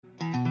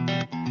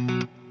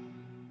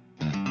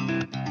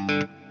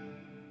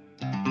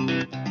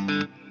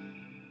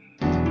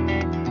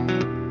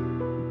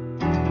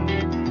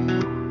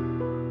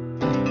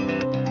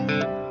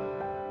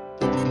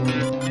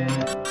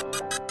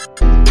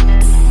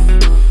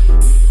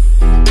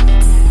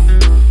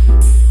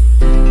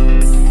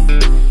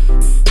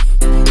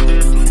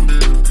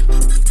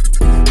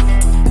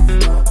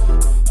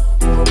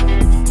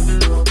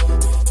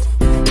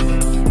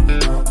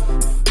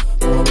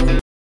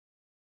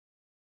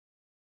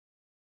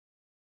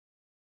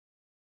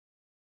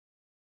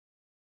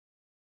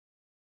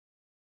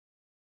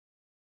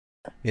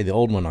Yeah, the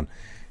old one on.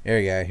 There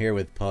you go. Here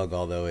with Pug,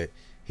 although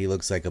he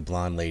looks like a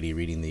blonde lady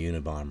reading the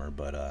Unabomber,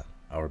 but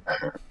I'll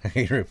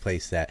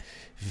replace that.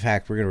 In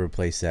fact, we're gonna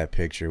replace that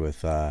picture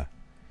with Put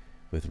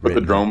the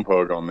Rittenhouse. drone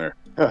pug on there.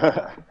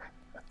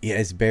 Yeah,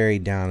 it's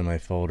buried down in my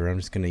folder. I'm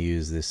just gonna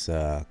use this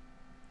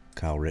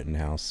Kyle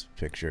Rittenhouse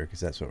picture because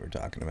that's what we're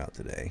talking about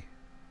today.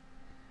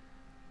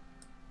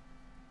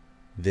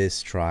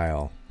 This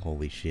trial,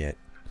 holy shit!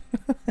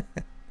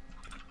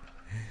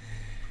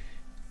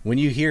 When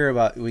you hear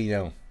about,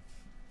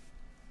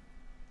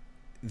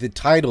 the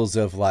titles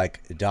of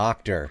like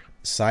doctor,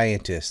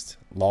 scientist,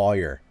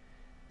 lawyer,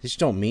 they just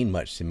don't mean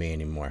much to me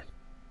anymore.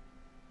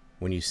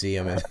 When you see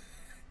them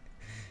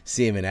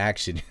in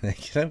action, like,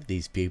 some of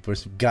these people are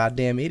some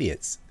goddamn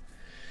idiots.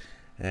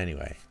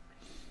 Anyway,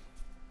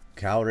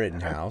 Kyle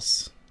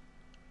Rittenhouse,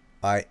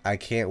 I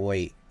can't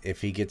wait.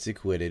 If he gets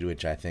acquitted,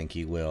 which I think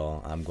he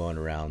will, I'm going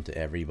around to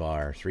every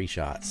bar. 3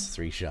 shots.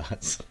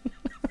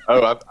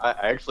 Oh, I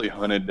actually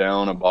hunted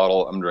down a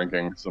bottle. I'm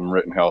drinking some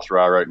Rittenhouse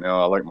Rye right now.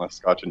 I like my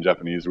Scotch and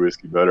Japanese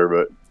whiskey better,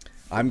 but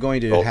I'm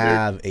going to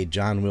have a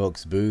John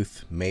Wilkes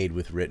Booth made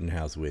with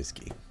Rittenhouse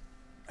whiskey.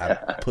 I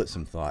put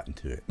some thought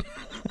into it.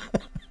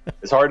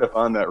 It's hard to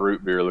find that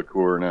root beer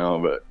liqueur now,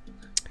 but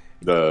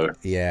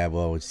yeah,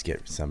 well, we'll just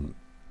get some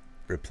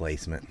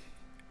replacement.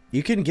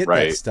 You can get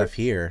right. that stuff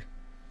here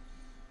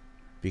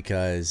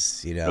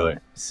because, really?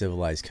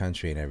 Civilized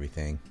country and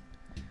everything.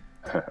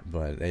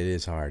 But it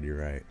is hard, you're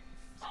right.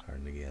 It's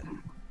hard to get.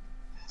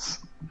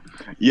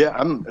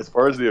 Yeah, as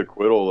far as the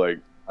acquittal, like,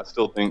 I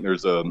still think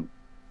there's a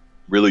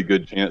really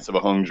good chance of a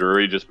hung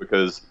jury just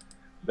because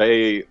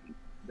they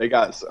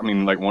got, I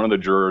mean, like, one of the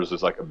jurors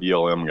is like a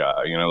BLM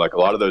guy, like a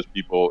lot of those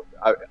people,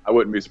 I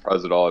wouldn't be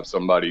surprised at all if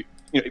somebody,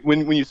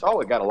 when you saw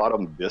it got a lot of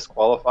them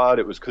disqualified,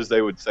 it was because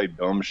they would say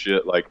dumb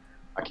shit like,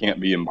 I can't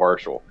be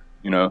impartial,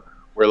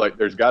 where like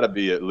there's got to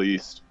be at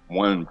least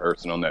one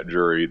person on that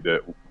jury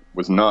that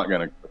was not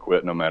going to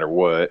acquit no matter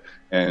what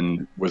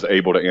and was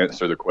able to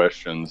answer the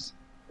questions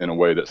in a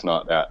way that's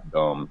not that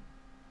dumb.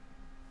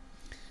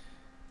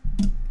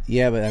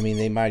 Yeah, but I mean,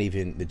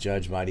 the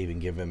judge might even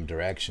give him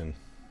direction.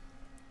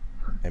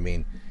 I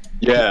mean,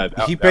 yeah,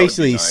 he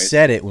basically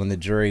said it when the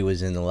jury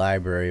was in the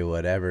library or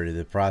whatever to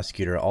the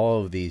prosecutor.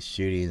 All of these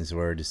shootings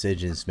were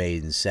decisions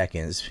made in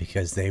seconds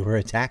because they were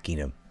attacking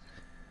him.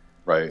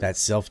 Right. That's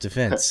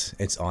self-defense.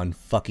 It's on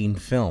fucking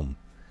film.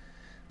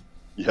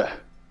 Yeah.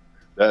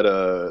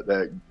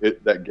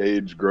 That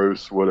Gage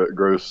Gross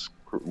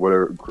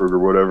whatever Kruger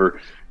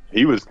whatever,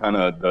 he was kind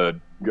of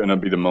gonna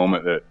be the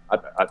moment that I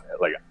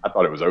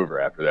thought it was over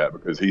after that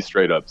because he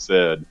straight up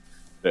said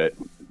that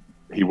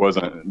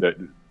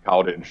that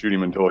Kyle didn't shoot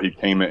him until he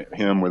came at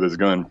him with his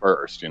gun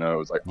first. It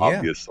was like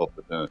obvious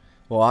self-defense.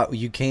 Well,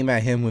 you came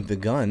at him with the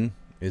gun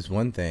is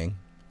one thing,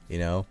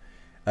 an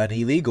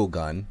illegal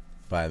gun,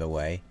 by the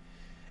way.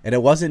 And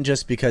it wasn't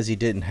just because he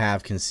didn't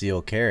have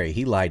concealed carry.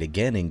 He lied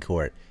again in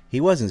court. He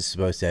wasn't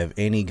supposed to have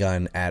any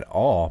gun at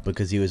all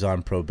because he was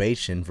on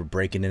probation for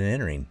breaking and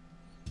entering.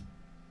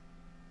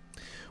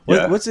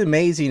 What's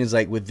amazing is,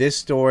 like, with this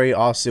story,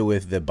 also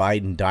with the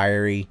Biden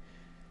diary,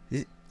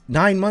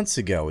 9 months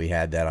ago we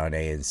had that on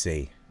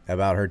ANC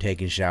about her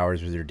taking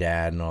showers with her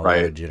dad and all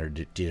that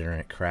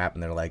degenerate crap,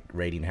 and they're like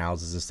raiding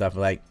houses and stuff.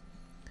 Like,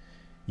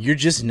 you're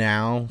just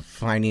now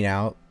finding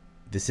out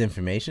this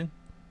information?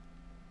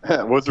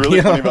 What's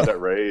really funny about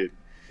that raid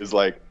is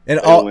like,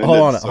 and hold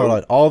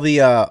on, all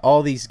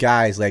these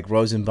guys like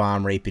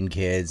Rosenbaum raping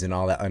kids and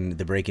all that, and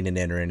the breaking and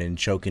entering and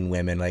choking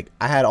women. Like,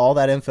 I had all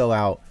that info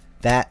out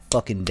that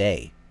fucking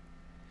day.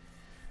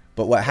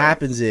 But what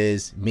happens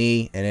is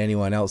me and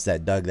anyone else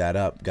that dug that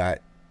up got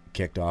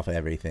kicked off of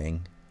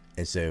everything,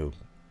 and so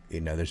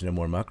there's no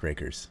more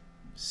muckrakers.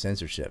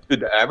 Censorship.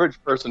 Dude, the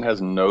average person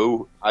has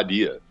no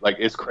idea. Like,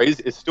 it's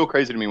crazy. It's still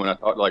crazy to me when I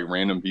talk to like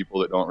random people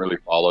that don't really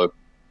follow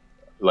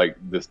like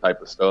this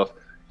type of stuff,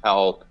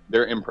 how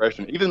their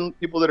impression, even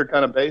people that are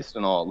kind of based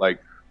and all,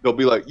 like, they'll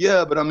be like,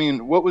 yeah, but I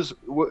mean,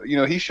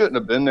 he shouldn't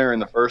have been there in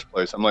the first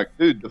place. I'm like,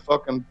 dude, the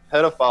fucking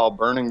pedophile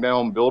burning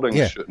down buildings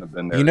shouldn't have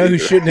been there. Who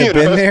shouldn't have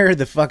been there?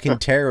 The fucking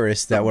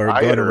terrorists that were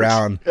going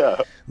around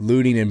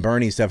looting and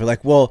burning stuff. They're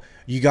like, well,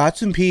 you got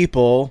some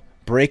people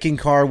breaking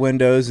car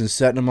windows and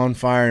setting them on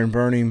fire and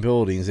burning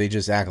buildings. They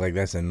just act like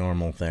that's a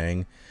normal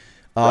thing.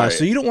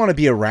 So you don't want to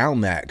be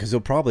around that because they'll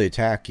probably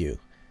attack you.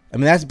 I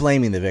mean, that's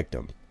blaming the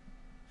victim.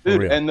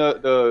 Dude, and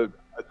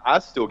I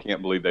still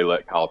can't believe they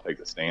let Kyle take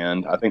the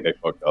stand. I think they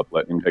fucked up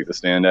letting him take the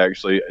stand,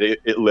 actually.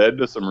 It led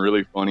to some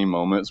really funny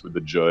moments with the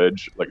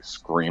judge, like,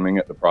 screaming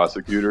at the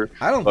prosecutor.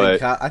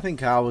 I think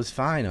Kyle was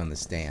fine on the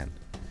stand.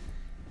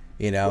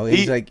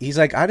 He's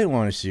like, I didn't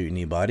want to shoot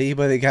anybody,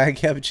 but the guy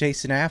kept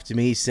chasing after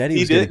me. He said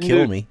he was going to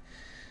kill me.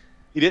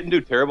 He didn't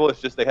do terrible. It's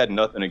just they had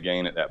nothing to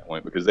gain at that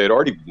point because they had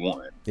already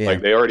won. Yeah.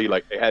 Like,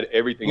 they had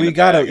everything. Well,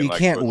 you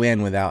can't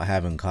win without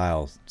having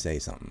Kyle say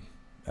something.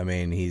 I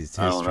mean, his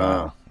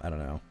trial. I don't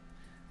know.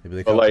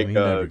 They'd be like, he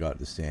never got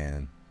to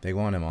stand. They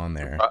want him on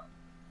there.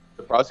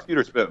 The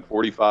prosecutor spent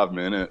 45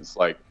 minutes,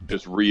 like,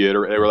 just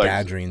reiterating. They were like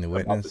badgering the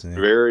witness.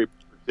 Very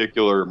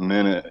particular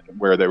minute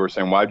where they were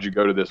saying, "Why'd you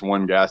go to this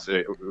one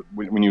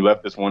when you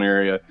left this one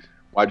area?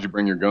 Why'd you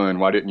bring your gun?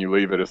 Why didn't you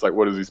leave it?" It's like,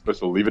 what is he supposed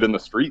to leave it in the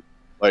street?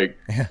 Like,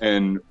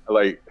 and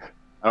like,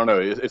 I don't know.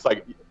 It's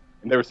like,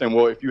 and they were saying,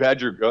 well, if you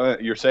had your gun,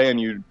 you're saying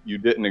you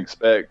didn't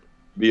expect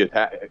to be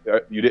attacked,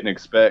 you didn't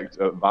expect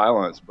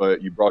violence,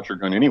 but you brought your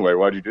gun anyway.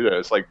 Why'd you do that?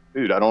 It's like,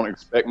 dude, I don't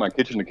expect my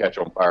kitchen to catch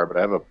on fire, but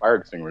I have a fire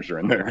extinguisher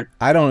in there.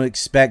 I don't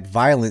expect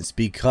violence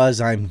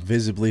because I'm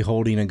visibly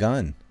holding a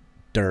gun.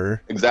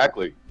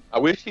 Exactly. I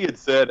wish he had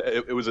said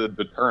it was a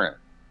deterrent,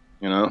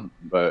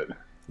 but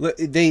look,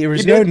 there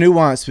was no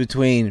nuance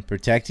between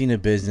protecting a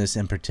business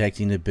and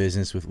protecting a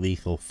business with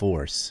lethal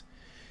force.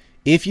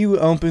 If you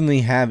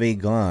openly have a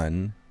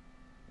gun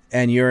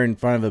and you're in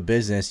front of a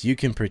business, you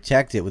can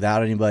protect it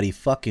without anybody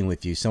fucking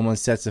with you. Someone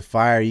sets a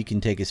fire, you can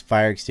take his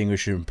fire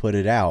extinguisher and put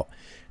it out.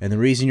 And the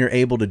reason you're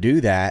able to do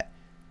that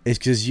is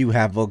because you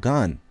have a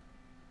gun.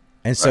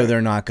 And so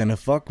they're not going to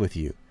fuck with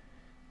you.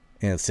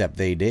 Except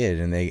they did,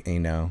 and they,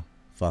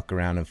 fuck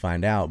around and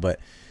find out.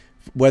 But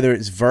whether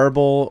it's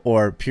verbal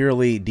or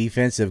purely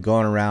defensive,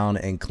 going around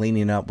and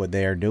cleaning up what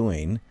they are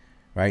doing,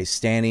 right?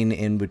 Standing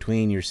in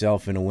between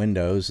yourself and a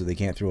window so they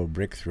can't throw a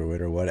brick through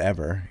it or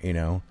whatever,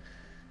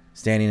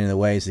 standing in the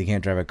way so they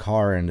can't drive a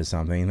car into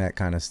something, that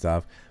kind of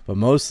stuff. But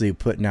mostly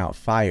putting out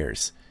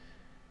fires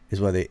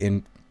is what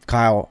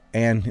Kyle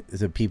and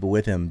the people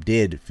with him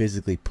did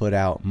physically put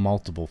out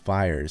multiple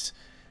fires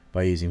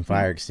by using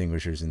fire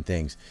extinguishers and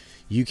things.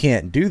 You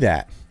can't do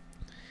that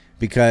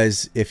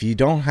because if you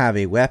don't have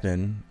a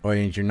weapon or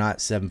you're not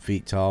 7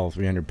 feet tall,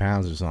 300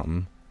 pounds or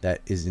something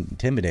that is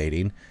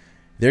intimidating,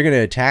 they're going to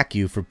attack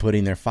you for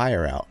putting their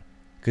fire out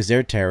because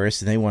they're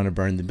terrorists and they want to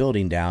burn the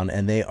building down,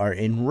 and they are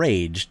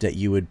enraged that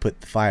you would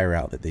put the fire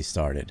out that they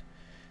started.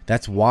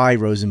 That's why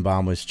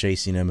Rosenbaum was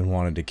chasing him and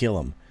wanted to kill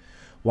him.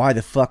 Why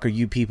the fuck are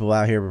you people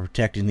out here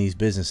protecting these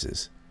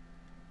businesses?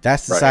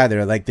 That's the side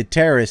there. Like, the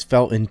terrorists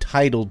felt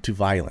entitled to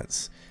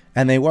violence.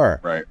 And they were.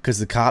 Right. Because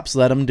the cops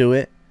let them do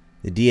it.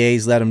 The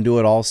DAs let them do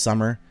it all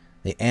summer.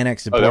 They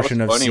annexed a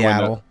portion of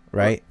Seattle.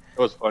 Right? It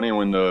was funny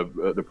when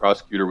the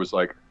prosecutor was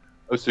like,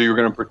 "Oh, so you're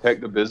going to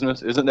protect the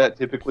business? Isn't that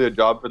typically a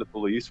job for the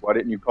police? Why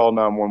didn't you call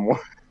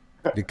 911?"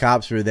 The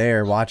cops were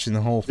there watching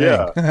the whole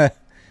thing.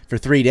 For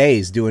 3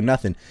 days doing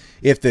nothing.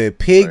 If the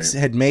pigs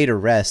had made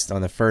arrests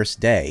on the first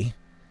day,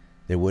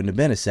 there wouldn't have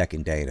been a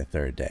second day and a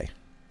third day.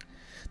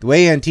 The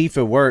way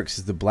Antifa works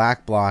is the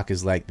black block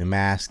is like the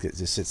mask that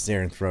just sits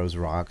there and throws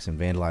rocks and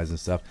vandalizes and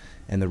stuff.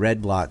 And the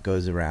red block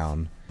goes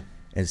around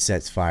and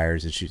sets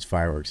fires and shoots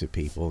fireworks at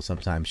people.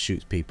 Sometimes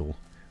shoots people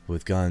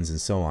with guns and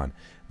so on.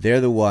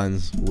 They're the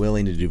ones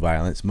willing to do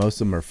violence.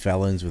 Most of them are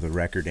felons with a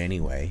record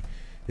anyway.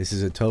 This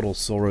is a total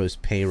Soros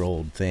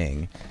payrolled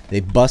thing. They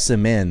bus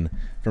them in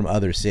from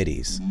other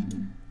cities.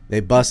 They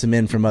bus them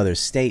in from other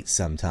states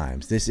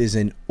sometimes. This is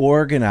an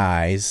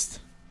organized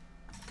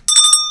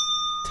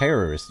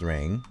terrorist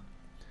ring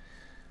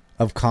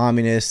of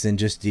communists and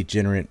just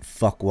degenerate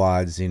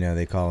fuckwads.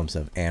 They call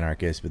themselves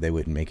anarchists, but they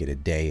wouldn't make it a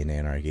day in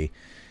anarchy.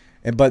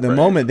 But the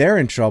moment they're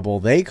in trouble,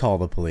 they call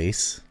the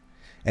police.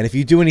 And if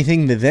you do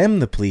anything to them,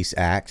 the police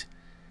act.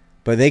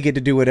 But they get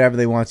to do whatever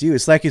they want to you.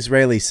 It's like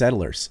Israeli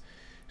settlers.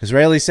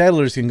 Israeli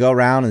settlers can go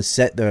around and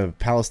set the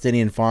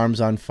Palestinian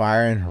farms on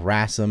fire and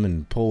harass them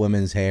and pull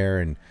women's hair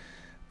and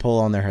pull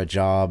on their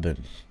hijab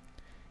and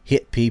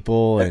hit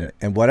people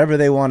and whatever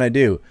they want to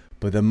do.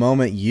 But the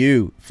moment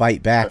you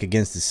fight back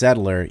against the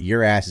settler,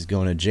 your ass is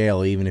going to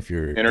jail, even if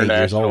you're 8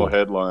 years old.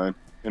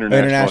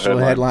 International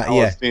headline.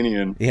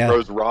 Palestinian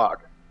throws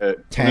rock at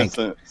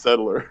innocent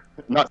settler.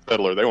 Not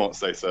settler. They won't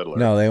say settler.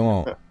 No, they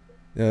won't.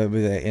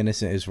 The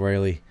innocent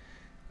Israeli,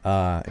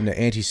 the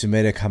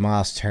anti-Semitic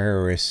Hamas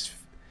terrorist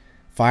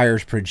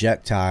fires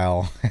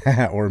projectile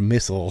or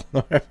missile.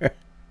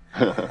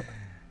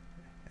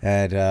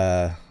 And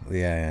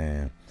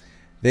yeah.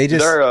 They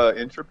just. Is our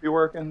entropy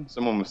working?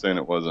 Someone was saying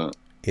it wasn't.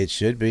 It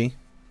should be.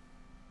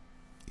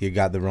 You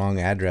got the wrong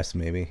address,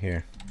 maybe.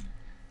 Here.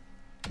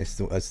 It's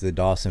the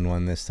Dawson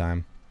one this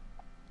time.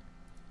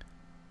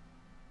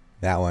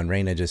 That one.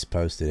 Raina just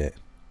posted it.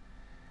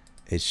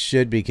 It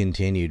should be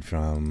continued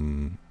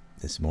from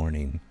this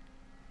morning.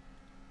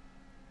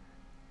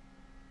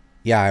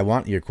 Yeah, I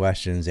want your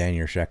questions and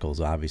your shekels,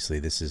 obviously.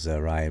 This is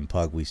Ryan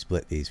Pug. We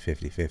split these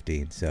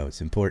 50-50, so it's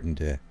important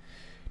to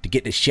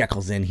get the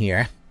shekels in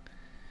here.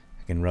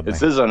 I can rub It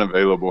says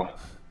unavailable.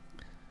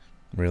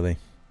 Really?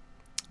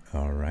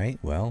 All right.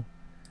 Well,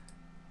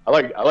 I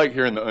like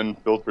hearing the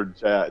unfiltered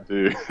chat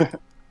too.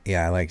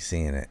 Yeah, I like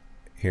seeing it.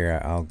 Here,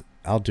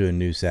 I'll do a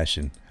new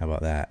session. How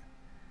about that?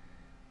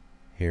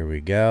 Here we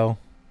go.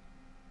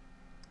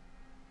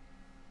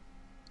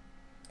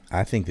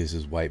 I think this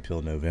is White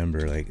Pill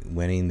November, like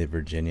winning the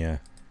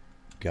Virginia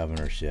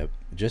governorship.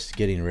 Just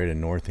getting rid of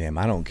Northam.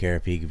 I don't care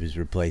if he was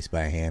replaced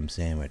by a ham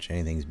sandwich.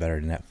 Anything's better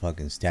than that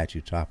fucking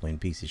statue toppling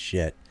piece of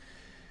shit.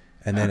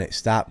 And then it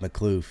stopped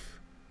McCloof,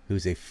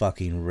 who's a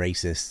fucking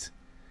racist.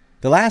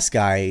 The last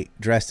guy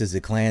dressed as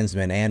a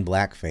Klansman and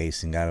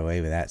blackface and got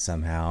away with that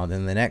somehow.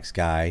 Then the next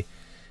guy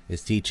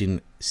is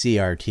teaching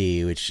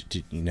CRT, which,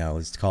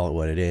 let's call it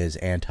what it is,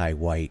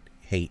 anti-white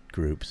hate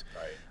groups.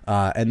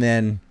 Right. And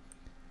then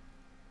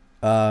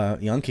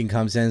Youngkin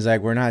comes in and is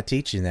like, we're not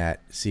teaching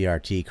that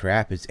CRT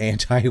crap. It's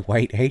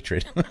anti-white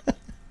hatred.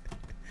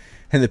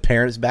 And the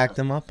parents backed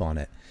them up on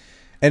it.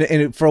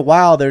 And for a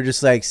while, they're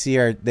just like,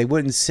 they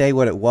wouldn't say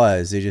what it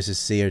was. They just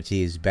said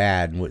CRT is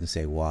bad and wouldn't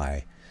say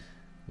why.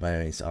 But I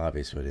mean, it's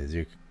obvious what it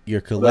is.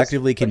 You're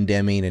collectively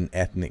condemning an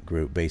ethnic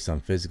group based on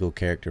physical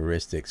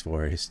characteristics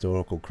for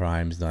historical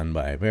crimes done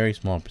by a very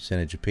small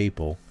percentage of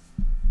people.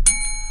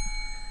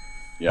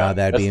 Yeah,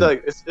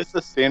 it's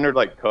the standard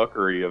like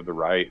cuckery of the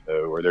right,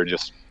 though, where they're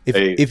just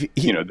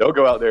they'll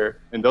go out there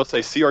and they'll say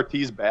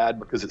CRT is bad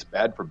because it's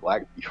bad for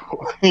black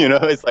people.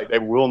 It's like they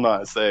will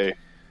not say.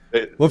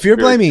 Well, if you're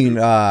blaming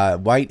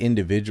white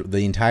individual,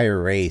 the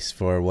entire race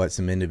for what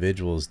some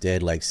individuals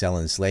did, like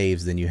selling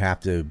slaves, then you have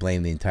to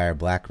blame the entire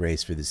black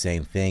race for the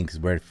same thing. Because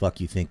where the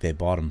fuck you think they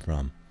bought them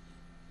from?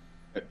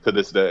 To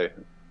this day.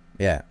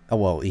 Yeah. Oh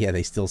well, yeah,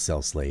 they still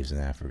sell slaves in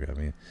Africa. I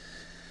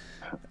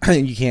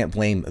mean, you can't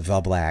blame the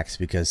blacks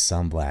because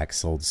some blacks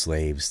sold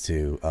slaves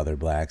to other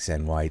blacks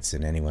and whites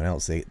and anyone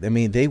else.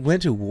 They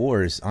went to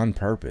wars on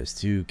purpose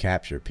to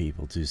capture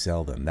people to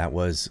sell them. That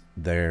was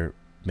their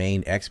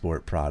main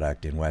export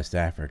product in West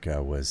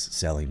Africa, was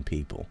selling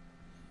people.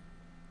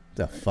 It's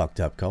a fucked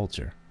up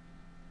culture.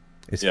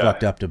 It's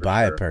fucked up to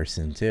buy a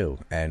person too,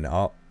 and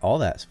all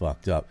that's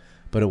fucked up.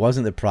 But it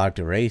wasn't the product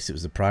of race; it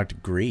was the product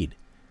of greed.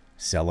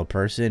 Sell a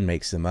person,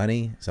 make some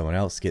money. Someone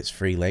else gets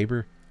free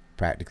labor,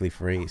 practically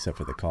free, except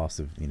for the cost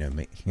of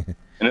and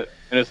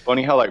it's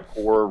funny how like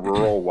poor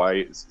rural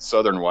whites,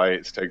 Southern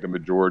whites, take the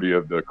majority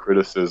of the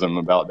criticism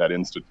about that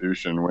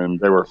institution when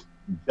they were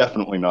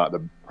definitely not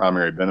the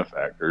primary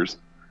benefactors.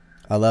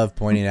 I love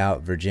pointing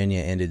out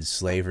Virginia ended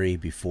slavery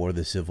before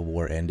the Civil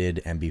War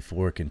ended and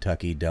before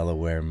Kentucky,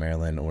 Delaware,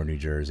 Maryland, or New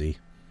Jersey.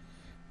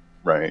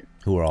 Right.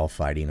 Who were all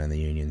fighting on the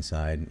Union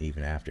side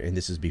even after. And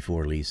this is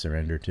before Lee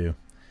surrendered too.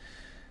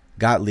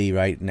 Got Lee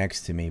right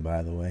next to me,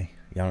 by the way.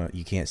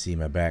 You can't see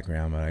my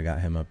background, but I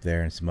got him up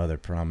there and some other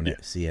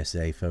prominent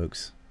CSA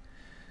folks.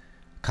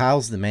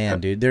 Kyle's the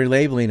man, dude. They're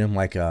labeling him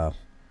like a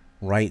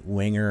right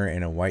winger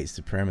and a white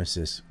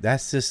supremacist.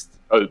 That's just...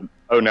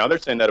 Oh, now they're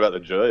saying that about the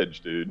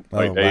judge, dude.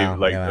 Like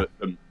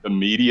the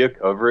media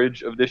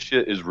coverage of this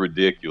shit is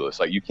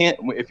ridiculous. Like you can't,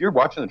 if you're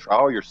watching the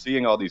trial, you're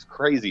seeing all these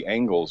crazy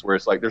angles where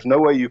it's like there's no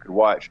way you could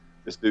watch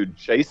this dude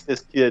chase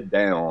this kid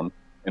down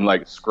and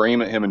like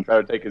scream at him and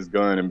try to take his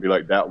gun and be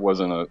like, that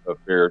wasn't a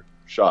fair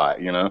shot,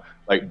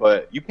 like,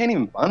 but you can't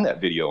even find that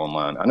video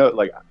online. I know,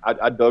 like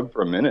I dug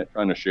for a minute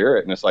trying to share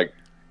it, and it's like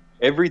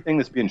everything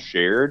that's being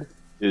shared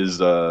is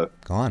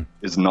gone.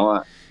 Is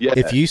not. Yeah.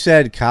 If you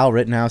said Kyle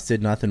Rittenhouse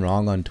did nothing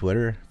wrong on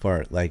Twitter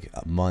for like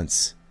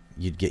months,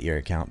 you'd get your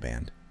account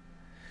banned.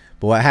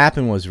 But what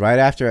happened was right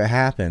after it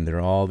happened, there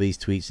were all these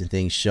tweets and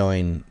things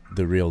showing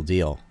the real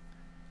deal.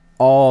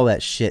 All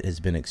that shit has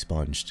been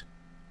expunged,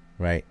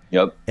 right?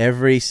 Yep.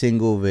 Every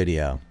single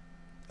video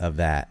of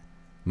that,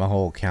 my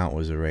whole account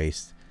was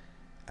erased.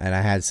 And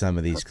I had some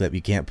of these clips.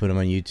 You can't put them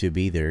on YouTube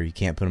either. You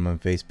can't put them on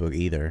Facebook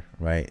either,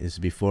 right? This is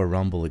before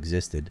Rumble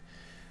existed.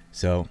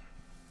 So...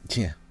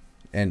 yeah,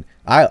 and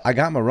I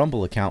got my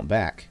Rumble account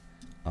back.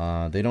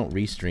 They don't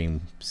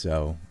restream,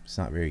 so it's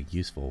not very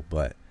useful.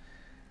 But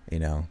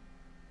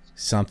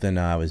something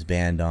I was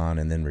banned on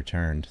and then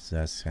returned, so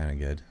that's kind of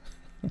good.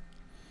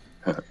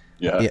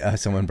 Yeah.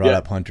 Someone brought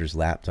up Hunter's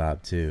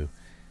laptop too.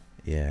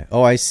 Yeah.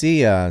 Oh, I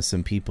see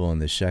some people in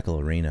the Shekel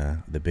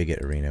Arena, the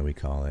bigot arena we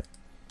call it.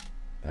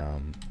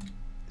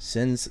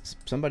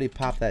 Somebody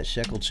pop that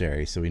Shekel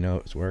cherry so we know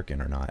it's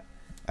working or not.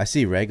 I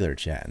see regular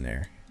chat in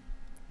there.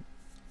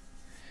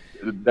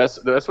 That's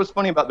what's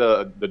funny about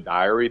the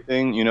diary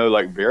thing.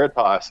 Like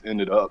Veritas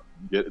ended up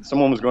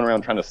someone was going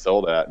around trying to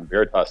sell that, and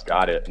Veritas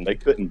got it, and they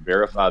couldn't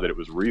verify that it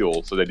was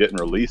real, so they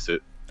didn't release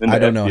it. Then the I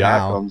don't FBI know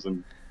how. Comes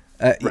and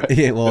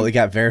yeah, well, it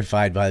got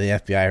verified by the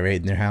FBI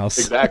raiding their house.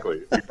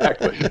 Exactly.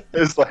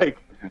 It's like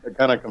it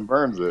kind of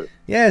confirms it.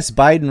 Yes,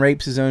 Biden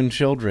rapes his own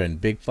children.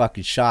 Big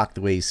fucking shock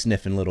the way he's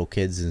sniffing little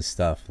kids and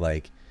stuff.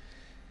 Like,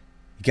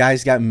 the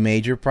guy's got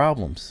major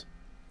problems.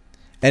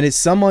 And it's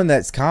someone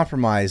that's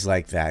compromised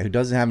like that, who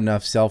doesn't have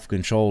enough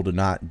self-control to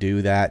not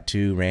do that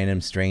to random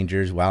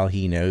strangers while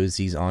he knows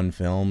he's on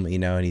film,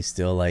 and he's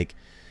still like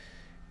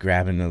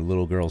grabbing a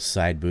little girl's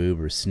side boob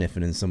or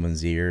sniffing in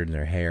someone's ear and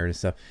their hair and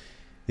stuff.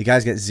 The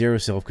guy's got zero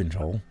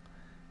self-control,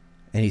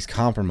 and he's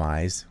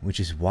compromised, which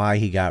is why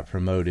he got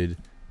promoted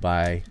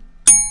by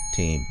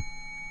team.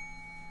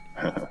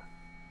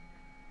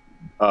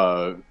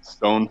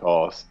 Stone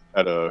Toss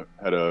had a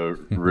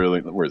really,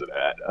 where's it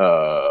at?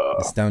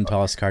 The Stone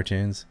Toss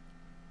cartoons.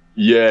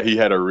 Yeah, he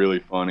had a really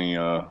funny.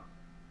 Oh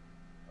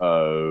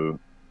no,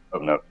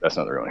 that's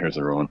not the real one. Here's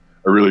the real one.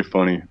 A really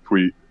funny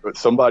tweet. But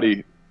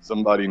somebody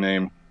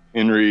named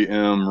Henry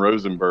M.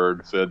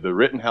 Rosenberg said the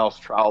Rittenhouse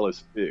trial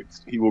is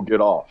fixed. He will get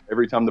off.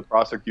 Every time the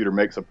prosecutor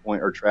makes a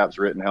point or traps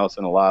Rittenhouse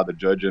in a lie, the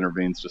judge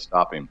intervenes to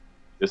stop him.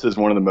 This is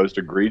one of the most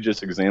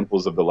egregious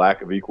examples of the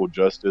lack of equal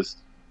justice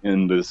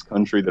in this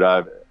country that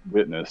I've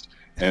witnessed.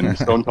 And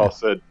Stone Tall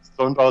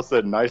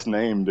said, nice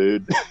name,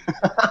 dude.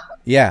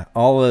 Yeah,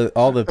 all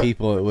the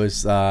people. It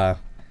was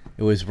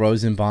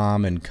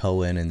Rosenbaum and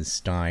Cohen and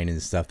Stein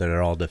and stuff that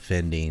are all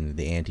defending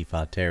the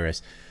Antifa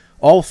terrorists.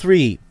 All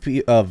three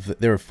of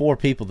there were 4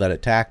 people that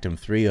attacked him.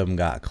 3 of them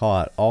got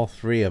caught. All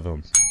of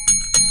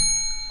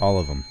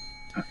them.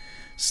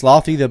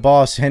 Slothy the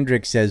Boss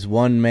Hendrick says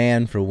 1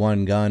 man for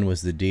 1 gun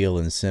was the deal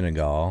in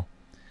Senegal.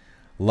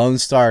 Lone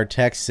Star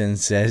Texan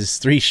says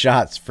 3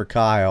 shots for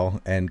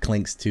Kyle and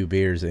clinks 2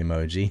 beers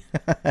emoji.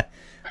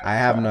 I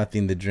have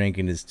nothing to drink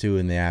and it's 2:40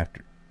 in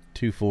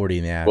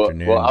the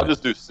afternoon. Well, I'll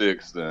just do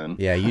 6 then.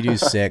 Yeah, you do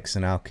 6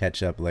 and I'll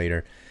catch up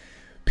later.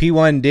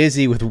 P1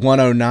 Dizzy with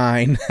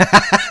 109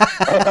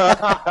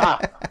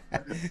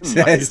 says,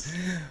 nice.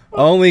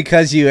 Only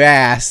because you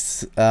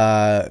asked,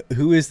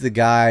 who is the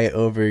guy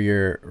over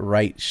your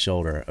right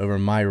shoulder? Over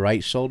my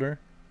right shoulder?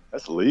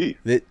 That's Lee.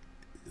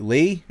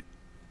 Lee?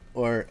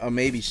 Or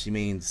maybe she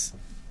means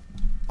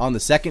on the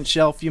second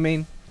shelf, you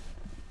mean?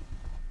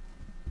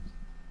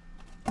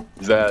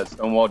 Is that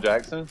Stonewall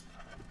Jackson?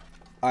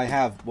 I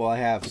have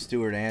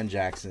Stewart and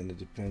Jackson. It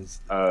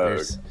depends.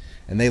 Okay.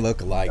 And they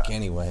look alike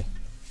anyway.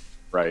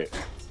 Right.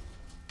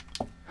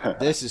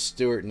 This is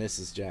Stewart and this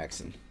is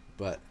Jackson.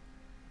 But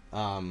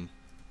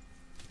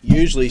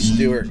usually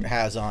Stewart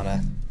has on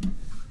a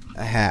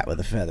hat with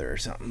a feather or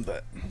something.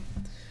 But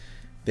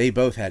they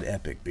both had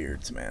epic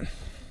beards, man.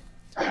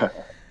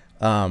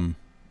 And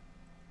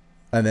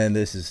then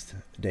this is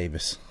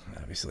Davis,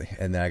 obviously.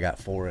 And then I got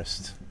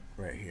Forrest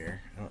right here.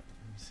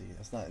 Let's see,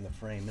 that's not in the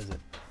frame, is it?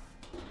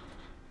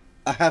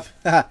 I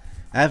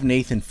have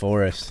Nathan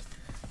Forrest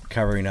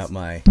covering up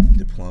my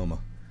diploma.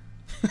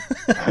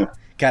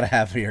 Gotta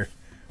have your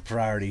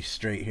priorities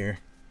straight here.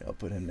 I'll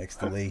put him next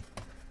to Lee.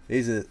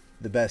 These are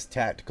the best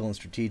tactical and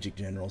strategic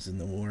generals in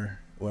the war.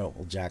 Well,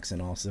 Jackson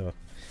also.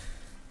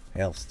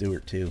 Hell,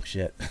 Stewart too.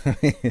 Shit.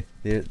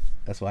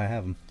 That's why I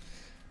have him.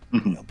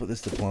 I'll put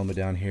this diploma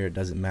down here. It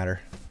doesn't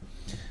matter.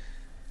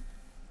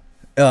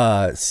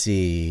 Let's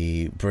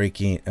see.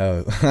 Breaking.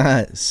 Oh.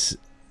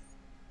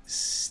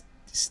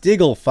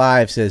 Stiggle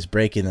 5 says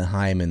breaking the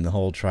hymen. The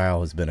whole trial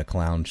has been a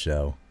clown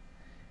show.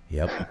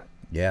 Yep.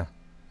 Yeah.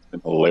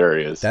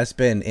 Hilarious. That's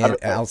been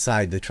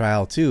outside the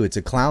trial too. It's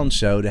a clown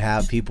show to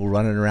have people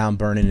running around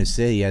burning the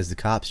city as the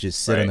cops just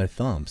sit on their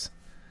thumbs.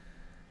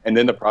 And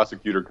then the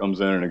prosecutor comes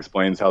in and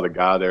explains how the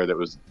guy there that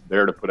was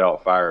there to put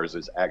out fires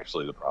is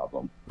actually the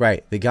problem.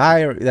 Right. The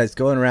guy that's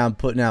going around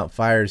putting out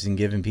fires and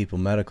giving people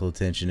medical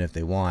attention if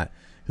they want,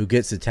 who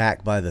gets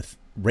attacked by the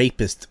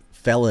rapist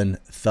felon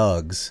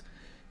thugs,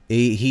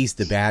 he's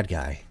the bad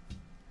guy.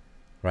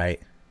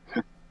 Right?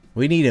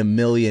 We need 1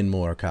 million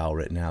more Kyle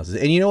Rittenhouses.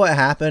 And you know what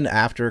happened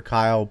after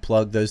Kyle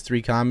plugged those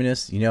 3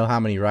 communists? You know how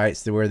many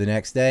riots there were the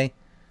next day?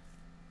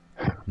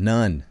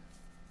 None.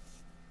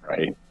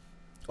 Right.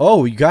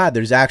 Oh, God,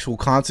 there's actual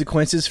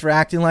consequences for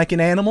acting like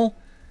an animal?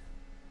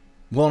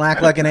 Won't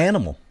act like an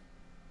animal.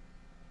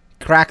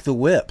 Crack the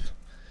whip.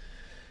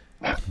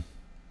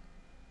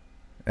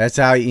 That's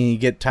how you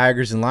get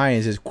tigers and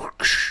lions. Is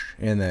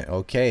and then,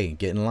 okay,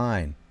 get in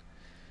line.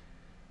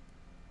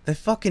 They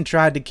fucking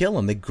tried to kill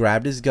him. They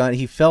grabbed his gun.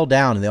 He fell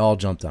down, and they all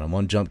jumped on him.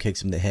 One jump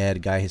kicks him in the head. A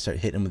guy started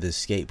hitting him with his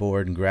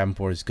skateboard and grabbed him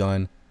for his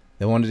gun.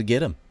 They wanted to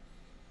get him.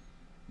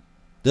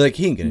 They're like,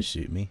 he ain't going to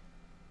shoot me.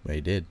 But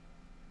he did.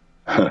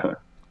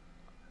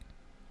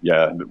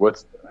 Yeah.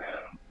 What's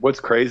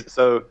crazy?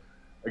 So,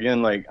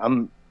 again, like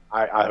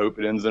I hope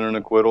it ends in an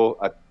acquittal.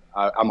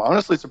 I'm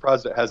honestly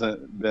surprised it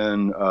hasn't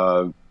been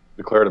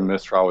declared a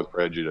mistrial with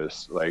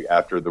prejudice, like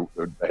after the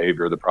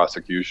behavior of the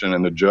prosecution,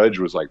 and the judge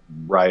was like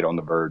right on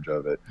the verge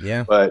of it.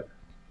 Yeah. But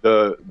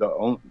I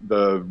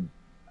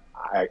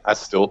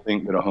still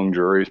think that a hung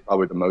jury is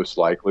probably the most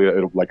likely.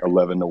 It'll like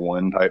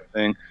 11-1 type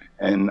thing,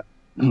 and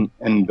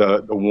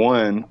the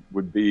one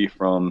would be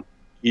from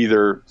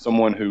either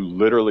someone who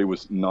literally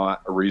was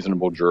not a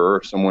reasonable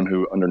juror, someone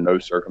who under no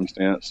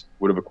circumstance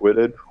would have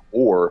acquitted,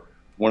 or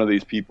one of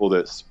these people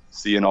that's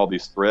seeing all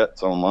these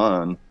threats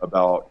online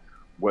about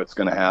what's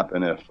going to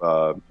happen if,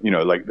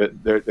 like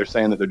they're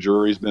saying that the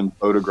jury's been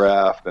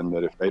photographed and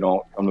that if they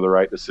don't come to the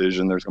right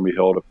decision, there's going to be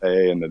hell to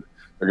pay, and that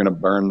they're going to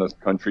burn the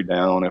country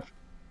down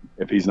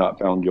if he's not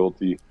found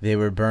guilty. They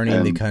were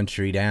burning the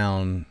country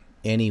down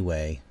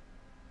anyway.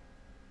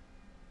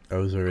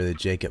 Those were the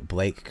Jacob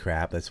Blake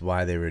crap. That's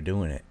why they were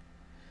doing it.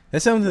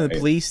 That's something the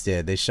police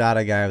did. They shot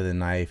a guy with a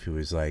knife who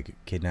was like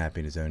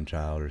kidnapping his own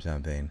child or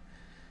something.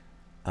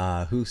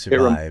 Who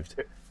survived?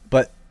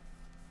 But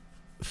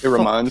it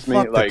reminds me,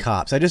 like the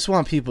cops. I just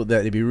want people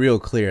to be real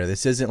clear.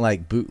 This isn't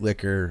like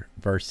bootlicker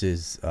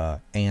versus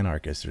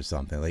anarchist or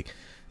something. Like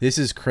this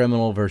is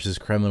criminal versus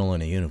criminal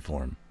in a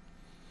uniform.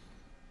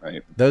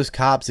 Right. Those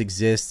cops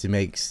exist to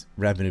make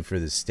revenue for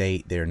the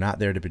state. They're not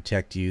there to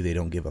protect you. They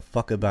don't give a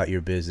fuck about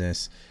your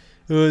business.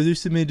 Oh,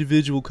 there's some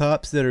individual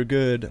cops that are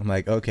good. I'm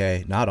like,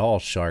 okay, not all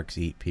sharks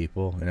eat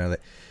people. You know,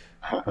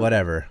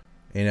 whatever.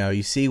 You know,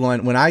 you see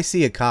one. When I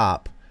see a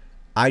cop,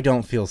 I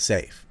don't feel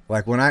safe.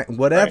 Like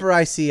whatever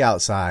I see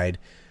outside,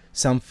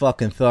 some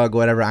fucking thug,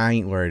 whatever, I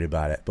ain't worried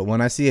about it. But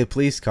when I see a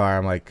police car,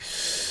 I'm like,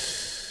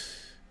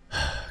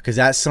 because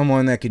that's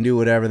someone that can do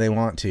whatever they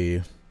want to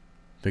you.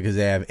 because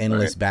they have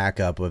endless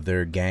backup of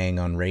their gang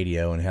on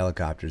radio and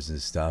helicopters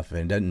and stuff. And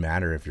it doesn't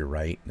matter if you're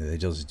right. They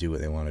just do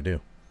what they want to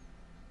do.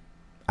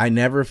 I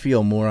never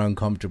feel more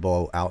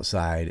uncomfortable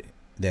outside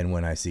than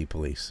when I see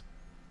police.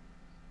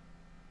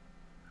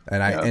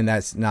 And and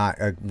that's not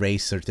a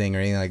race or thing or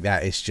anything like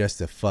that. It's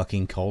just a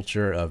fucking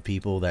culture of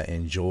people that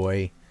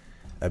enjoy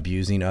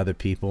abusing other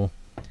people.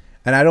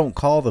 And I don't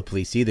call the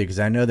police either because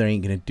I know they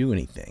ain't going to do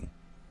anything.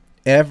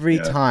 Every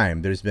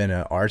time there's been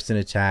an arson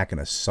attack, an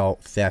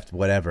assault, theft,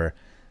 whatever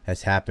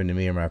has happened to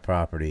me or my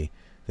property,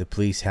 the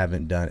police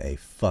haven't done a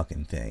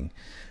fucking thing.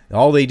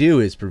 All they do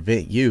is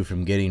prevent you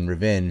from getting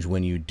revenge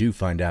when you do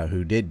find out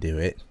who did do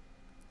it.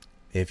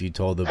 If you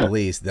told the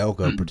police, they'll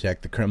go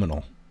protect the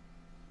criminal.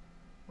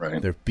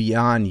 Right. They're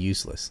beyond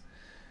useless.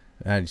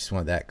 I just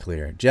want that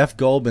clear. Jeff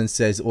Goldman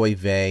says, oy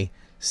vey.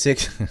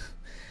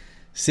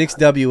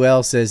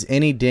 6WL says,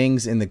 any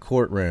dings in the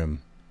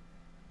courtroom?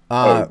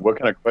 What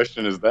kind of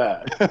question is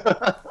that?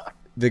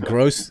 The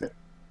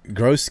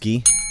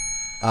Groski.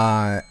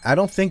 I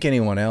don't think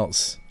anyone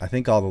else. I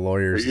think all the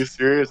lawyers. Are you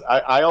serious?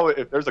 I always,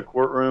 if there's a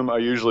courtroom, I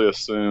usually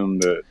assume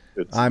that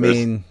it's. I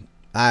mean,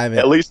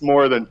 at least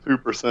more than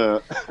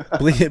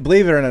 2%.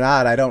 believe it or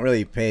not, I don't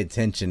really pay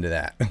attention to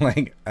that.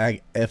 Like,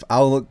 if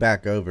I'll look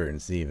back over and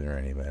see if there are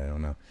any, but I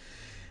don't know.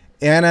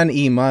 Anan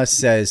Ema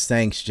says,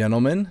 "Thanks,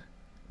 gentlemen."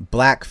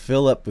 Black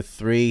Phillip with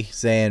 3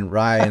 saying,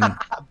 "Ryan."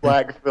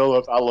 Black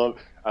Phillips, I love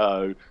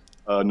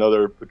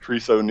another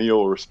Patrice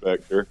O'Neill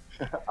respecter.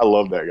 I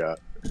love that guy.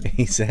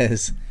 He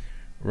says,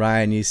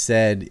 "Ryan, you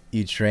said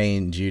you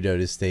train judo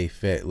to stay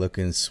fit,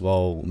 looking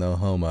swole, no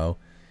homo.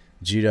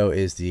 Judo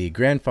is the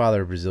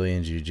grandfather of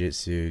Brazilian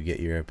jiu-jitsu. Get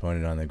your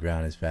opponent on the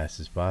ground as fast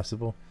as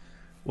possible."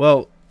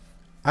 Well,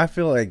 I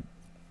feel like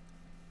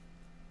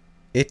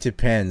it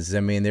depends. I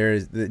mean,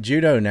 the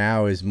judo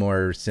now is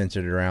more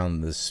centered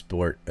around the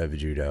sport of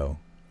judo,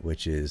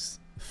 which is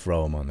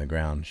throw them on the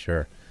ground,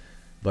 sure.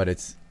 But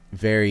it's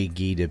very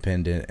gi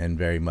dependent and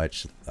very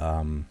much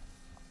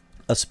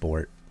a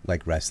sport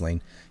like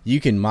wrestling. You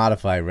can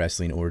modify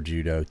wrestling or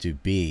judo to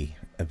be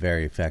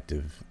very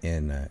effective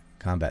in a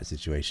combat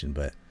situation,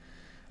 but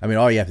I mean,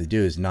 all you have to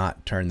do is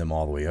not turn them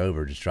all the way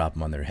over, just drop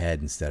them on their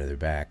head instead of their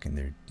back,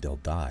 and they'll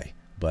die.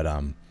 But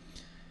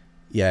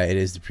yeah, it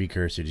is the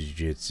precursor to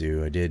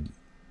jiu-jitsu. I did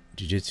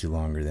jiu-jitsu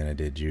longer than I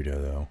did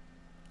judo, though.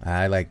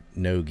 I like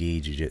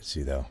no-gi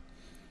jiu-jitsu, though.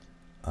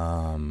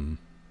 I'm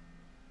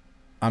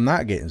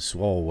not getting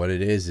swole. What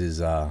it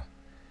is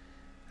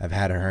I've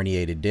had a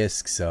herniated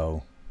disc,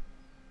 so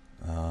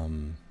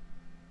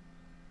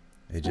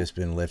it's just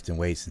been lifting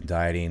weights and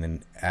dieting.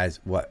 And as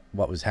what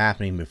was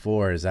happening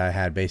before is I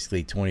had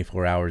basically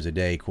 24 hours a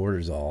day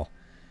cortisol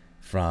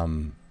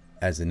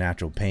as a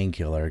natural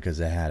painkiller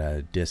because I had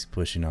a disc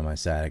pushing on my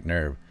sciatic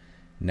nerve.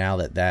 Now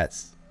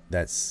that's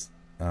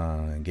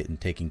getting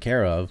taken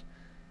care of,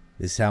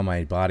 this is how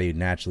my body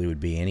naturally would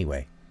be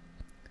anyway.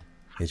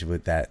 It's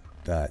with that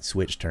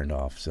switch turned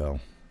off. So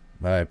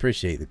I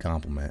appreciate the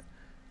compliment.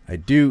 I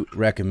do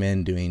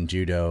recommend doing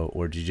judo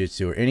or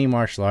jiu-jitsu or any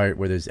martial art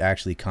where there's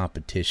actually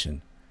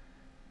competition,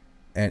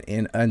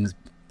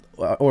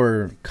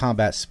 or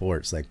combat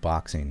sports like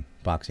boxing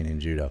and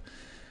judo.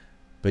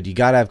 But you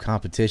gotta have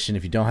competition.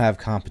 If you don't have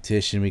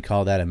competition, we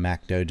call that a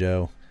Mac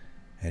dojo.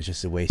 And it's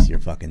just a waste of your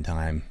fucking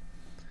time.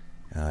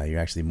 You're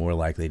actually more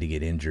likely to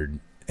get injured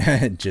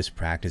just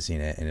practicing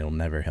it, and it'll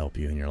never help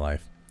you in your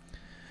life.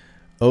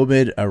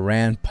 Obid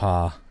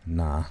Aranpana.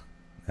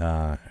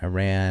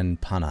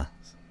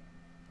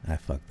 I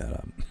fucked that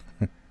up.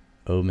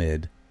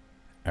 Omid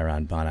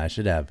Aranpana. I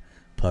should have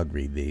Pug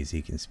read these.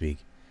 He can speak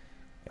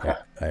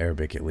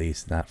Arabic at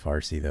least. Not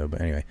Farsi, though.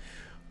 But anyway.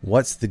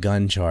 What's the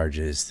gun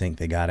charges? Think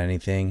they got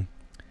anything?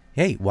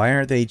 Hey, why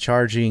aren't they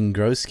charging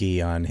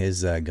Groski on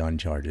his gun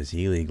charges?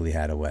 He legally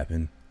had a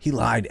weapon. He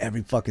lied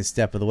every fucking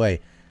step of the way.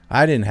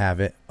 I didn't have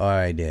it. Oh,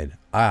 I did.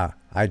 I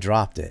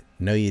dropped it.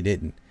 No, you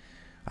didn't.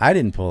 I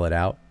didn't pull it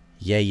out.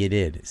 Yeah, you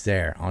did. It's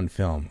there on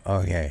film.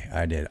 Okay,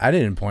 I did. I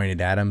didn't point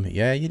it at him.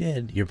 Yeah, you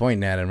did. You're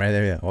pointing at him right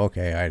there.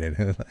 Okay, I did.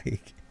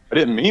 Like, I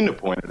didn't mean to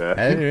point it at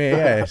him.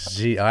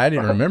 I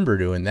didn't remember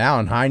doing that.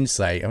 In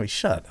hindsight, I mean,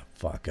 shut the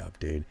fuck up,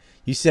 dude.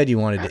 You said you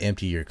wanted to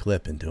empty your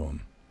clip into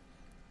him.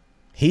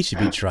 He should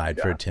be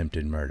tried for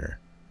attempted murder.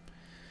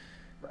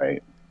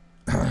 Right.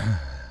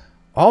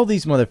 All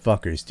these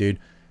motherfuckers, dude.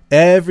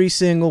 Every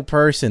single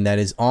person that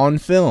is on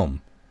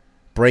film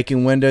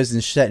breaking windows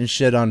and setting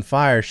shit on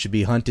fire should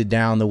be hunted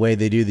down the way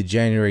they do the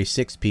January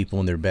 6th people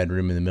in their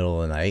bedroom in the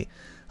middle of the night.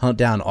 Hunt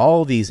down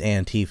all these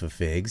Antifa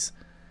figs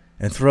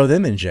and throw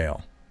them in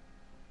jail.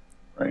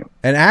 Right.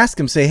 And ask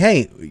them, say,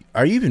 hey,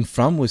 are you even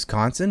from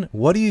Wisconsin?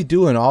 What are you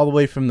doing all the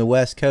way from the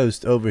West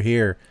Coast over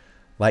here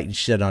lighting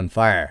shit on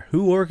fire?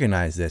 Who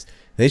organized this?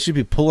 They should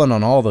be pulling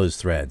on all those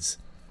threads.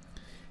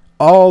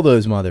 All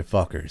those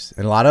motherfuckers.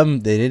 And a lot of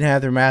them, they didn't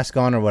have their mask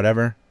on or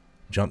whatever.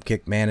 Jump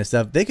kick man and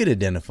stuff. They could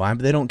identify them,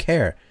 but they don't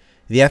care.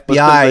 The Well, it's 'cause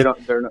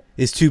FBI they're not,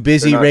 is too they're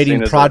busy not raiding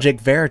seen as Project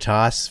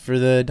Veritas for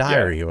the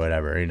diary yeah, or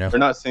whatever, you know? they're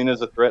not seen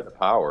as a threat to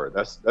power.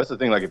 That's the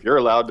thing. Like if you're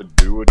allowed to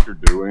do what you're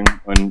doing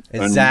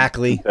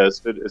Exactly.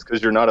 uncontested, it's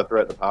because you're not a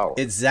threat to power.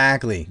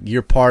 Exactly.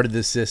 You're part of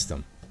the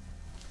system.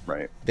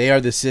 Right. They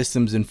are the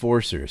system's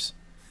enforcers.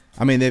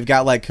 I mean, they've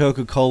got like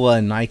Coca-Cola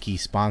and Nike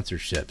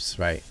sponsorships,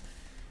 right?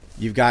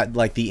 You've got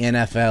like the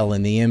NFL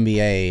and the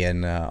NBA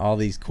and all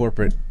these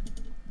corporate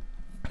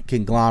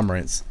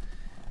conglomerates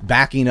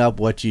backing up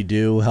what you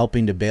do,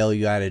 helping to bail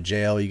you out of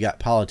jail. You got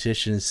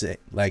politicians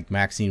like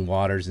Maxine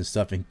Waters and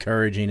stuff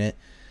encouraging it.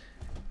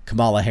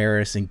 Kamala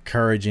Harris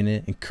encouraging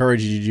it,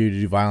 encouraging you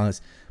to do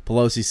violence.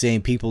 Pelosi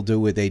saying people do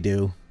what they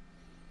do.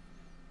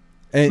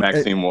 And,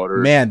 Maxine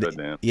Waters. Man,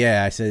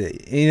 yeah, I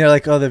said, you know,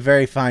 like, oh, the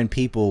very fine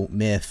people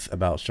myth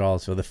about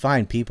Charlottesville. The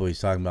fine people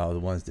he's talking about are the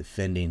ones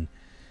defending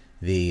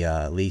the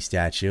Lee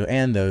statue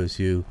and those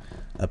who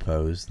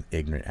oppose,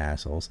 ignorant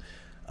assholes.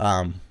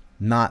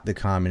 Not the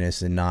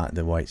communists and not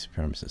the white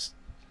supremacists.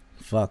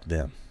 Fuck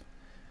them.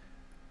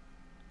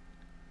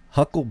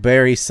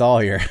 Huckleberry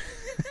Sawyer.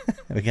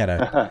 We got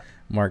a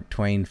Mark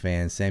Twain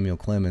fan, Samuel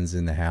Clemens,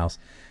 in the house.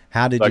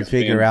 How did you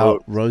figure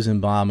out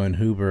Rosenbaum and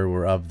Huber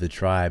were of the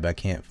tribe? I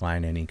can't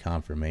find any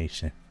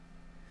confirmation.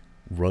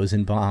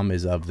 Rosenbaum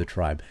is of the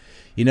tribe.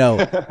 You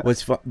know,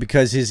 what's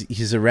because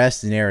his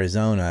arrest in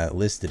Arizona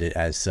listed it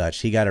as such.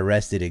 He got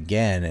arrested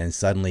again, and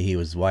suddenly he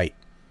was white.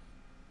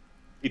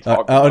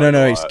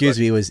 Excuse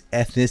me. It was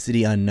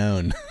ethnicity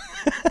unknown.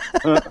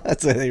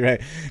 That's what they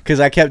write. Because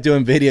I kept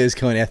doing videos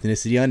going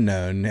ethnicity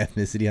unknown,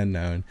 ethnicity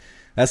unknown.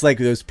 That's like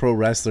those pro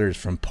wrestlers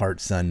from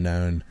Parts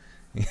Unknown.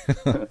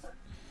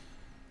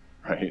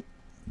 Right.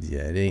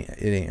 Yeah,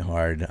 it ain't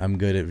hard. I'm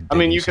good at. I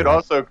mean, you could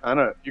also kind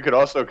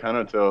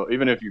of tell,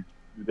 even if you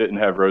didn't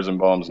have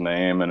Rosenbaum's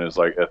name and his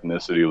like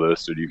ethnicity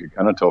listed, you could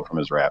kind of tell from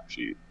his rap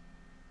sheet.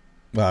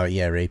 Well,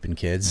 yeah, raping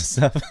kids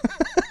and stuff.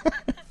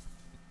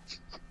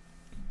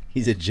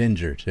 He's a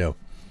ginger too.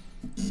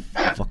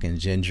 Fucking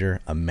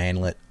ginger, a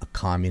manlet, a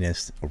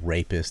communist, a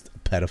rapist, a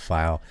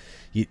pedophile.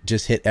 You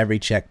just hit every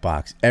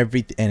checkbox.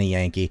 And a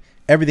Yankee.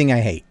 Everything I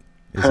hate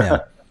is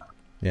him.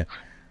 Yeah.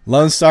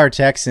 Lone Star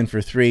Texan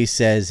for 3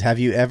 says, have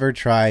you ever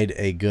tried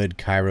a good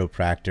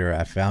chiropractor?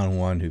 I found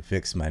one who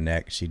fixed my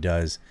neck. She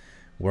does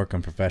work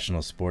on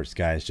professional sports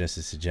guys. Just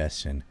a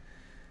suggestion.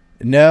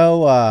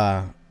 No,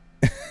 I'll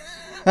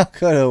go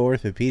to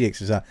orthopedics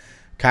or something.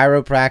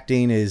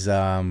 Chiropractic is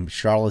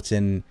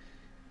charlatan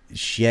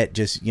shit.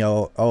 Just, you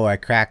know, oh, I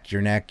cracked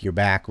your neck, your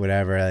back,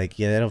 whatever. Like,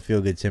 yeah, that'll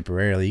feel good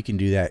temporarily. You can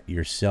do that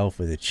yourself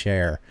with a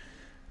chair.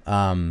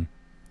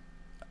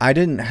 I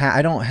don't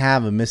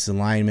have a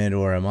misalignment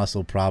or a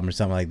muscle problem or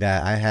something like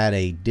that. I had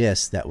a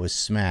disc that was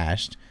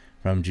smashed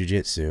from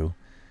jiu-jitsu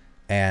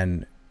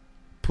and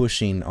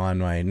pushing on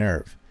my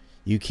nerve.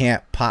 You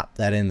can't pop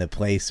that into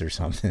place or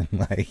something.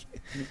 Like,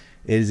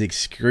 it is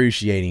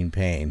excruciating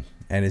pain,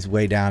 and it's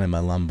way down in my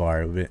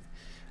lumbar.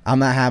 I'm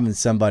not having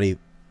somebody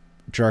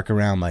jerk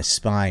around my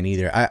spine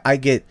either. I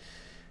get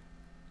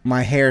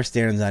my hair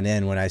stands on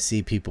end when I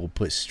see people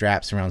put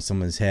straps around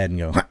someone's head and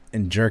go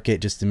and jerk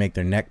it just to make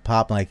their neck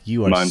pop. Like,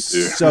 you are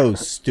so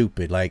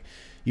stupid. Like,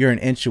 you're an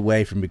inch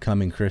away from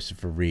becoming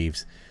Christopher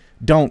Reeves.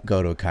 Don't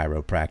go to a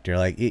chiropractor.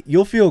 Like,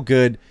 you'll feel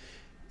good.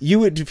 You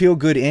would feel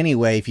good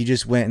anyway if you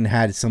just went and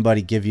had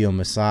somebody give you a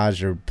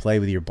massage or play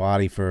with your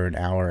body for an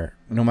hour,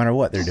 no matter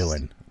what they're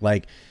doing.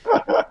 Like,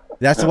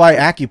 that's why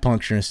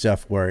acupuncture and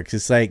stuff works.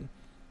 It's like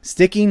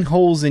sticking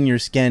holes in your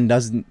skin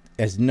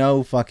has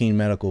no fucking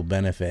medical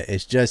benefit.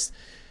 It's just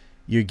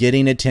you're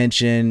getting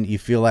attention. You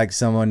feel like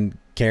someone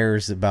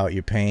cares about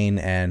your pain,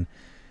 and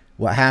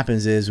what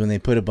happens is when they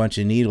put a bunch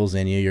of needles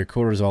in you, your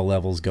cortisol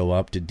levels go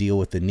up to deal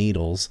with the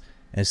needles,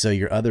 and so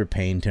your other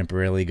pain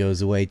temporarily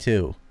goes away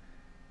too,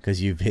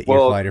 because you've hit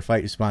your flight or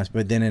fight response.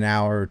 But then an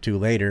hour or two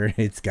later,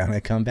 it's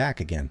gonna come back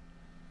again.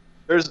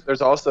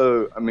 There's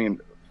also, I mean,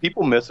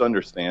 people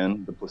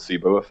misunderstand the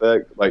placebo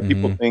effect. Like,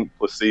 people think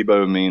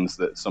placebo means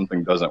that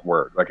something doesn't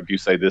work. Like, if you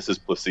say this is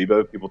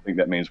placebo, people think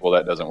that means, well,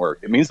 that doesn't work.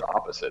 It means the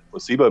opposite.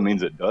 Placebo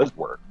means it does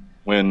work.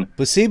 When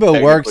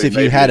placebo works if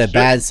you had a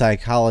bad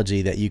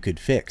psychology that you could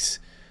fix.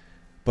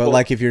 But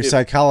like, if your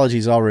psychology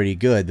is already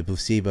good, the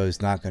placebo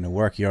is not going to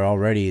work. You're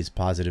already as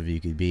positive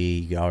you could be.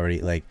 You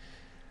already, like,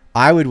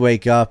 I would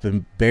wake up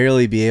and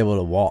barely be able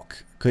to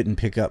walk. Couldn't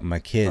pick up my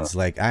kids.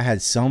 Like, I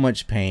had so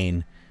much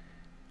pain.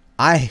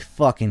 I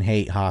fucking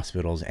hate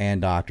hospitals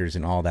and doctors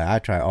and all that. I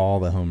try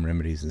all the home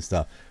remedies and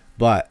stuff,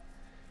 but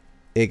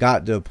it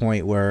got to a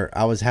point where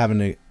I was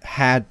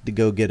had to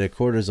go get a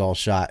cortisol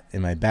shot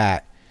in my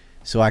back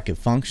so I could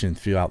function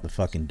throughout the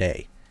fucking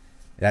day.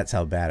 That's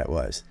how bad it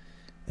was.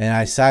 And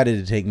I decided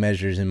to take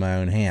measures in my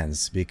own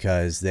hands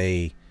because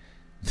the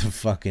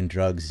fucking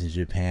drugs in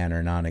Japan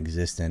are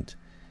non-existent.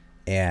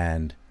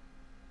 And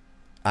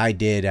I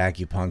did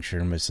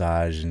acupuncture,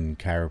 massage, and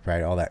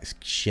chiropractic, all that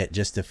shit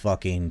just to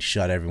fucking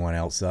shut everyone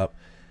else up.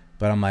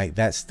 But I'm like,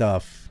 that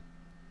stuff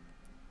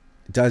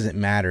doesn't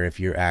matter if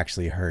you're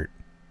actually hurt,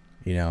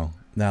 you know?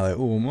 Not like,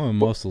 oh, my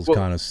muscle's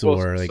kind of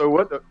sore. So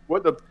like, what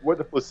what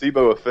the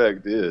placebo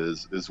effect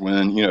is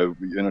when, you know,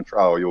 in a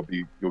trial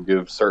you'll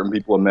give certain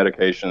people a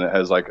medication that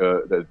has like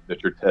that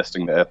you're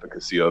testing the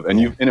efficacy of, and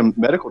you in a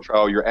medical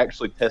trial you're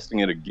actually testing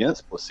it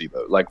against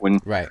placebo. Like when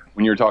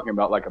you're talking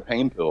about like a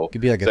pain pill, it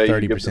could be like a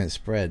 30%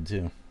 spread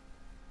too.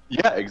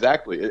 Yeah,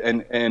 exactly.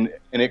 And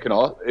it can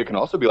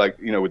also be like,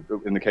 you know,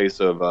 in the case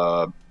of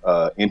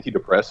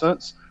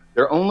antidepressants,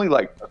 they're only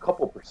like a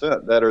couple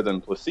percent better than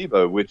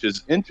placebo, which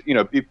is, you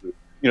know, people,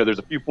 you know, there's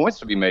a few points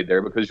to be made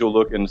there, because you'll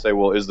look and say,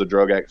 well, is the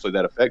drug actually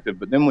that effective?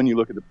 But then when you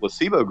look at the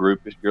placebo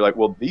group, you're like,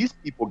 well, these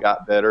people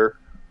got better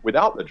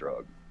without the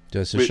drug.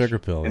 Just a sugar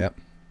pill, yep.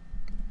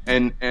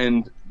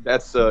 And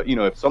that's you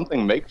know, if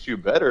something makes you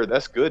better,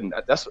 that's good, and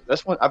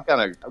that's when I've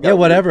got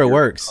whatever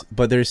works.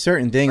 But there's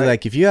certain things,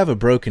 like if you have a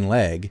broken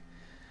leg,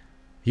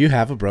 you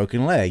have a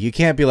broken leg. You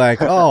can't be like,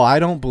 oh, I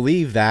don't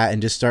believe that,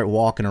 and just start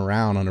walking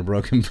around on a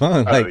broken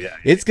bone. Like,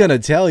 it's gonna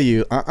tell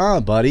you,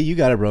 buddy, you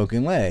got a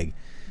broken leg.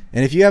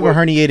 And if you have a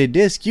herniated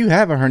disc, you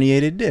have a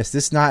herniated disc.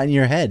 It's not in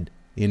your head,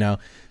 you know.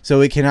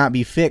 So it cannot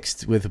be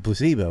fixed with a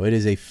placebo. It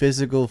is a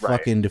physical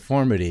fucking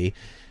deformity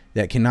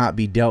that cannot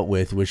be dealt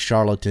with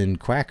charlatan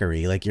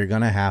quackery. Like, you're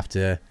gonna have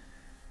to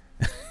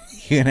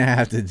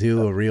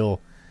do a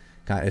real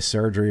kind of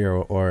surgery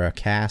or a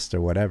cast or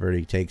whatever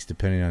it takes,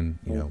 depending on,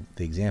 you know,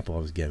 the example I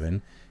was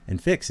given,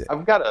 and fix it.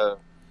 I've got a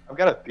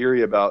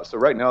theory about, so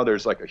right now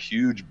there's like a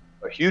huge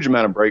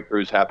amount of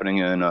breakthroughs happening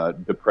in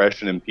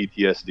depression and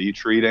PTSD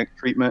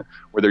treatment,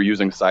 where they're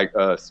using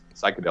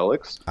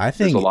psychedelics. I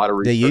think a lot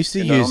of they used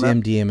to use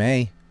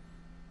MDMA.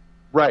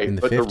 Right,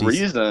 but 50s. The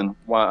reason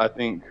why I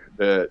think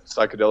that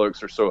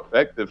psychedelics are so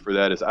effective for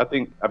that is, I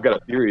think I've got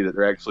a theory that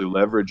they're actually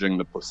leveraging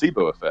the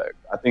placebo effect.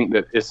 I think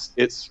that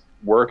it's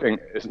working.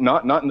 It's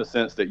not in the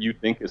sense that you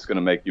think it's going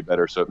to make you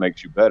better, so it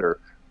makes you better,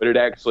 but it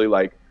actually,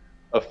 like,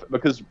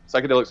 because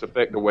psychedelics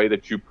affect the way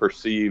that you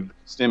perceive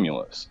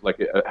stimulus,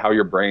 like how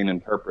your brain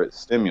interprets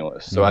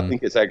stimulus. So I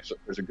think it's actually,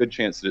 there's a good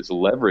chance that it's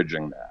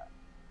leveraging that,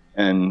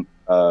 and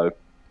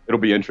it'll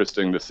be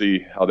interesting to see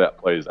how that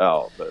plays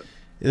out. But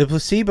the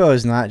placebo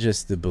is not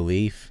just the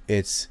belief;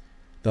 it's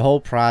the whole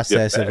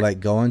process of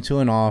like going to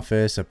an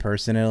office. A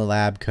person in a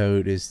lab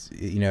coat is,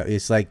 you know,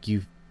 it's like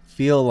you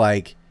feel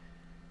like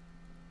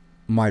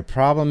my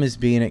problem is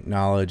being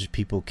acknowledged.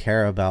 People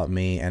care about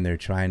me, and they're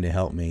trying to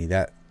help me.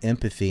 That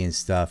empathy and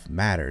stuff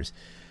matters.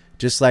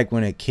 Just like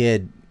when a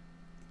kid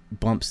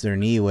bumps their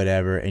knee,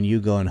 whatever, and you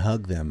go and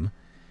hug them,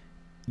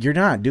 you're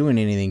not doing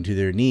anything to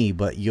their knee,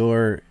 but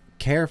your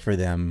care for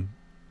them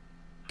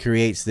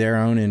creates their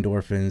own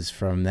endorphins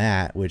from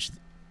that, which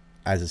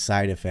as a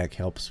side effect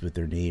helps with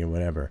their knee or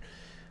whatever.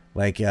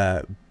 Like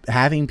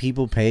having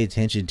people pay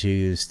attention to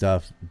you and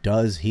stuff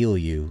does heal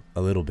you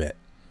a little bit.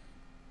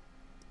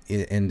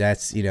 And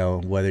that's, you know,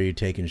 whether you're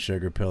taking a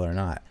sugar pill or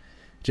not.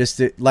 Just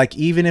to, like,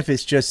 even if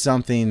it's just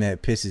something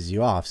that pisses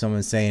you off,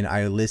 someone saying,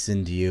 I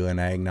listened to you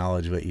and I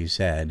acknowledge what you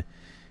said,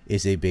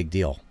 is a big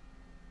deal.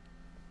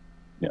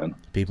 Yeah.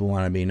 People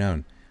want to be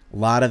known. A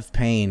lot of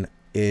pain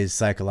is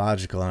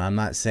psychological, and I'm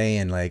not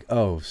saying like,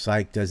 oh,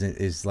 psych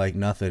is like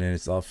nothing and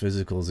it's all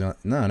physical.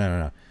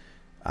 No.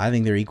 I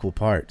think they're equal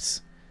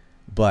parts,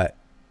 but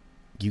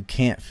you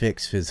can't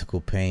fix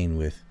physical pain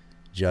with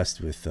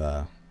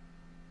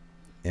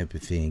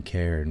empathy and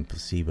care and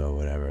placebo,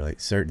 whatever.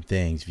 Like certain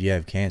things, if you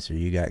have cancer,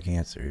 you got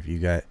cancer. If you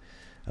got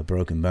a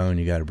broken bone,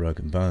 you got a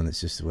broken bone. That's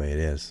just the way it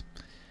is.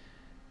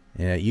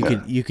 Yeah,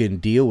 you can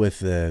deal with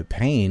the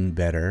pain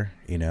better,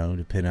 you know,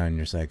 depending on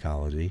your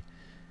psychology,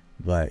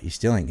 but you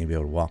still ain't gonna be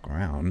able to walk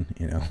around,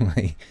 you know.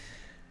 Like,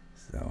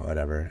 so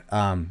whatever.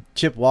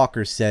 Chip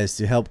Walker says,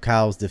 to help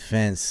Kyle's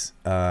defense,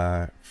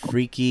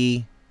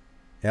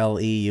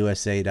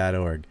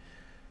 freakyLEUSA.org.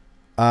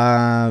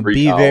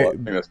 Free Kyle. I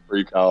think that's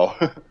Free Kyle.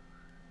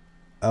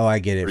 Oh, I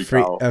get it.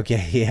 Free.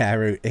 Okay, yeah.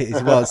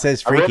 Well, it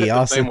says freaky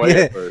also.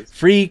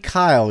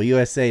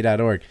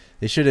 FreeKyleUSA.org.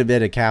 They should have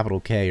been a capital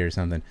K or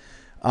something.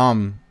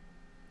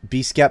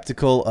 Be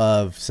skeptical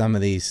of some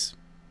of these,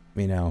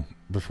 you know,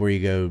 before you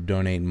go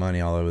donating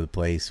money all over the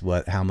place.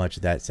 How much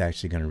that's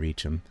actually going to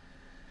reach them.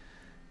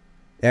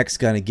 X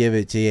gonna give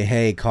it to you.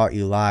 Hey, caught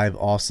you live.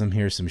 Awesome.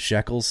 Here's some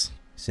shekels.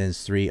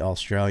 Sends 3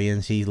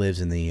 Australians. He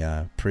lives in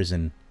the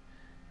prison,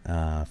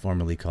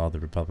 formerly called the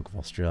Republic of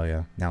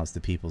Australia. Now it's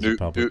the People's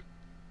Republic.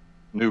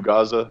 New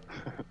Gaza.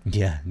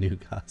 Yeah, New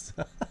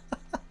Gaza.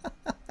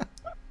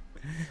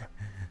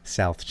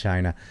 South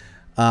China.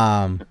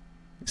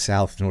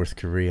 South North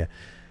Korea.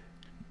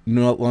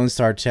 Lone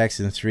Star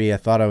Texan 3. I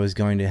thought I was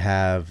going to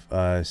have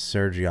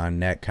surgery on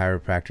neck.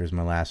 Chiropractor was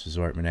my last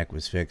resort. My neck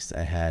was fixed.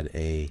 I had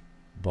a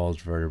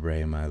bulged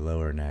vertebrae in my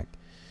lower neck.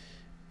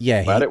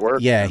 Yeah, glad it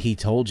worked. Yeah, he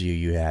told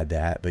you had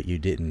that, but you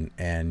didn't,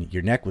 and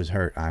your neck was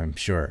hurt, I'm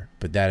sure.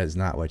 But that is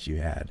not what you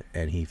had,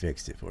 and he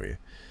fixed it for you.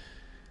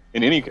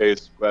 In any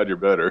case, glad you're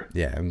better.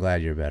 Yeah, I'm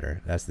glad you're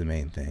better. That's the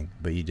main thing.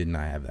 But you did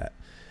not have that.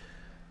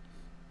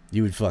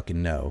 You would fucking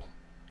know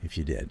if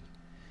you did.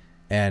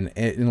 And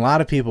a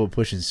lot of people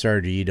pushing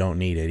surgery, you don't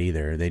need it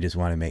either. They just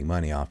want to make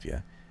money off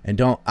you. And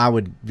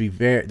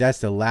that's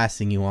the last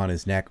thing you want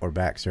is neck or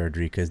back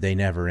surgery, because they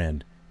never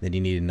end. Then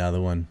you need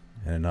another one.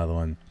 and another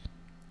one,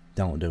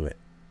 don't do it.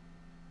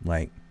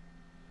 Like,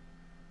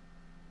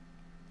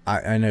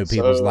 I know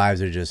people's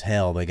lives are just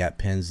hell. They got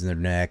pins in their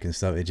neck and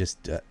stuff. It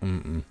just,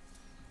 you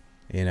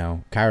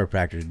know,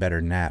 chiropractor is better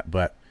than that.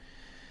 But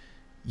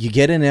you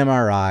get an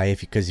MRI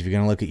because if you're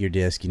going to look at your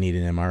disc, you need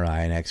an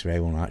MRI. An X-ray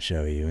will not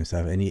show you and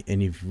stuff.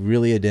 And you've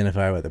really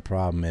identified what the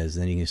problem is,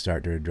 then you can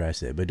start to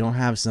address it. But don't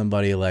have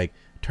somebody like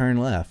turn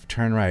left,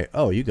 turn right.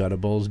 Oh, you got a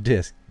bulged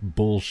disc.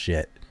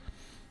 Bullshit.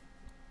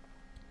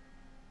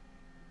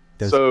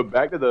 So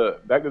back to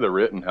the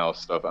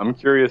Rittenhouse stuff. I'm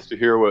curious to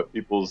hear what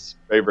people's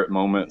favorite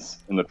moments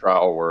in the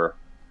trial were.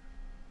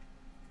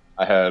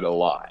 I had a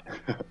lot.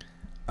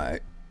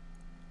 I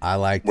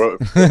liked.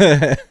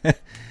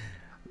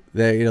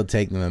 It'll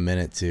take them a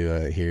minute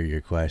to hear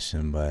your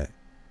question, but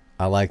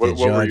I like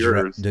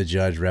the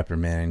judge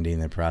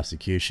reprimanding the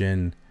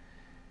prosecution.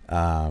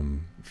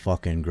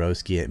 Fucking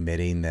Grosky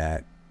admitting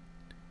that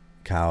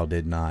Kyle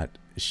did not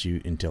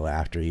shoot until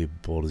after he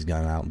pulled his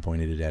gun out and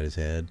pointed it at his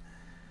head.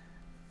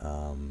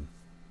 I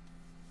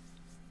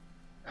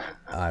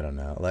don't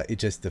know, like it's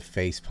just the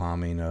face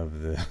palming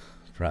of the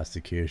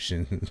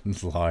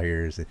prosecution's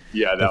lawyers.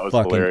 Yeah, that was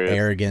fucking hilarious.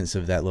 Arrogance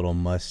of that little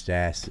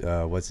mustache.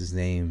 What's his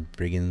name?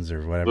 Briggins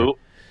or whatever.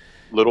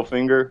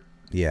 Littlefinger.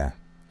 Yeah.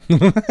 He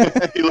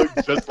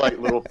looked just like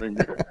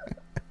Littlefinger.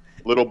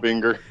 Little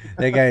Binger.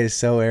 That guy is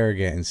so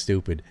arrogant and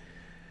stupid.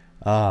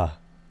 Well,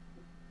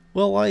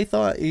 I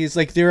thought he's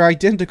like they're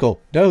identical.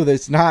 No,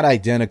 that's not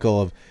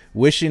identical. Of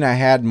wishing I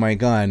had my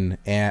gun,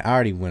 and I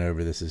already went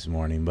over this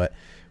morning, but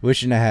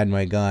wishing I had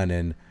my gun,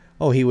 and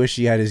he wished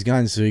he had his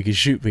gun so he could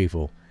shoot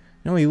people.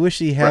 No, he wished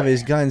he had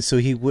his gun so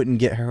he wouldn't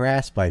get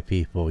harassed by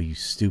people. You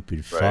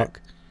stupid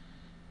fuck.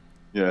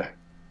 Yeah,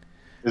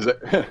 it's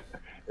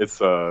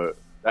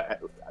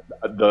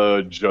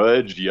the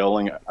judge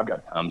yelling. I've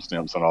got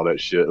timestamps on all that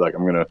shit. Like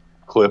I'm gonna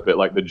clip it.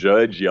 Like the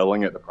judge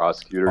yelling at the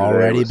prosecutor.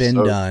 Already been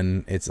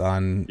done. It's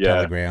on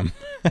Telegram.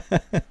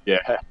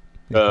 Yeah.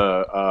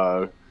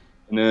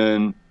 And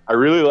then I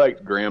really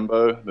liked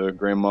Grambo, the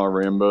Grandma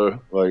Rambo.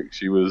 Like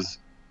she was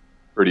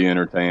pretty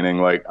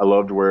entertaining. Like I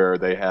loved where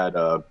they had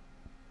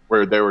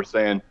where they were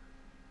saying,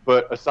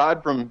 but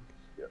aside from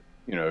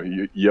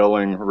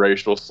yelling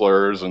racial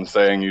slurs and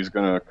saying he's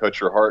going to cut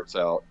your hearts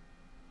out,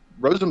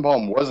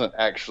 Rosenbaum wasn't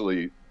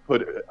actually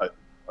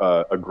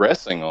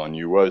aggressing on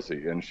you, was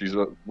he? And she's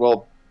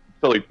well,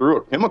 until he threw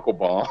a chemical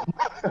bomb.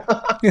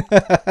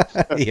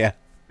 Yeah.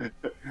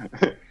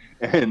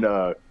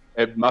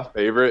 And my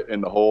favorite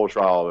in the whole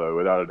trial, though,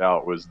 without a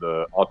doubt, was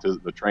the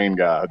train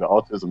guy, the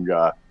autism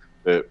guy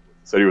that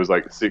said he was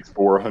like 6'4",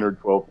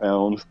 112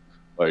 pounds.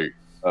 Like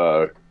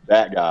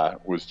that guy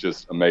was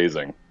just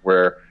amazing.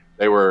 Where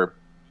they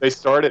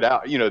started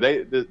out,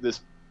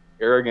 this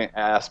arrogant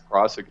ass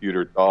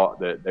prosecutor thought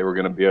that they were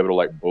going to be able to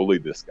like bully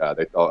this guy.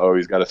 They thought,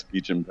 he's got a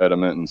speech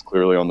impediment and is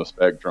clearly on the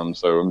spectrum,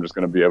 so I'm just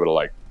going to be able to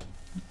like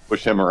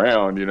push him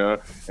around,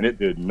 and it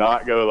did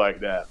not go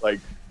like that. Like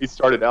he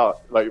started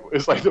out like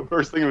it's like the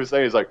first thing he was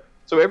saying is like,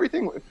 so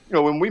everything,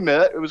 when we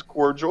met, it was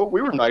cordial.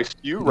 We were nice to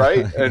you,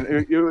 right? And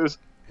it was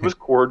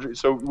cordial.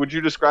 So would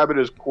you describe it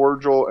as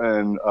cordial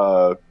and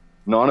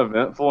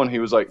non-eventful? And he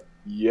was like,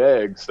 yeah,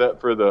 except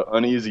for the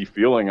uneasy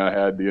feeling I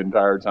had the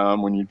entire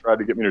time when you tried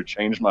to get me to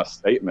change my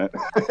statement.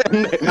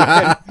 and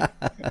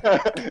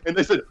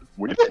they said,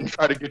 we didn't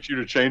try to get you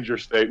to change your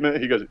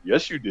statement. He goes,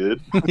 yes, you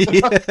did.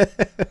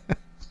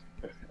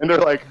 And they're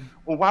like,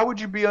 well, why would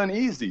you be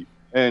uneasy?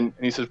 And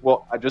he says,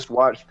 well, I just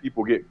watched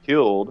people get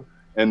killed,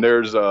 and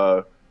there's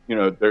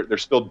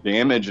there's still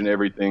damage and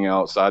everything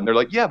outside. And they're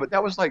like, yeah, but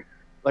that was like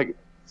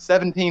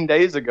 17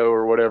 days ago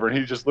or whatever. And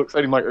he just looks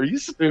at him like, are you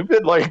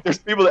stupid? Like there's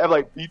people that have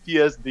like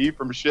PTSD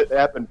from shit that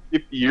happened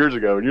 50 years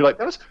ago. And you're like,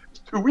 that was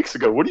 2 weeks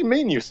ago. What do you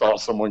mean you saw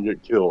someone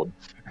get killed?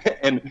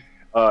 And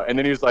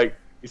then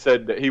he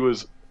said that he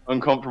was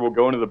uncomfortable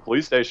going to the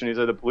police station. He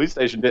said the police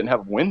station didn't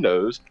have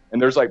windows,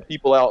 and there's like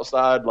people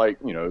outside like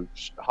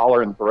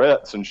hollering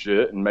threats and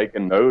shit and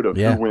making note of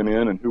who went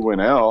in and who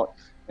went out.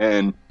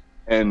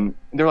 And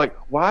they're like,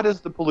 why does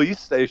the police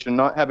station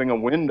not having a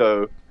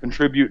window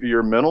contribute to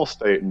your mental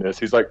state in this?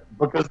 He's like,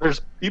 because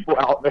there's people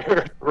out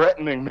there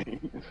threatening me.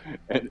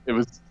 And it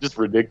was just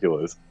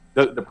ridiculous.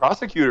 The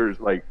prosecutors,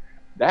 like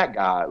that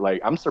guy,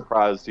 like I'm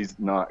surprised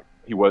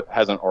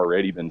hasn't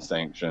already been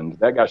sanctioned.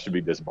 That guy should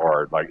be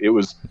disbarred. Like he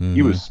was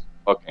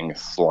fucking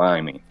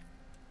slimy.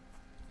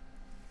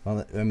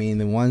 Well, I mean,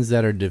 the ones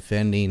that are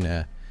defending,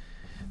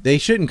 they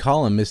shouldn't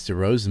call him Mr.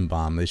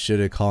 Rosenbaum. They should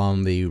have called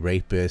him the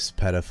rapist,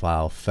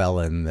 pedophile,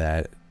 felon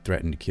that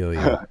threatened to kill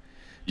you.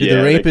 Did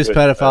the rapist,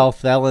 pedophile,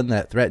 felon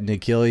that threatened to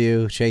kill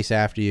you chase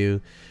after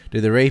you?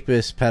 Did the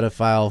rapist,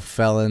 pedophile,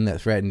 felon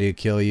that threatened to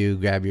kill you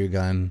grab your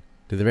gun?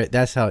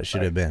 That's how it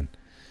should have been.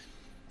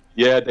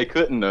 Yeah, they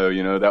couldn't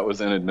though. That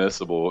was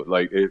inadmissible.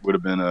 Like it would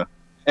have been a.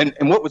 And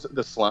what was it,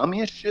 the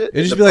slimiest shit?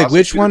 It'd just be like,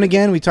 which one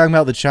again? We talking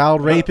about the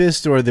child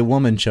rapist or the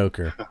woman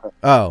choker?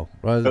 Yeah,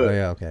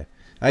 okay.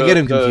 I get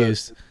him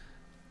confused.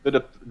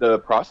 The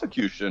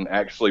prosecution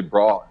actually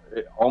brought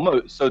it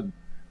almost. So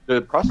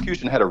the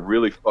prosecution had a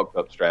really fucked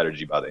up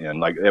strategy by the end.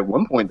 Like at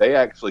one point, they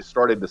actually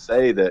started to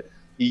say that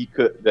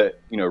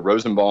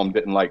Rosenbaum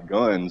didn't like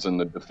guns, and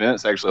the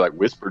defense actually like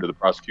whispered to the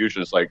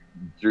prosecution, "It's like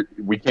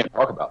we can't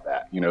talk about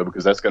that,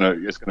 because it's gonna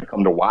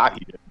come to why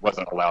he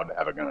wasn't allowed to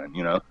have a gun,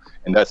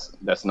 and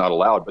that's not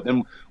allowed." But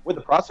then when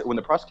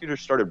the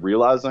prosecutors started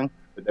realizing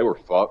that they were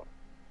fucked,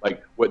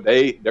 like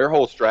their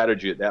whole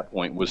strategy at that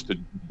point was to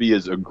be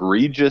as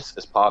egregious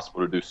as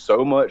possible, to do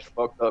so much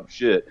fucked up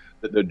shit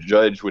that the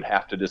judge would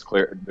have to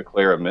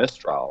declare a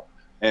mistrial.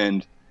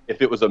 And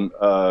if it was a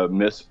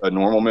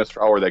normal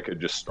mistrial where they could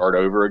just start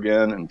over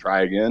again and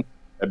try again,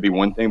 that'd be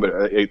one thing.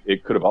 But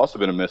it could have also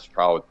been a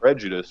mistrial with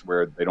prejudice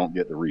where they don't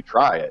get to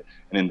retry it.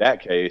 And in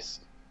that case,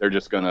 they're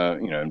just gonna,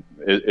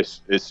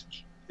 it's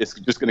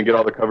just gonna get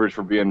all the coverage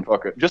for being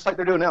fucking, just like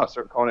they're doing now.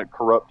 Start calling it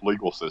corrupt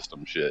legal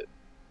system shit.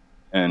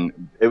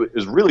 And it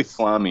was really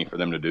slimy for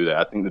them to do that.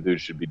 I think the dude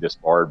should be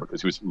disbarred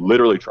because he was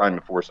literally trying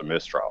to force a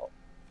mistrial.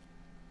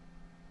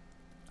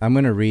 I'm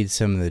gonna read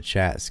some of the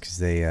chats because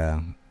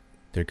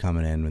they're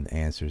coming in with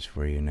answers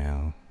for you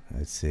now.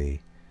 Let's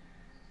see.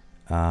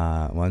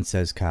 One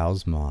says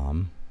Kyle's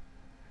mom.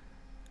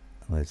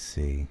 Let's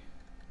see.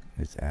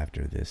 It's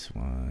after this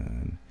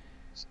one.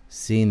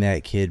 Seeing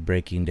that kid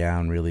breaking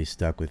down really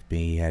stuck with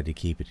me. He had to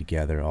keep it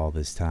together all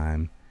this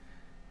time.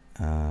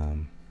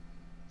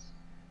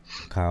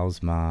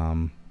 Kyle's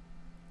mom.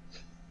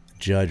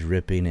 Judge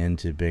ripping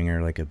into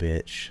Binger like a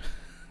bitch.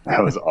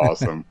 That was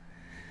awesome.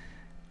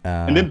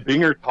 And then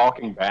Binger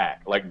talking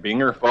back, like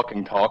Binger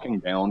fucking talking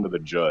down to the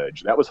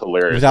judge. That was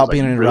hilarious. Without was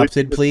being like,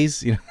 interrupted, really?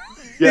 please. Yeah,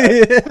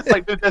 it's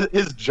like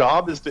his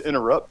job is to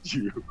interrupt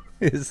you.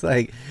 It's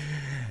like,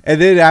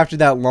 and then after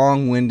that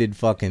long-winded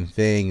fucking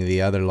thing,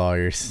 the other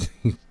lawyers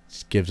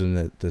just gives him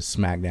the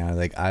smackdown.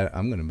 Like,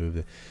 I'm gonna move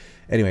it.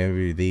 Anyway, I'll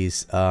read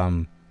these.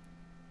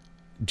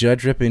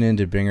 Judge ripping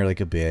into Binger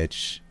like a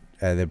bitch.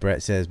 Then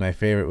Brett says, my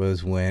favorite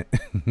was when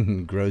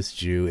Gross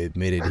Jew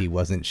admitted he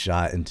wasn't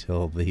shot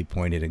until he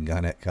pointed a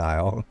gun at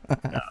Kyle.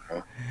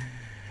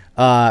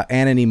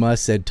 Anthony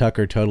Must said,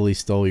 Tucker totally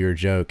stole your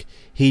joke.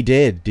 He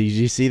did. Did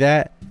you see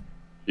that?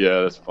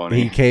 Yeah, that's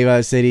funny. He came out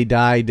and said he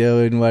died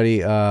doing what he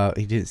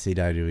didn't say he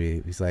died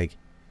doing. He's like,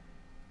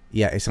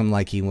 yeah, it's something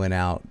like he went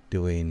out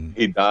doing.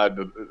 He died.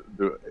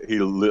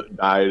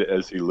 Died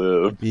as he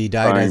lived. He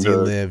died as he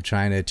lived,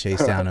 trying to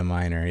chase down a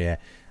minor. Yeah.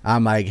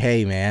 I'm like,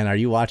 hey man, are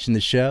you watching the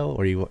show?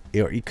 Or you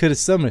could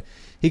have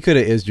he could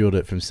have Israeled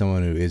it from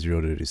someone who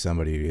Israeled it to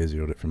somebody who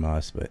Israeled it from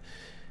us, but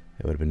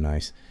it would have been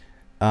nice.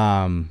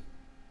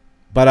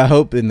 But I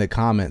hope in the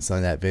comments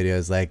on that video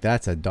is like,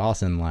 that's a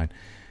Dawson line.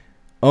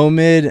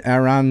 Omid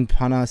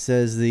Aranpana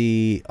says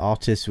the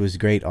autist was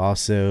great.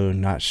 Also,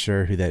 not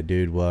sure who that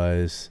dude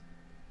was.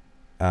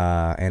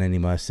 Anthony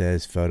Must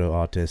says photo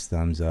autist,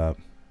 thumbs up.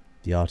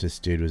 The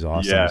autist dude was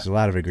awesome. Yeah. There's a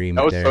lot of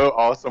agreement there. That was so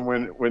awesome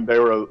when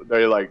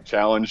they like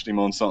challenged him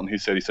on something. He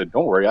said,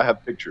 don't worry, I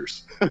have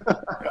pictures.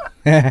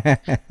 Yeah,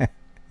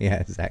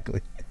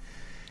 exactly.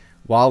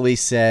 Wally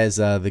says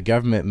the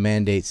government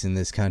mandates in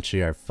this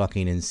country are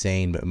fucking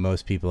insane, but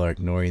most people are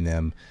ignoring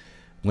them.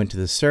 Went to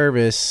the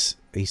service.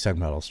 He's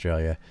talking about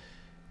Australia.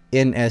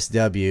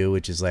 NSW,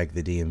 which is like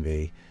the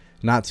DMV,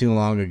 not too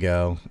long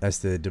ago. That's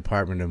the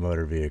Department of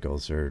Motor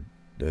Vehicles, or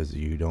those of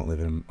you who don't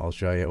live in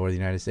Australia or the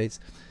United States.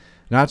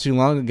 Not too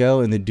long ago,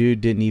 and the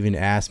dude didn't even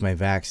ask my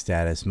vax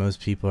status. Most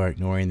people are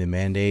ignoring the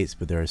mandates,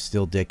 but there are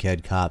still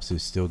dickhead cops who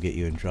still get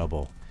you in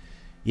trouble.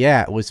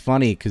 Yeah, it was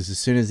funny, because as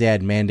soon as they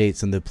had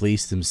mandates on the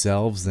police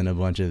themselves, then a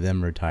bunch of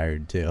them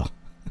retired, too.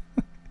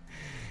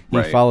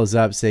 He follows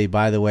up, say,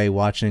 by the way,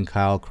 watching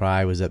Kyle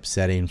cry was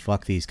upsetting.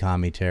 Fuck these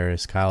commie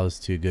terrorists. Kyle is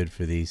too good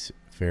for these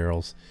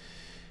ferals.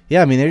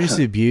 Yeah, I mean, they just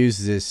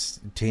abused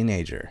this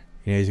teenager.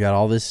 He's got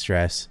all this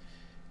stress.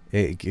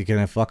 It's going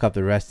to fuck up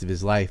the rest of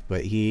his life,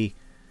 but he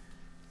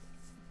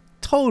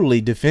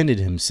totally defended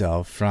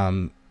himself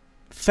from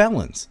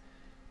felons.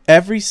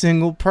 Every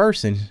single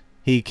person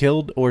he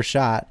killed or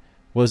shot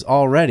was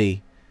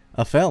already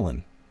a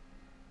felon.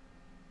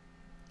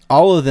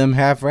 All of them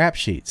have rap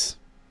sheets.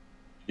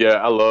 Yeah,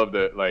 I love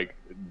that. Like,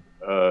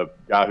 a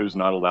guy who's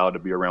not allowed to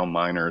be around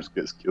minors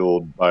gets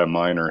killed by a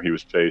minor he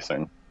was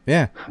chasing.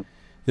 Yeah.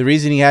 The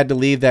reason he had to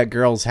leave that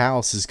girl's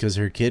house is because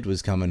her kid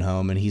was coming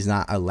home, and he's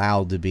not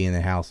allowed to be in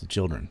the house with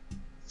children.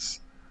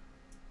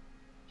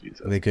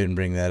 Jesus. They couldn't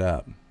bring that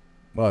up.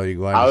 Well, you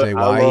want to say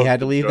why he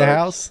had to leave the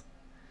house?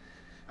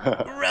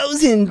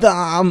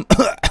 Rosenbaum.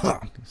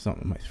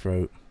 Something in my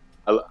throat.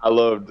 I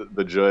loved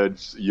the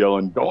judge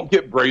yelling, "Don't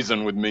get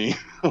brazen with me."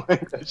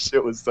 Like, that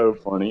shit was so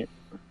funny.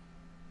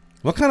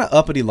 What kind of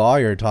uppity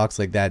lawyer talks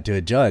like that to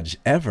a judge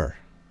ever?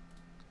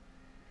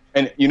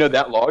 And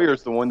that lawyer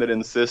is the one that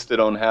insisted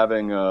on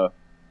having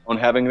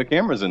the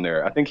cameras in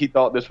there. I think he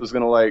thought this was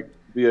going to like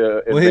be a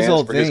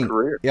advance for his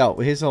career. Yeah,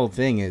 his whole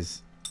thing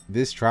is,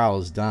 this trial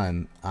is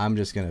done. I'm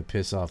just going to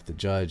piss off the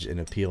judge and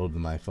appeal to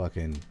my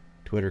fucking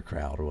Twitter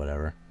crowd or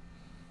whatever.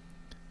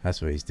 That's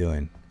what he's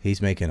doing.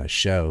 He's making a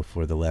show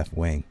for the left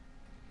wing.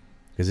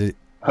 Because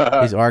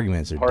his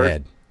arguments are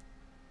dead.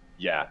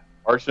 Yeah.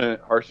 Harshan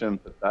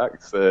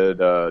Patak said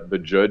the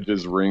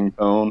judge's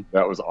ringtone.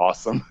 That was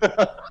awesome.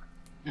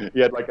 He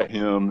had like a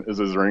hymn as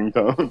his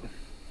ringtone.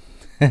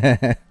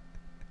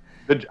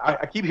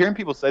 I keep hearing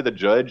people say the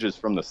judge is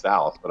from the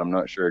South, but I'm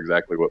not sure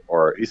exactly what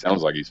part. He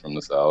sounds like he's from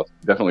the South.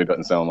 Definitely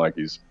doesn't sound like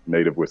he's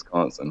native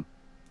Wisconsin.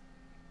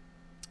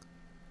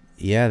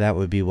 Yeah, that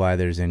would be why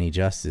there's any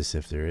justice,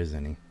 if there is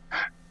any.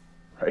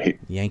 Right.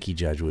 Yankee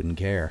judge wouldn't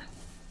care.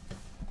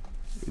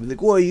 He'd be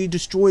like, "What, are you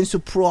destroying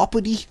some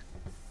property?"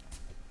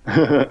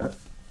 They're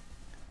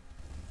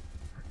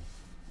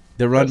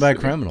run by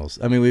criminals.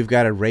 I mean, we've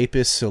got a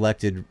rapist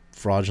selected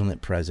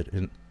fraudulent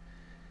president.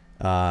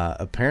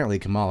 Apparently,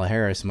 Kamala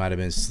Harris might have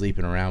been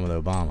sleeping around with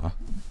Obama.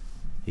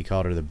 He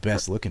called her the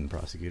best looking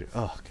prosecutor.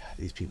 Oh, God,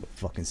 these people are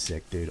fucking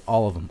sick, dude.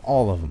 All of them.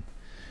 All of them.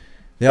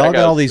 They all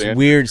got all these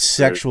weird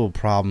sexual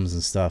problems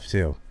and stuff,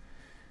 too.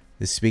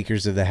 The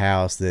speakers of the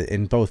House,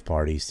 in both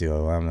parties, too.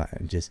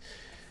 I'm just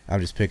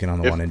picking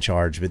on the one in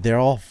charge, but they're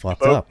all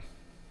fucked up.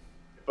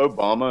 If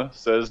Obama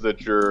says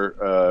that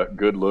you're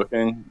good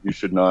looking, you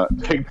should not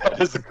take that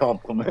as a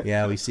compliment.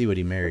 Yeah, we see what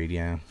he married,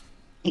 yeah.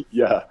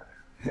 Yeah.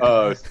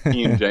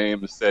 Ian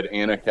James said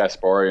Anna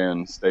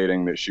Kasparian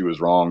stating that she was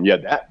wrong. Yeah,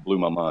 that blew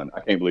my mind. I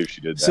can't believe she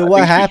did that. So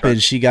what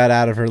happened? She got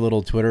out of her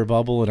little Twitter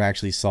bubble and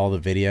actually saw the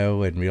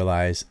video and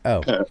realized,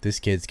 oh, this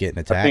kid's getting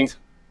attacked.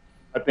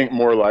 I think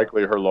more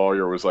likely her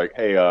lawyer was like,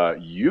 hey,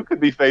 you could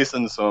be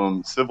facing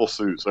some civil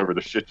suits over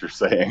the shit you're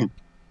saying.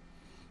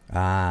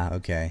 Ah,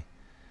 okay.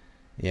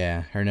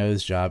 Yeah, her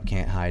nose job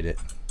can't hide it.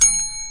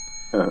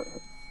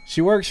 She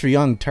works for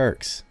Young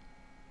Turks.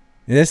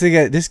 And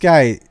this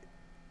guy,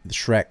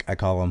 Shrek, I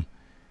call him,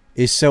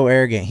 is so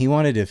arrogant. He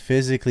wanted to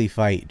physically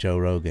fight Joe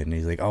Rogan.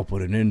 He's like, I'll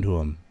put an end to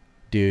him.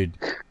 Dude,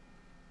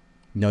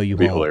 no, you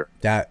won't.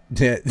 That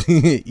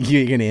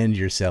you're going to end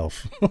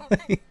yourself.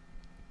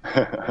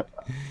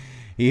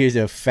 He's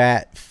a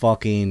fat,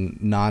 fucking,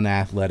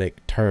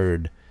 non-athletic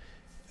turd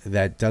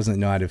that doesn't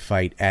know how to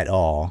fight at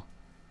all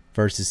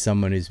versus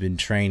someone who's been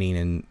training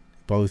in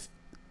both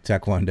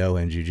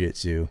Taekwondo and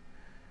Jiu-Jitsu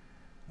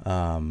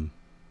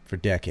for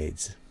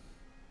decades.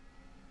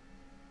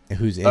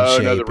 Who's in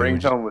shape. No, the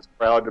ringtone was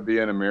proud to be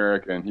an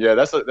American. Yeah,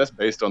 that's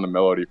based on the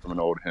melody from an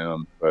old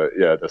hymn. But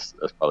yeah, that's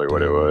probably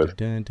what it was.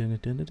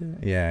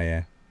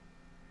 Yeah.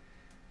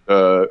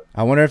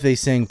 I wonder if they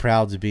sing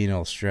 "Proud to be an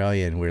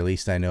Australian," where at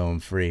least I know I'm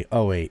free.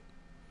 Oh wait.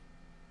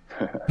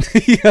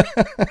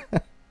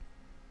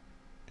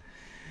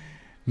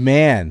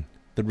 Man,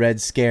 the Red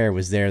Scare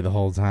was there the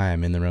whole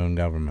time in their own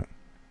government.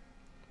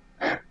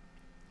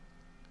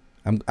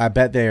 I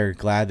bet they're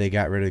glad they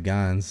got rid of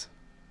guns.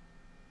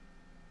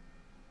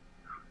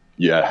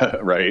 Yeah,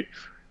 right.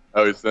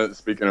 I was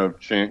speaking of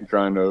Chink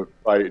trying to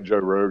fight Joe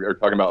Rogan, or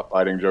talking about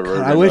fighting Joe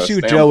Rogan. I wish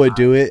Joe would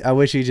do it. I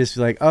wish he'd just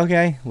be like,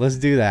 okay, let's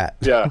do that.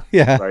 Yeah,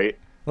 yeah, right.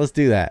 Let's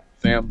do that.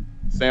 Sam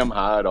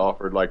Hyde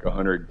offered like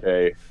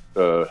 $100K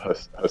to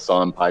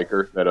Hassan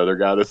Piker, that other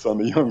guy that's on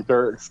the Young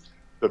Turks,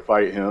 to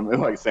fight him.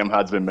 And like Sam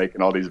Hyde's been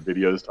making all these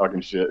videos talking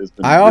shit.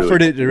 I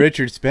offered it to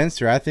Richard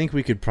Spencer. I think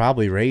we could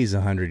probably raise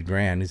 $100,000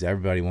 because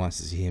everybody wants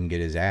to see him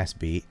get his ass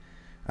beat.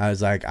 I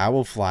was like, I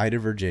will fly to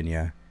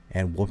Virginia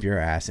and whoop your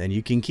ass, and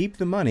you can keep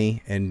the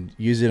money and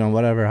use it on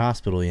whatever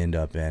hospital you end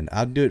up in.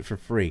 I'll do it for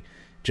free.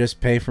 Just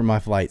pay for my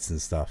flights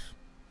and stuff.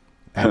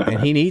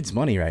 And he needs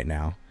money right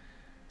now.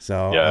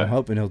 So yeah. I'm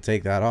hoping he'll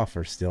take that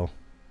offer still.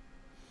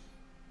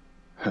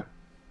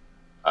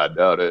 I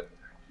doubt it.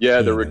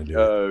 Yeah,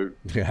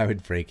 I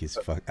would break his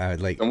fuck. I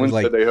would like. Someone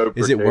said they hope.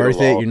 Is it worth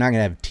it? You're not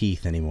gonna have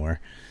teeth anymore.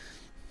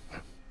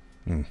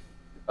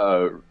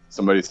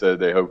 Somebody said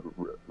they hope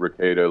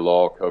Rekieta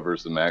Law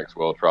covers the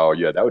Maxwell trial.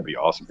 Yeah, that would be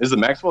awesome. Is the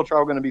Maxwell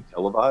trial going to be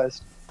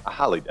televised? I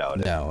highly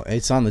doubt it. No,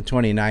 it's on the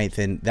 29th,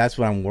 and that's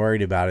what I'm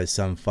worried about is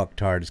some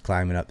fucktards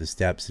climbing up the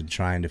steps and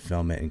trying to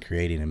film it and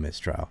creating a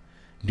mistrial.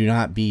 Do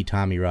not be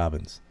Tommy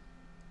Robbins.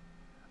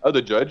 Oh,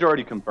 the judge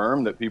already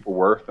confirmed that people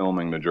were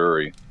filming the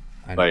jury.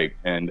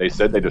 And they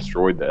said they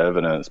destroyed the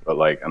evidence, but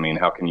like, I mean,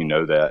 how can you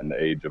know that in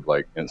the age of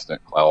like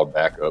instant cloud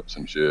backups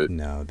and shit?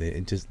 No,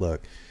 just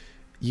look.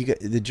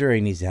 The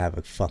jury needs to have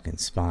a fucking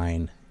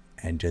spine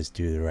and just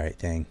do the right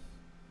thing.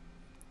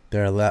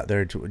 There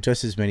are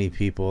just as many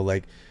people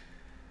like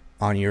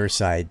on your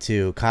side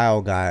too.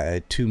 Kyle got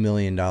a $2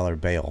 million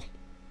bail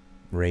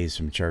raised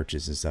from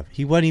churches and stuff.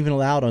 He wasn't even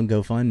allowed on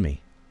GoFundMe.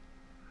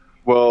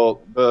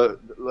 Well,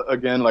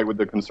 again, like with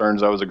the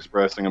concerns I was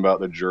expressing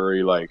about the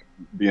jury, like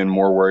being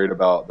more worried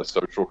about the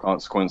social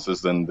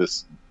consequences than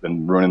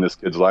ruining this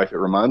kid's life. It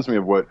reminds me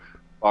of what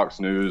Fox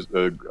News,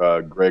 Greg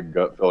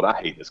Gutfeld.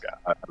 I hate this guy.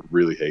 I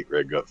really hate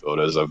Greg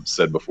Gutfeld, as I've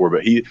said before.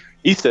 But he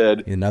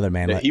said another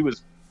man that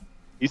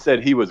he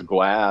said he was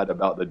glad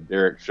about the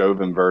Derek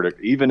Chauvin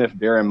verdict, even if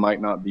Darren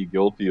might not be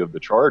guilty of the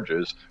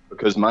charges,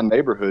 because my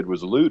neighborhood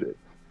was looted.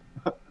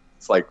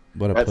 It's like,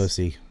 what a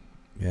pussy.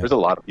 Yeah. There's a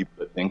lot of people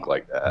that think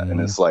like that, and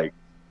it's like,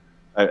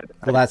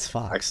 that's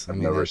Fox. I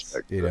mean, no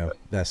respect.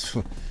 That's.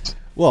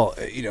 Well,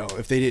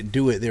 if they didn't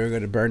do it, they were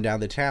going to burn down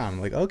the town. I'm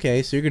like,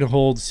 okay, so you're going to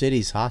hold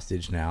cities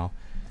hostage now.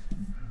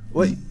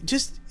 What?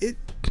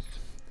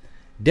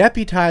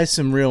 Deputize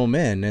some real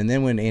men, and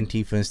then when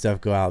Antifa and stuff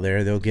go out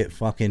there, they'll get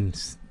fucking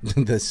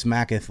the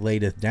smacketh,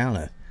 lateth,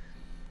 downeth.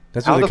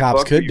 That's what the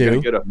cops could do. How the fuck are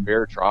you gonna get a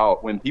fair trial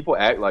when people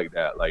act like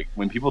that? Like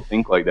when people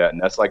think like that, and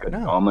that's like a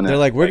dominant. They're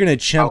like, we're gonna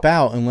chimp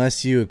out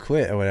unless you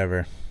acquit or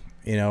whatever.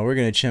 You know, we're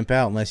gonna chimp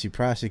out unless you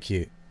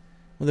prosecute.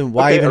 Well, then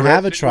why even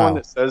have a trial?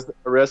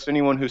 Arrest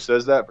anyone who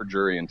says that for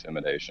jury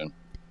intimidation.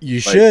 You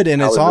should,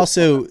 and it's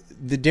also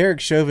the Derek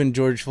Chauvin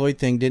George Floyd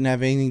thing didn't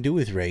have anything to do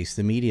with race.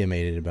 The media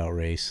made it about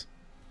race.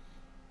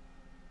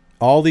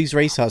 All these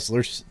race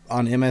hustlers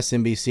on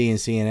MSNBC and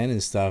CNN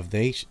and stuff,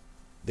 they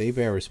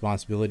bear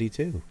responsibility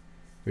too.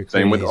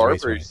 Same with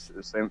Arbery.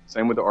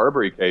 Same with the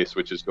Arbery case,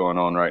 which is going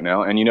on right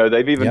now. And you know,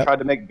 they've even tried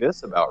to make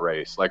this about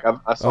race. Like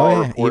I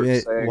saw a report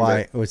saying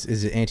why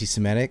is it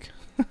anti-Semitic?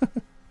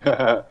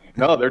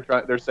 No,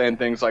 they're saying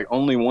things like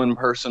only one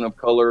person of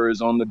color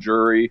is on the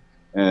jury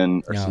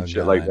and or some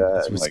shit like that.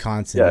 It's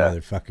Wisconsin,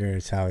 motherfucker.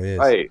 It's how it is.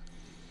 Right.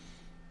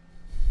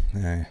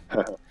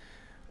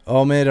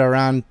 Omid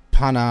Aran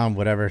Panam,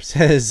 whatever,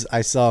 says,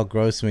 I saw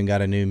Grossman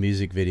got a new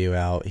music video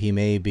out. He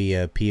may be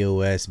a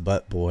POS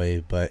butt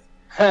boy, but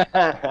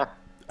can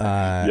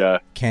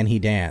he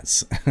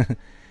dance?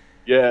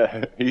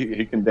 Yeah,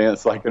 he can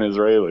dance like an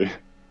Israeli.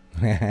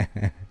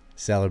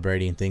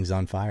 Celebrating things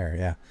on fire,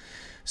 yeah.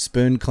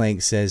 Spoon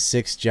Clank says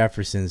 6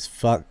 Jeffersons,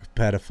 fuck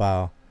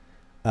pedophile.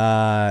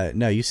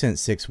 No, you sent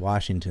 6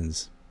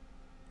 Washingtons.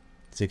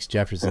 6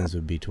 Jeffersons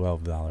would be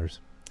 $12.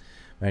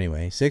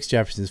 Anyway, 6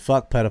 Jeffersons,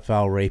 fuck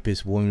pedophile,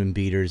 rapists, woman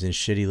beaters, and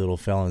shitty little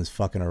felons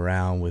fucking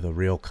around with a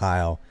real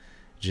Kyle.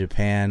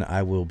 Japan,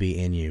 I will be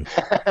in you.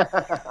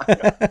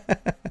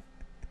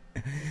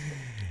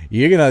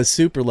 You're going to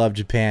super love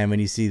Japan when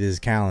you see this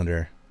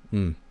calendar.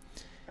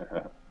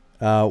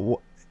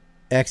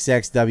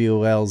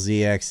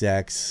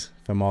 XXWLZXX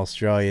from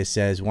Australia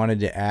says, wanted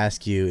to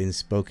ask you in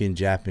spoken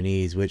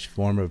Japanese which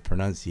form of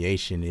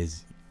pronunciation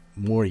is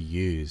more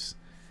used.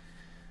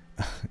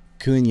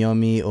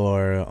 Kunyomi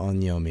or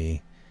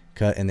onyomi,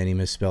 and then he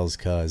misspells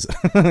cuz.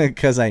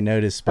 Because I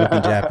noticed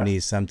spoken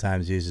Japanese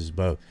sometimes uses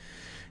both.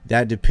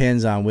 That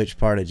depends on which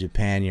part of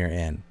Japan you're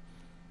in.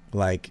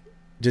 Like,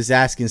 just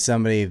asking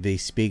somebody if they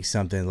speak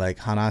something like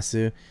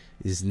hanasu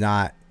is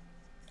not,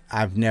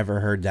 I've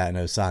never heard that in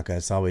Osaka.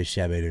 It's always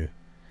shaberu.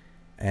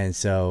 And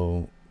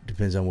so,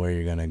 depends on where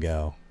you're going to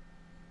go.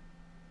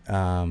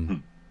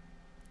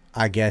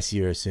 I guess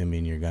you're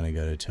assuming you're going to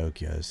go to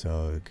Tokyo,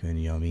 so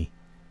kunyomi.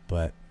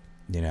 But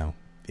you know,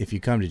 if you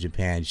come to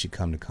Japan, you should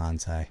come to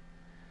Kansai.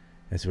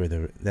 That's where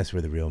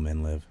the real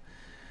men live.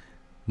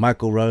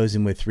 Michael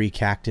Rosen with 3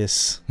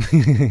 cactus.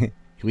 We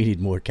need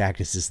more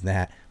cactuses than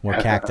that. More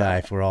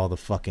cacti for all the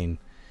fucking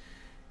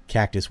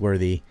cactus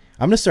worthy.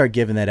 I'm gonna start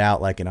giving that out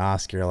like an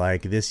Oscar.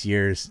 Like this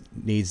year's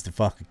needs to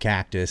fuck a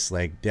cactus.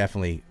 Like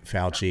definitely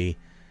Fauci,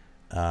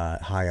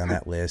 high on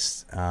that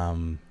list.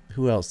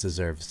 Who else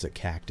deserves a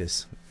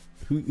cactus?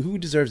 Who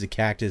deserves a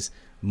cactus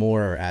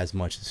more or as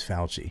much as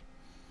Fauci?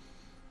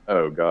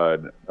 Oh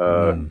God.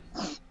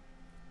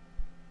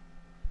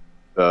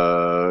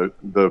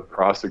 The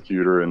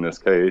prosecutor in this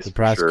case. The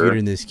prosecutor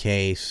in this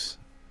case,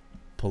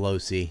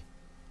 Pelosi.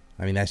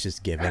 I mean, that's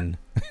just given.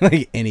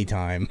 Like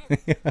anytime.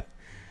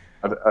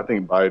 I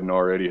think Biden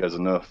already has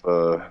enough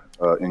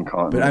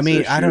incontinence. But I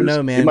mean, issues. I don't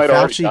know, man.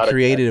 Fauci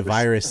created a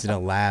virus in a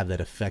lab that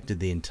affected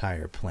the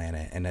entire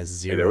planet and has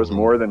zero. There was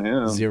more than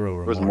him. Zero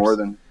remorse. There was more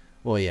than.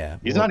 Well, yeah.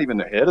 He's not even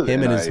the head of the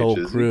him NIH, and his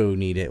whole crew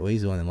need it. Well,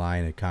 he's the one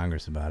lying in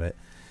Congress about it.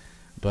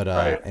 But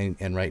right.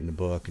 and writing a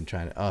book and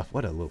trying to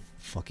what a little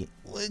fucking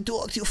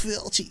Dr.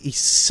 Fauci. He's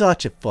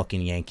such a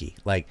fucking Yankee.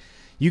 Like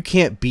you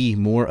can't be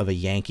more of a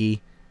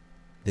Yankee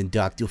than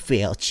Dr.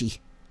 Fauci.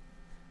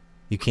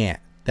 You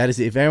can't. That is,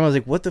 if everyone's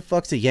like, what the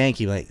fuck's a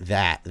Yankee? Like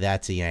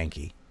that's a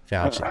Yankee.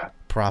 Fauci.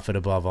 Profit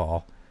above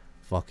all.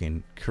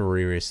 Fucking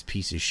careerist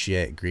piece of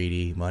shit,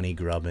 greedy, money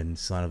grubbing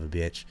son of a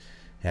bitch.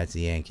 That's a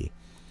Yankee.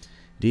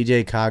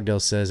 DJ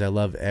Cogdell says, I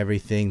love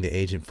everything the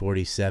Agent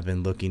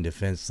 47 looking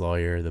defense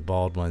lawyer, the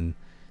bald one,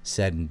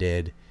 said and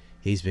did.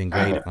 He's been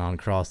great on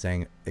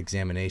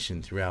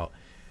cross-examination throughout.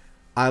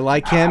 I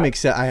like him,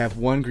 except I have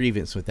one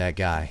grievance with that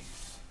guy.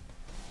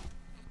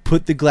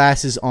 Put the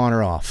glasses on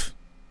or off.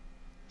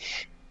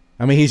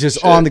 I mean, he's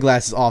just on the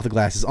glasses, off the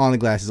glasses, on the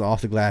glasses,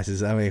 off the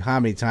glasses. I mean, how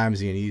many times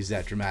are you going to use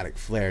that dramatic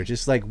flair?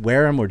 Just like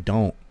wear them or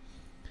don't.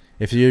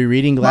 If you're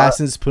reading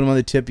glasses, put them on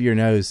the tip of your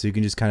nose so you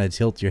can just kind of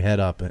tilt your head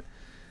up. It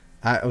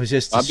was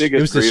just, it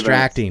was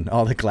distracting.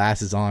 All the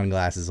glasses on,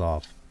 glasses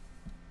off.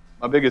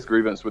 My biggest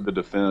grievance with the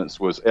defense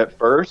was at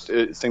first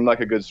it seemed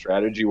like a good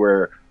strategy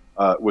where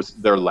was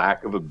their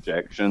lack of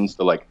objections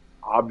to like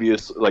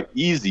obvious, like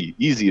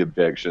easy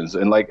objections.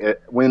 And like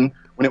when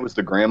it was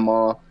the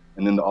grandma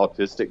and then the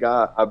autistic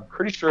guy, I'm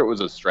pretty sure it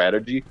was a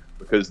strategy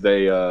because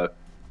the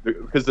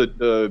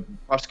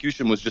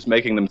prosecution was just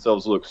making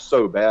themselves look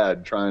so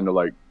bad trying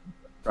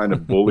to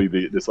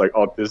bully this like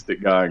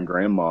autistic guy and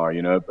grandma,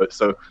 you know. But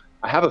so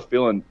I have a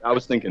feeling, I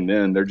was thinking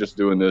then they're just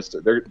doing this.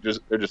 They're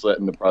just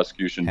letting the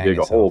prosecution dig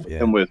a hole.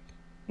 Yeah.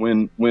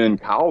 And when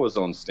Kyle was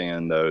on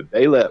stand though,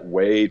 they let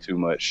way too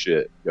much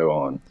shit go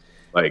on.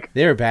 Like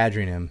they were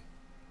badgering him.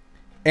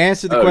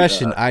 Answer the Oh,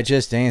 question. yeah. I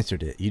just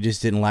answered it. You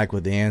just didn't like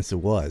what the answer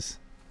was,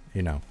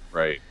 you know.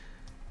 Right.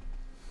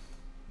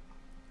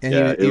 And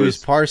Yeah, he it was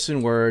was.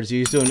 parsing words. He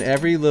was doing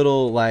every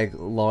little like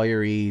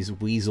lawyerese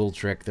weasel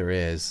trick there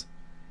is.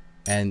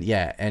 And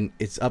yeah, and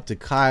it's up to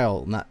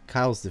Kyle, not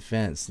Kyle's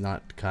defense,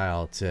 not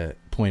Kyle, to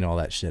point all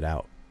that shit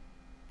out,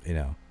 you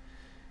know.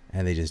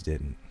 And they just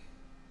didn't.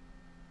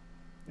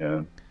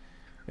 Yeah.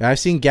 I've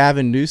seen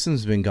Gavin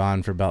Newsom's been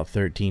gone for about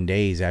 13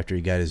 days after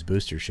he got his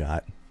booster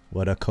shot.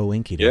 What a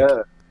coinkydink.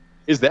 Yeah.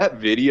 Is that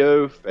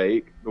video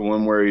fake? The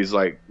one where he's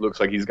like, looks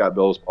like he's got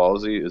Bell's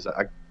palsy? Is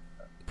that?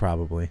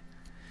 Probably.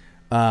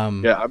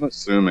 Yeah, I'm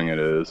assuming it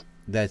is.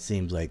 That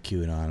seems like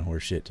QAnon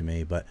horseshit to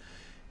me, but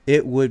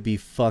it would be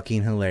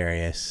fucking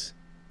hilarious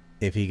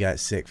if he got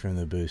sick from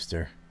the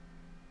booster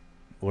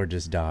or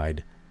just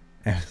died.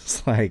 And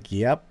it's like,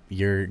 yep,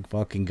 your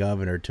fucking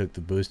governor took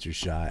the booster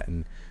shot,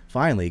 and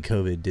finally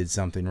COVID did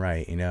something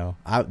right, you know?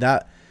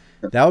 That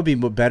would be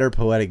better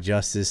poetic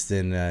justice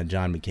than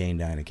John McCain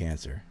dying of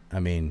cancer.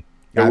 I mean,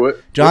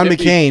 John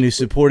McCain, who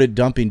supported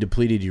dumping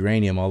depleted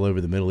uranium all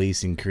over the Middle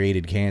East and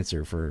created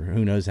cancer for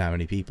who knows how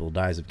many people,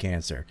 dies of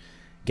cancer.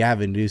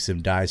 Gavin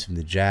Newsom dies from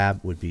the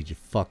jab would be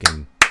just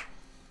fucking...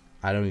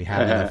 I don't even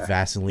have enough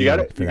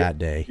Vaseline for that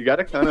day. You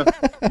gotta kind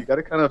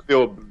of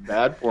feel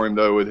bad for him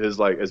though, with his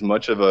like as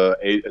much of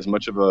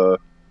a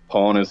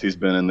pawn as he's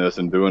been in this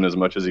and doing as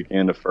much as he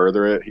can to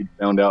further it. He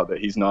found out that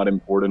he's not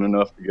important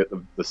enough to get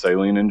the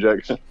saline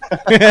injection.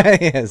 Yeah,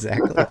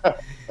 exactly.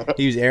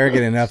 He was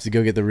arrogant enough to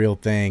go get the real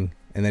thing,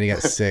 and then he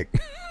got sick.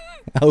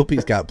 I hope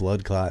he's got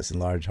blood clots and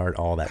large heart,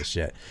 all that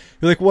shit.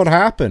 You're like, what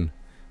happened?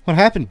 What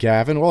happened,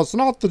 Gavin? Well, it's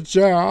not the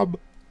jab.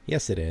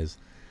 Yes, it is.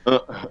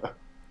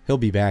 He'll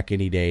be back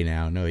any day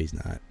now. No, he's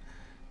not.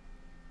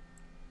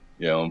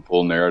 Yeah, on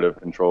full narrative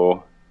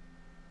control.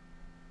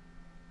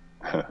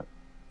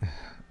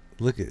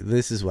 Look,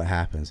 this is what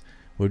happens.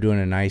 We're doing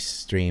a nice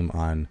stream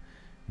on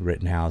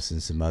Rittenhouse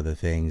and some other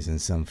things, and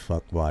some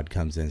fuckwad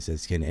comes in and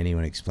says, can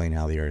anyone explain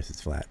how the earth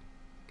is flat?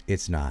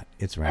 It's not.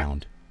 It's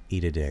round.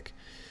 Eat a dick.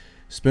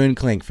 Spoon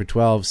Clink for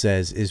 12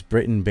 says, is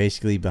Britain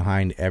basically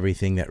behind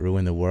everything that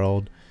ruined the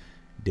world?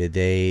 Did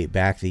they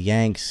back the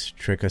Yanks,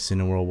 trick us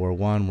into World War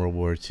I, World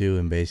War II,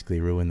 and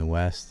basically ruin the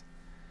West?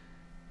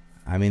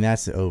 I mean,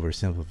 that's the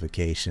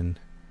oversimplification.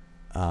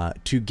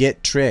 To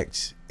get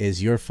tricked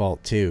is your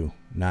fault too,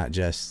 not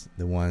just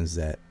the ones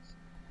that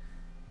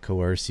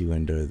coerce you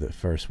into the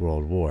First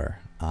World War.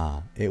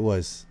 It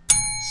was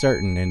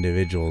certain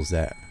individuals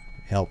that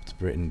helped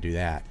Britain do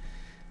that.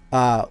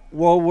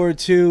 World War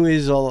II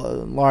is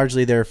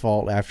largely their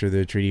fault after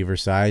the Treaty of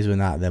Versailles, but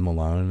not them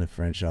alone. The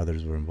French,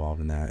 others were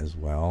involved in that as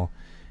well.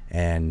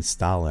 And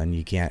Stalin,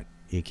 you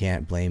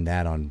can't blame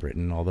that on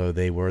Britain, although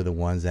they were the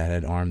ones that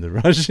had armed the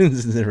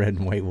Russians in the Red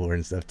and White War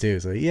and stuff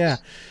too. So yeah,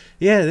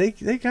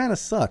 they kind of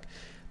suck.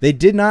 They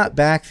did not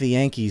back the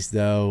Yankees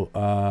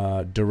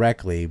though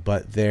directly,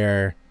 but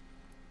they're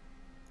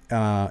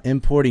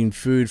importing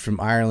food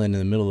from Ireland in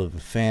the middle of a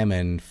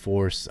famine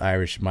forced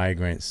Irish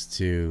migrants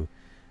to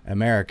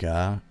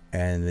America,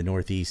 and the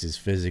Northeast is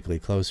physically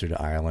closer to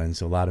Ireland,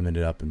 so a lot of them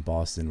ended up in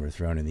Boston, were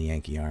thrown in the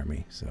Yankee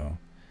Army. So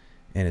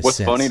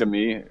What's funny to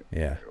me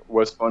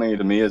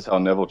is how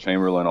Neville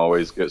Chamberlain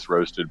always gets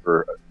roasted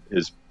for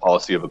his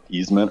policy of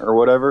appeasement or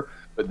whatever,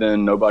 but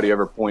then nobody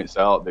ever points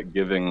out that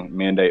giving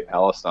Mandate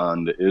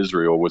Palestine to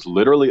Israel was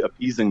literally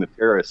appeasing the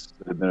terrorists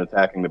that had been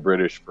attacking the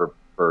British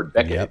for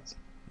decades.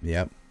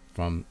 Yep.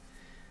 From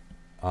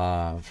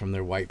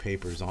their white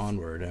papers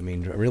onward. I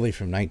mean, really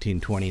from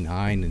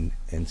 1929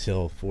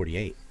 until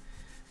 48.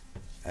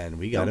 And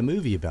we got a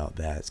movie about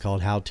that. It's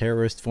called How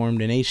Terrorists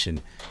Formed a Nation.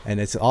 And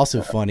it's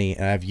also funny,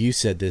 and you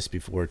said this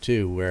before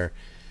too, where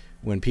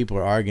when people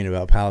are arguing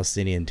about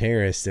Palestinian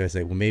terrorists, they're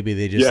like, well, maybe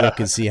they just look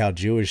and see how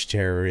Jewish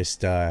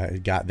terrorists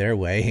got their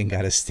way and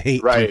got a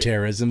state through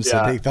terrorism,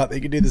 so they thought they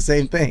could do the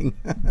same thing.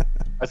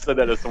 I said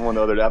that to someone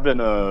the other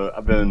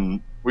day.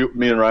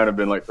 Me and Ryan have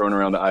been like throwing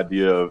around the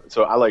idea of,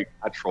 so I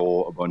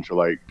troll a bunch of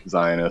like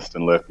Zionist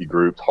and lefty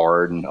groups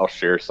hard, and I'll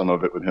share some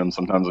of it with him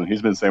sometimes. And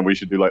he's been saying we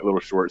should do like little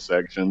short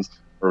sections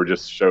or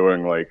just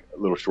showing like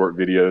little short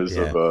videos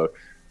of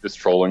just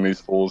trolling these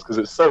fools, because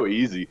it's so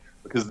easy.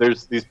 Because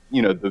there's these,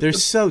 they're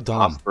so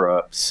dumb.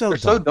 They're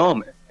so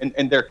dumb,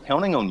 and they're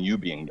counting on you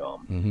being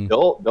dumb. Mm-hmm.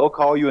 They'll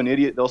call you an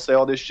idiot. They'll say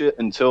all this shit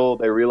until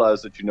they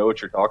realize that you know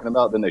what you're talking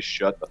about. Then they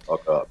shut the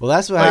fuck up. Well,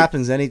 that's what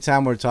happens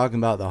anytime we're talking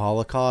about the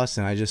Holocaust,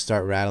 and I just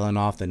start rattling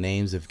off the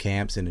names of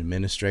camps and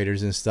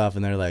administrators and stuff,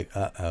 and they're like,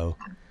 "Uh-oh,"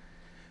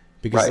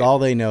 because all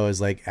they know is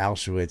like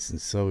Auschwitz and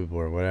Sobibor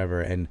or whatever,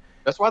 and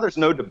that's why there's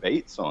no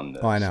debates on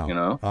this. Oh, I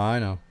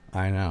know.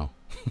 I know.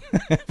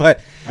 But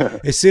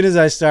as soon as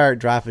I start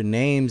dropping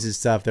names and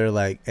stuff, they're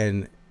like,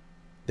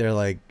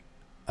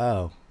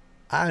 oh,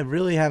 I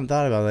really haven't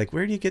thought about it. Like,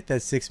 where do you get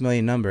that 6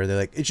 million number? They're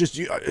like, it's just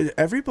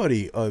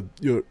everybody. I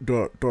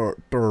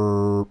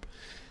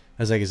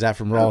was like, is that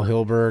from Raul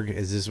Hilberg?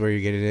 Is this where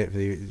you're getting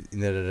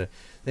it?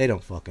 They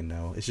don't fucking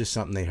know. It's just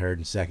something they heard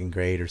in second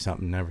grade or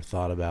something never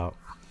thought about.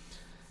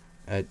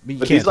 But you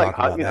can't talk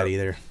about that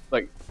either.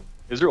 Like,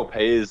 Israel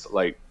pays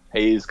like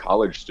pays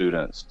college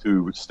students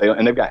to stay,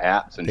 and they've got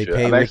apps and They shit.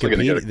 pay I'm actually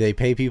gonna Wikipedia. They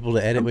pay people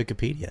to edit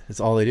Wikipedia. That's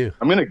all they do.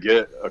 I'm gonna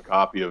get a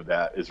copy of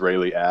that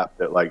Israeli app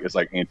that like it's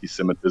like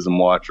anti-Semitism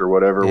watch or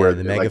whatever, Yeah, where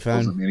the it like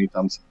tells megaphone. them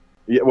anytime.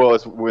 Yeah, well,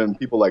 it's when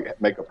people like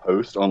make a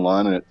post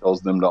online and it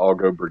tells them to all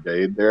go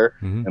brigade there,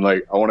 Hmm. and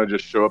like I want to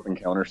just show up and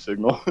counter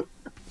signal.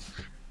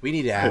 We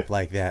need an app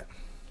like that.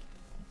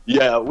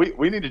 Yeah,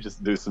 we need to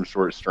just do some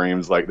short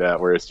streams like that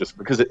where it's just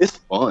because it's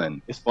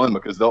fun. It's fun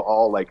because they'll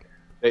all like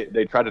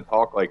they try to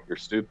talk like you're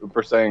stupid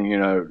for saying, you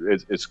know,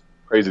 it's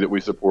crazy that we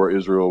support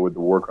Israel with the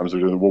war crimes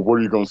they're doing. Well, what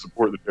are you going to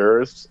support the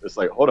terrorists? It's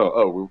like, hold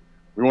on,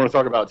 we want to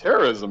talk about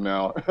terrorism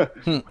now.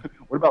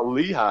 What about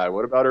Lehigh?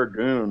 What about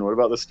Ergun? What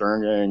about the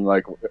Stern Gang?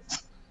 Like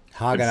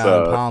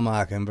Haganah and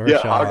Palmach and yeah,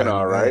 Bershaw.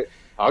 Haganah, right?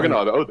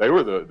 Haganah. Oh, they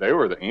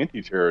were the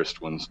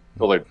anti-terrorist ones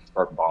until they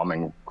start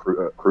bombing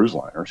cruise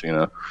liners. You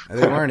know,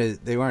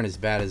 They weren't as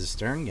bad as the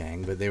Stern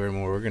Gang, but they were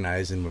more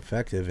organized and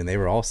effective, and they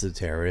were also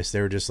terrorists.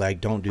 They were just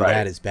like, don't do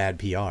that; it's bad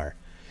PR.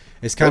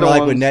 It's kind of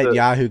like when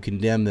Netanyahu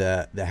condemned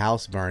the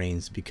house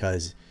burnings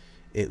because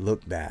it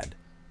looked bad,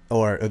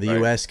 or the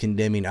U.S.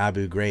 condemning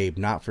Abu Ghraib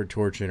not for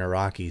torturing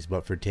Iraqis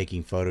but for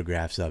taking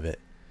photographs of it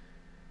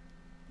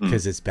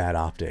because it's bad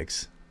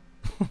optics.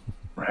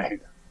 Right.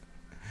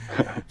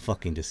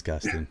 Fucking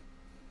disgusting.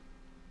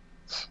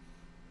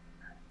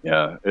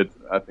 Yeah,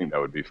 I think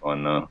that would be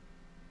fun though.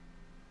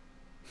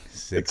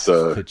 Six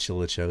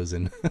Fitchula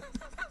chosen.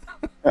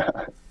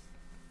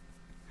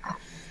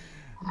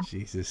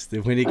 Jesus.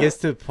 When it gets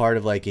to part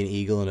of like an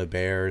eagle and a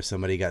bear, or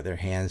somebody got their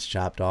hands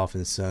chopped off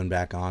and sewn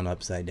back on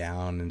upside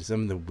down, and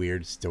some of the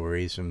weird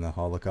stories from the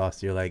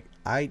Holocaust, you're like,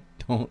 I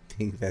don't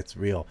think that's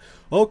real.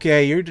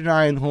 Okay, you're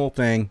denying the whole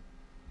thing.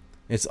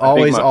 It's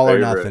always all or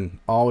nothing.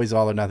 Always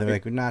all or nothing.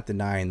 Like, we're not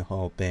denying the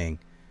whole thing.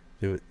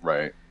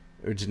 Right.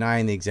 We're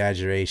denying the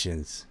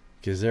exaggerations.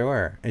 Because there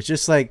were. It's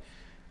just like,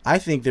 I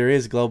think there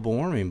is global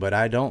warming, but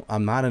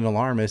I'm not an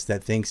alarmist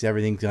that thinks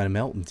everything's going to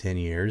melt in 10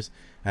 years.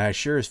 And I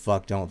sure as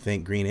fuck don't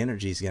think green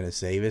energy is going to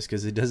save us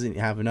because it doesn't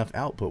have enough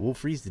output. We'll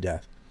freeze to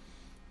death.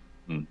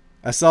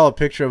 I saw a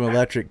picture of an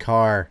electric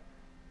car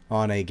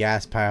on a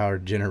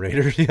gas-powered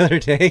generator the other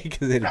day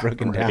because it had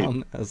broken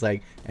down. I was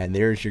like, and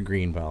there's your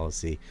green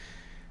policy.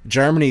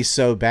 Germany's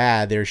so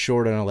bad they're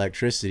short on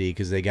electricity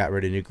because they got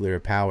rid of nuclear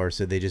power,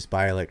 so they just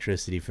buy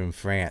electricity from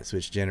France,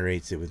 which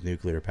generates it with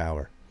nuclear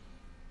power.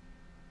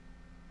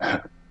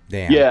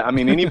 Damn. Yeah, I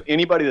mean,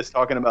 anybody that's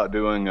talking about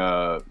doing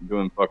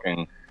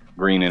fucking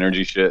green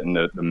energy shit and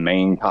the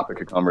main topic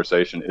of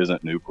conversation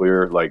isn't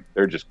nuclear, like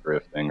they're just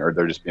grifting or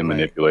they're just being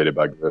manipulated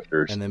by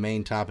grifters. And the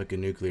main topic of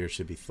nuclear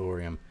should be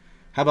thorium.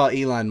 How about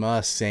Elon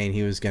Musk saying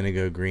he was going to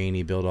go green?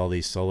 He built all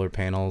these solar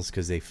panels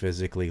because they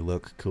physically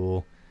look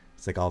cool.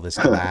 It's like all this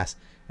glass,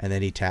 and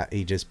then he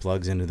just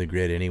plugs into the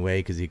grid anyway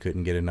because he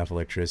couldn't get enough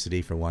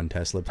electricity for one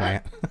Tesla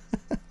plant.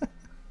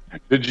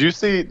 Did you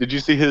see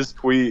his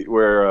tweet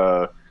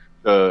where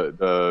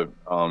the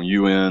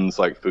UN's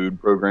like food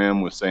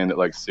program was saying that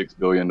like $6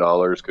 billion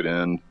could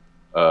end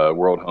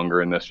world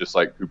hunger, and that's just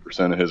like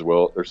 2% of his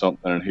wealth or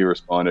something? And he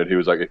responded, he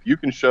was like, if you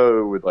can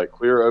show with like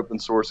clear open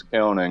source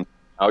accounting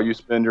how you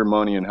spend your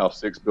money and how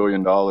 $6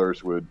 billion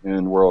would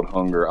end world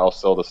hunger, I'll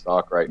sell the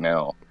stock right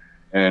now.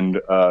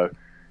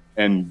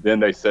 And then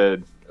they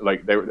said,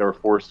 like they were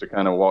forced to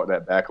kind of walk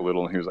that back a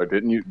little, and he was like,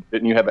 "Didn't you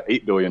have an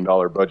 $8 billion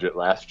budget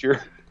last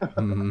year?"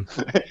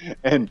 Mm-hmm.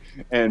 and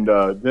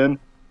then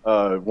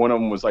one of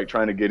them was like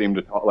trying to get him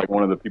to talk. Like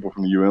one of the people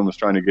from the UN was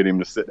trying to get him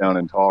to sit down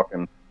and talk,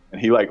 and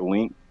he like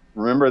linked.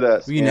 Remember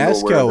that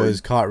UNESCO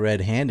was caught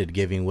red-handed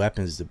giving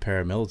weapons to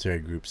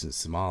paramilitary groups in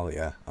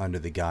Somalia under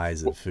the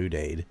guise of food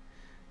aid.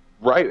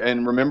 Right,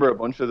 and remember a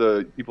bunch of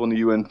the people in the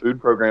UN food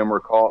program were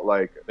caught,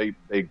 like they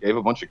gave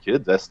a bunch of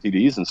kids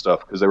STDs and stuff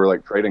because they were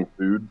like trading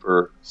food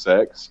for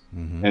sex,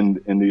 and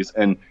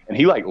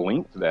he like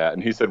linked that,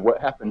 and he said,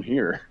 "What happened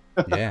here?"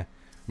 Yeah,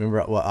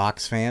 remember what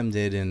Oxfam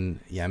did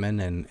in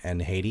Yemen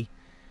and Haiti,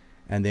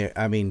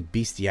 and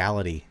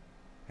bestiality,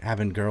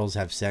 having girls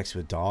have sex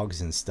with dogs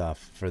and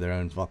stuff for their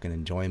own fucking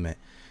enjoyment.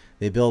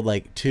 They build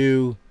like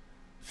 2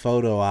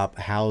 photo op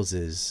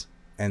houses.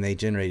 And they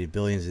generated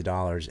billions of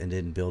dollars and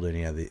didn't build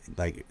any of the,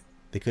 like,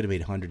 they could have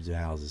made hundreds of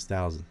houses,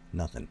 thousands,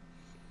 nothing.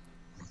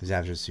 It was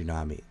after a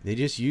tsunami. They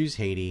just used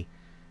Haiti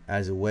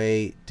as a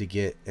way to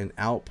get an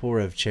outpour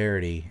of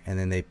charity, and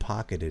then they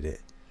pocketed it.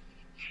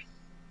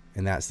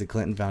 And that's the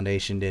Clinton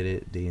Foundation did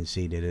it,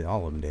 DNC did it,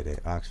 all of them did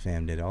it,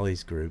 Oxfam did it, all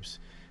these groups.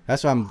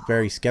 That's why I'm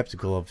very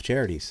skeptical of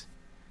charities.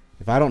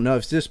 If I don't know,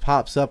 if this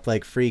pops up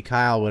like Free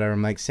Kyle, whatever,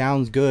 I'm like,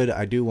 sounds good,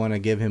 I do want to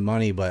give him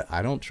money, but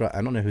I don't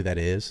know who that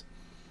is.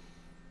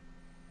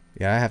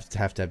 Yeah, I have to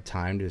have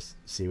time to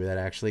see where that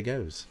actually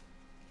goes,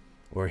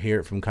 or hear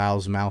it from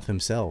Kyle's mouth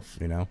himself.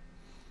 You know,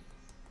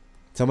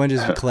 someone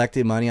just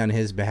collected money on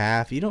his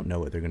behalf. You don't know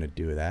what they're going to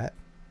do with that,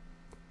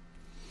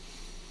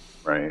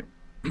 right?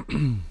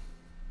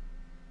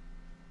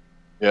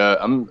 Yeah,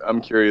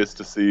 I'm curious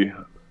to see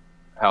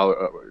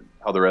how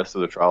the rest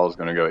of the trial is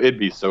going to go. It'd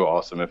be so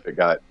awesome if it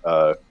got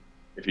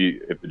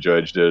if the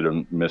judge did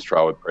a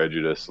mistrial with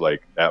prejudice.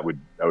 Like that would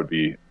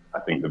be, I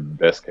think, the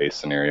best case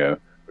scenario.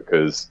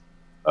 because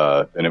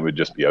then it would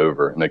just be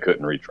over and they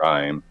couldn't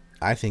retry him.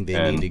 I think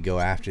they need to go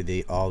after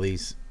all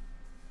these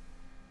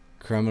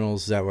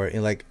criminals that were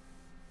like,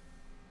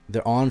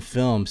 they're on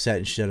film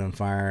setting shit on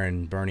fire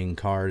and burning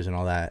cars and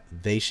all that.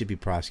 They should be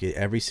prosecuted.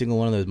 Every single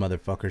one of those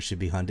motherfuckers should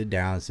be hunted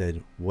down and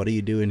said, what are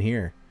you doing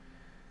here?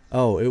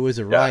 Oh, it was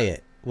a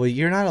riot. Well,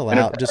 you're not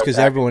allowed. Just because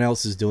everyone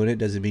else is doing it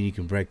doesn't mean you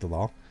can break the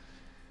law.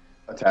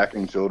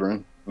 Attacking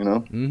children, you know?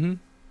 Mm-hmm.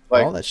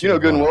 Like, you know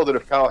good and well that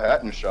if Kyle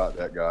Hatton shot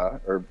that guy,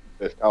 or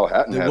if Kyle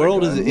Hatton the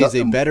world is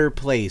a better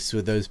place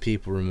with those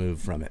people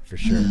removed from it, for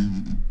sure.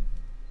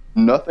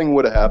 Nothing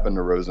would have happened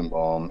to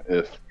Rosenbaum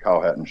if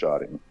Kyle Hatton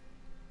shot him.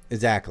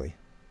 Exactly.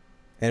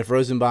 And if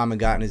Rosenbaum had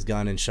gotten his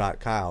gun and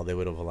shot Kyle, they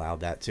would have allowed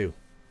that too.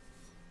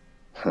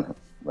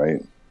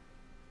 Right.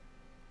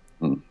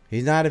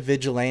 He's not a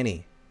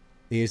vigilante.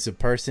 He's a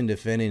person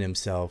defending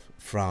himself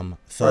from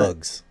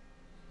thugs. Right.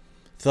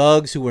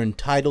 Thugs who were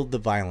entitled to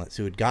violence,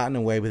 who had gotten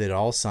away with it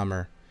all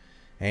summer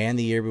and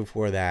the year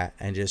before that,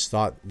 and just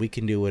thought we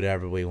can do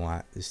whatever we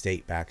want. The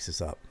state backs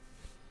us up.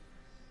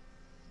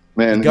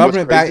 Man, the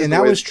government back, and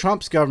that was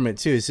Trump's government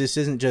too. This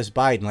isn't just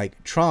Biden.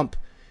 Like Trump,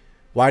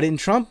 why didn't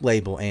Trump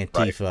label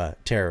Antifa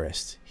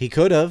terrorist? He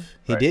could have.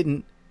 He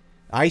didn't.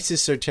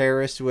 ISIS are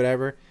terrorists,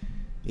 whatever.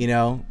 You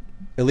know,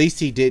 at least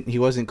he didn't. He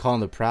wasn't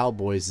calling the Proud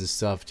Boys and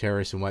stuff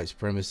terrorists and white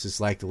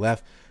supremacists like the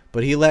left.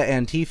 But he let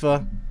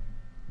Antifa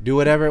do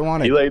whatever it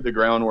wanted. He laid the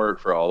groundwork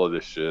for all of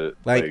this shit.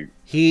 Like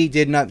he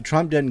did not.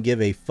 Trump doesn't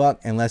give a fuck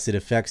unless it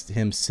affects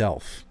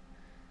himself.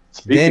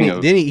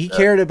 Then he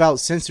cared about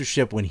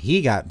censorship when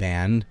he got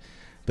banned,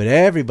 but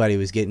everybody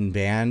was getting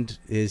banned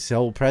his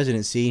whole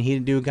presidency, and he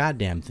didn't do a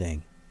goddamn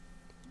thing.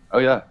 Oh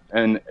yeah,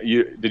 and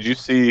did you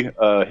see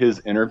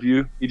his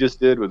interview he just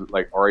did with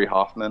like Ari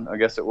Hoffman? I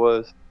guess it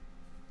was.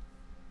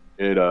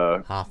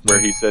 Where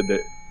he said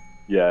that.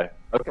 Yeah.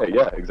 Okay.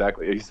 Yeah.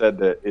 Exactly. He said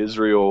that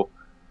Israel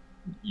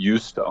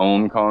used to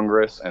own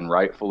Congress, and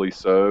rightfully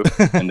so,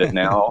 and that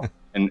now.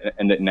 And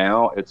that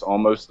now it's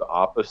almost the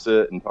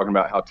opposite, and talking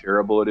about how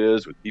terrible it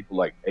is with people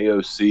like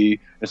AOC.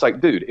 It's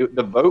like, dude,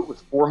 the vote was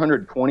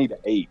 420 to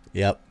 8.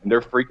 Yep. And they're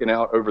freaking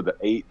out over the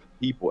 8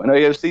 people. And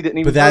AOC didn't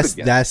even. But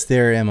that's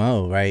their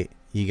MO, right?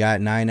 You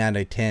got 9 out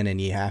of 10, and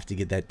you have to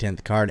get that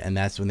 10th card, and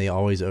that's when they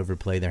always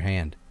overplay their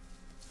hand.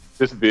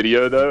 This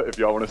video, though, if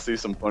y'all want to see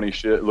some funny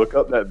shit, look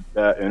up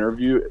that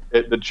interview.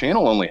 The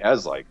channel only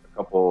has like a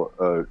couple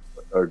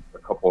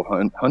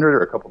hundred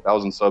or a couple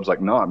thousand subs,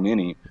 like not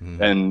many,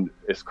 and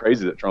it's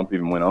crazy that Trump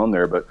even went on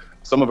there. But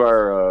some of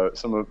our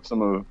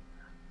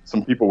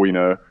some people we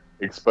know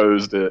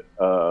exposed it,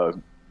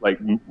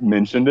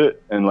 mentioned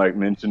it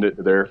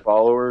to their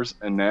followers,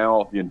 and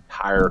now the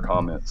entire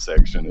comment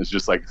section is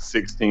just like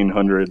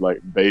 1,600 like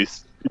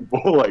base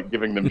people like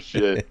giving them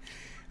shit.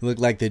 Looked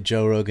like the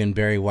Joe Rogan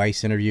Barry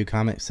Weiss interview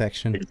comment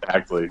section.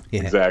 Exactly.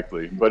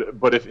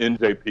 But if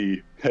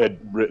NJP had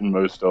written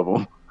most of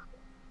them.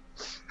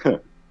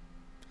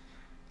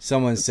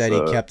 Someone said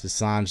he kept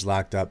Assange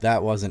locked up.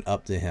 That wasn't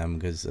up to him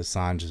because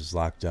Assange is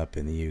locked up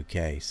in the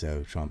UK,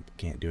 so Trump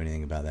can't do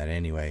anything about that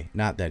anyway.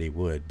 Not that he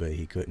would, but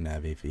he couldn't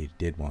have if he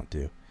did want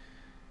to.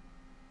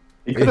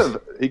 He could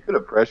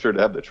have pressured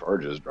to have the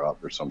charges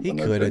dropped or something.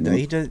 He could have.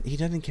 He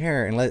doesn't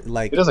care, and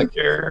he doesn't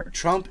care.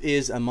 Trump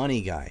is a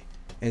money guy,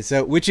 and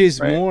so which is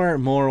more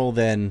moral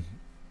than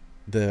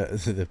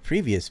the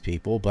previous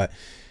people, but.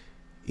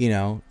 You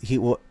know,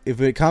 if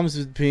it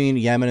comes between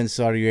Yemen and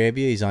Saudi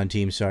Arabia, he's on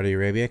Team Saudi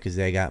Arabia because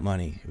they got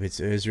money. If it's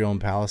Israel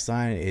and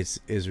Palestine, it's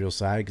Israel's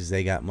side because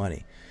they got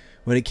money.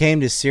 When it came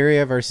to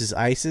Syria versus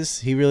ISIS,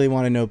 he really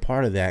wanted no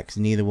part of that because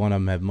neither one of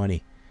them have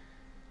money.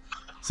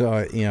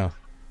 So, you know,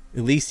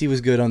 at least he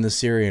was good on the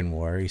Syrian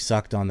war. He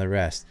sucked on the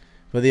rest.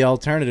 But the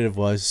alternative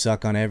was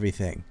suck on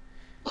everything.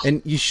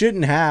 And you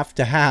shouldn't have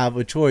to have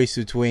a choice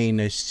between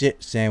a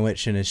shit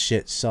sandwich and a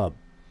shit sub.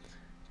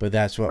 But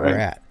that's what we're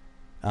at.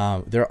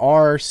 There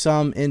are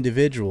some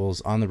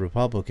individuals on the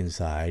Republican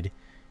side,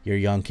 your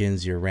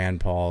Youngkins, your Rand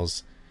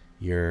Pauls,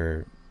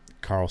 your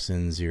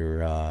Carlsons,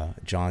 your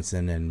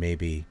Johnson, and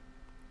maybe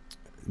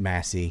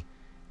Massey,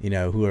 you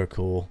know, who are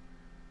cool.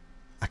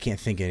 I can't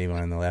think of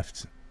anyone on the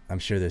left. I'm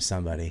sure there's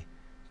somebody,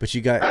 but you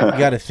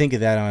got to think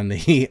of that on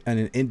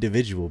an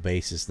individual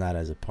basis, not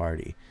as a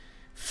party.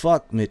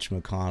 Fuck Mitch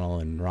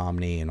McConnell and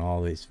Romney and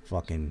all these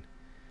fucking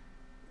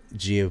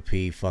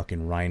GOP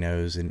fucking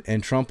rhinos,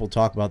 and Trump will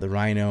talk about the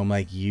rhino. I'm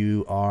like,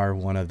 you are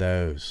one of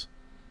those,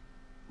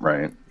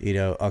 right? You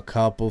know, a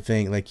couple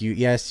things like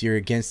you're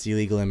against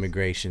illegal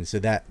immigration, so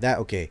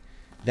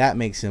that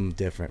makes him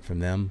different from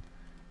them,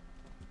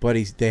 but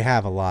they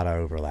have a lot of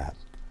overlap.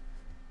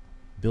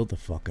 Build the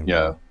fucking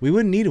wall. We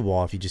wouldn't need a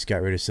wall if you just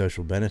got rid of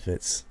social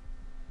benefits.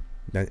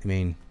 I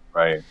mean,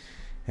 right.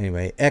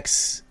 Anyway,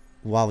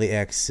 Wally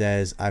X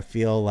says, I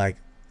feel like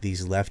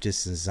these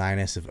leftists and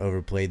Zionists have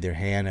overplayed their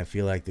hand. I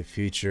feel like the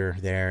future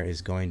there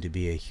is going to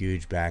be a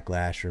huge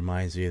backlash.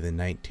 Reminds me of the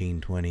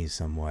 1920s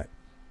somewhat.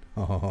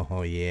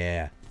 Oh,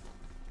 yeah.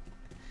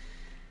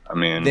 I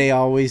mean, they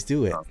always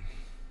do it.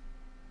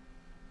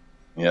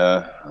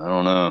 Yeah, I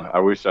don't know. I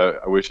wish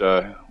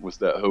I was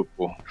that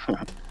hopeful.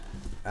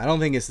 I don't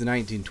think it's the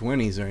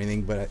 1920s or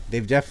anything, but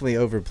they've definitely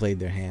overplayed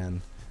their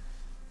hand.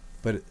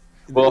 But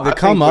Well, the I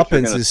think what you're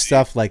comeuppance gonna is see,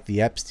 stuff like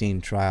the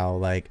Epstein trial.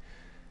 Like,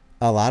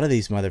 a lot of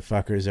these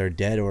motherfuckers are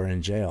dead or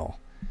in jail.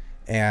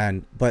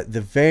 But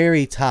the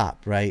very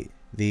top, right?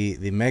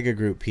 The mega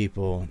group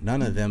people,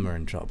 none of them are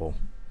in trouble.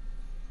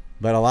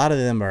 But a lot of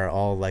them are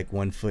all like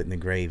 1 foot in the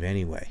grave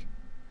anyway.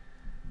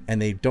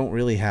 And they don't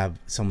really have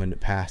someone to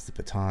pass the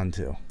baton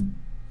to.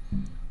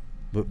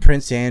 But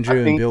Prince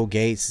Andrew and Bill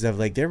Gates, stuff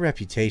like, their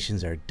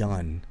reputations are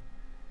done,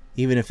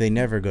 even if they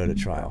never go to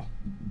trial.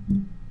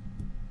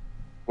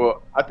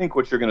 well, I think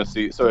what you're going to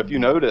see. So if you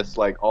notice,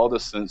 like all the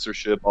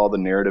censorship, all the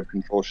narrative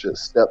control shit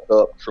stepped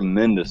up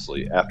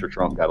tremendously after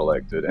Trump got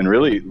elected, and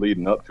really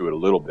leading up to it a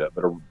little bit.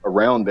 But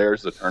around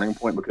there's the turning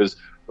point, because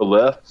the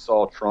left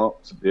saw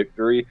Trump's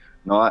victory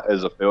not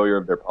as a failure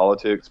of their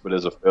politics, but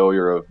as a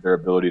failure of their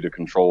ability to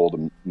control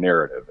the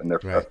narrative, and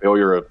a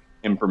failure of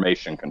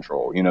information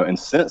control. You know, and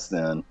since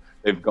then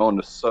they've gone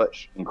to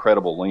such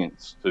incredible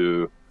lengths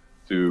to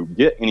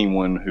get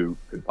anyone who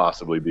could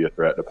possibly be a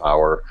threat to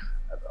power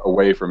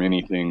away from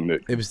anything that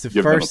it was the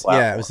first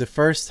it was the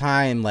first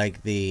time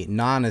like the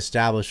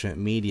non-establishment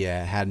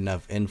media had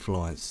enough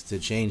influence to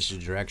change the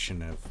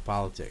direction of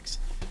politics.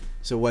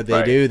 So what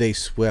they do, they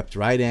swept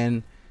right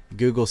in.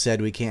 Google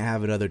said we can't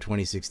have another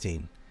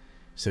 2016.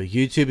 So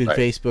YouTube and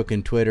Facebook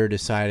and Twitter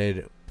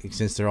decided,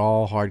 since they're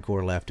all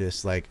hardcore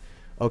leftists, like,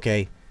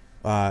 okay,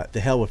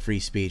 the hell with free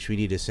speech, we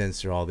need to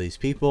censor all these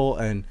people,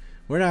 and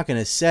we're not going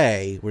to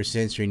say we're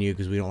censoring you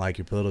because we don't like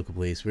your political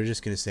beliefs. We're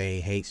just going to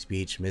say hate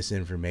speech,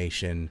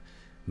 misinformation,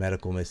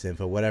 medical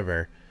misinfo,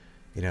 whatever,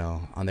 you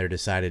know, on their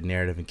decided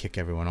narrative, and kick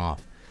everyone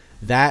off.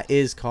 That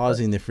is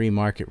causing the free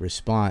market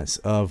response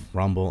of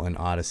Rumble and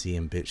Odyssey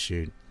and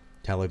BitChute,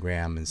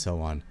 Telegram, and so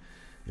on,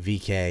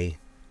 VK.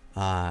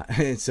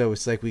 And so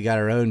it's like we got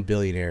our own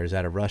billionaires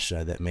out of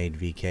Russia that made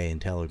VK and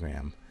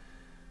Telegram.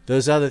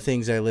 Those other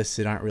things I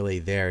listed aren't really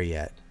there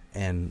yet,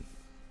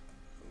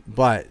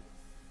 but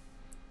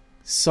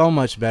so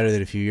much better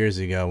than a few years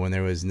ago when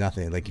there was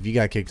nothing. Like, if you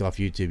got kicked off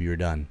YouTube, you were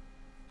done.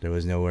 There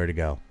was nowhere to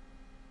go.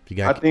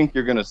 I think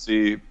you're going to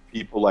see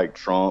people like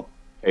Trump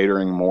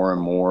catering more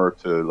and more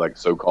to like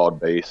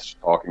so-called base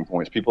talking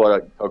points. People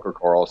like Tucker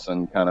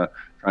Carlson kind of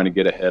trying to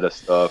get ahead of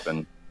stuff,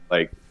 and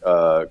like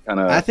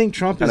I think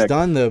Trump is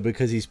done though,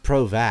 because he's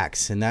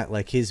pro-vax, and that,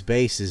 like, his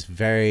base is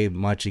very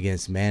much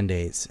against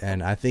mandates,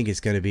 and I think it's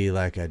going to be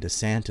like a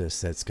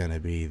DeSantis that's going to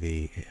be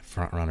the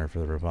front runner for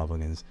the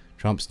Republicans.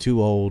 Trump's too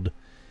old.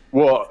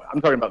 Well, I'm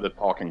talking about the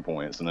talking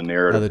points and the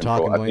narrative. The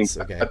talking points.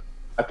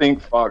 I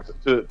think Fox,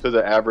 to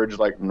the average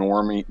like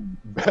normie,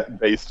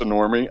 base to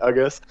normie, I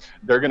guess,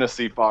 they're going to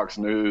see Fox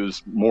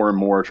News more and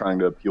more trying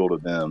to appeal to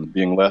them,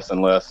 being less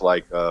and less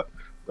like the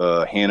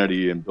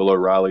Hannity and Bill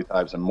O'Reilly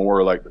types, and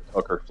more like the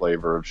Tucker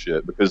flavor of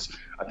shit, because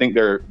I think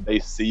they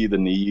see the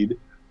need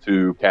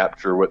to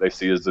capture what they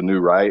see as the new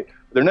right.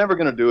 They're never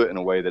going to do it in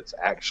a way that's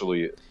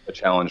actually a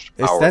challenge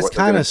to power. That's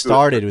kind of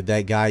started with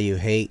that guy you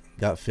hate,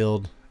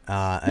 Gutfeld,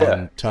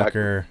 and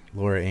Tucker,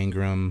 exactly. Laura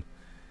Ingraham,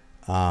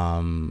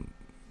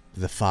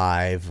 the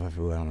Five, I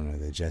don't know,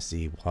 the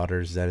Jesse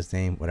Waters, is that his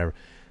name? Whatever.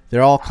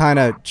 They're all kind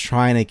of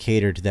trying to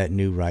cater to that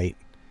new right,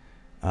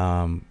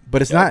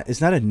 but it's not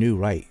a new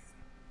right.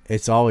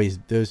 It's always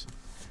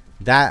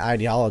that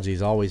ideology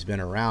has always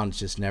been around. It's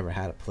just never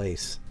had a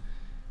place,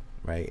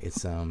 right?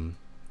 It's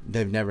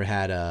they've never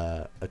had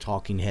a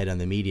talking head on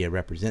the media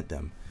represent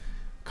them.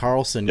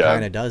 Carlson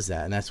kind of does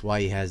that, and that's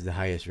why he has the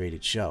highest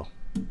rated show.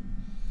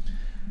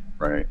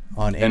 Right.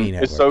 On any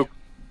network.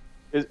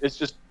 It's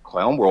just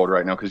clown world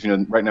right now, because, you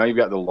know, right now you've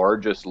got the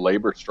largest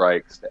labor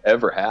strikes to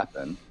ever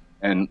happen,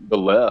 and the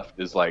left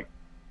is like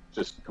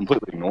just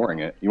completely ignoring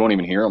it. You won't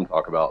even hear them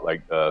talk about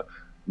like the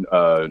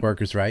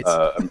workers' rights,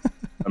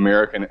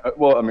 American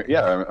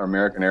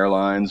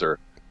Airlines or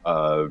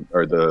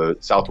the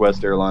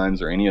Southwest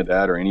Airlines or any of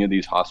that, or any of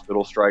these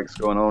hospital strikes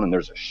going on, and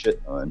there's a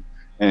shit ton,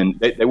 and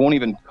they won't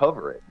even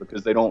cover it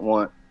because they don't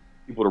want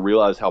people to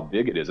realize how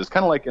big it is. It's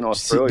kind of like in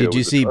Australia. Did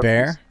you see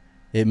Bear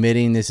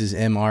admitting this is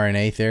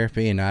mRNA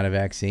therapy and not a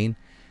vaccine?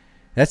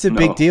 That's a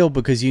big deal,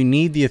 because you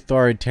need the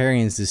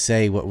authoritarians to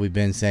say what we've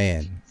been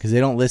saying, because they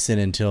don't listen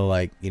until,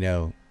 like, you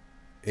know,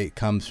 it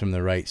comes from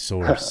the right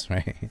source,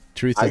 right?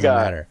 Truth doesn't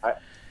matter.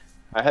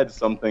 I had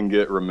something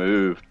get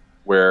removed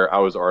where I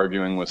was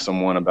arguing with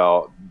someone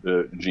about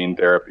the gene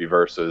therapy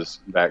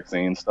versus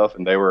vaccine stuff,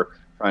 and they were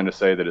trying to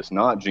say that it's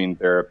not gene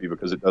therapy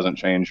because it doesn't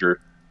change your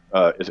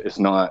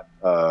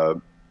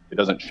it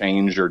doesn't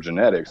change your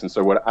genetics. And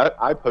so what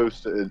I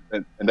posted,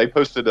 and they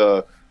posted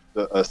a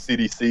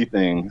CDC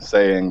thing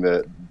saying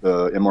that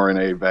the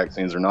mRNA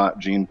vaccines are not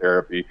gene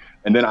therapy.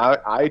 And then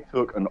I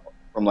took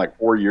from like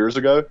 4 years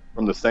ago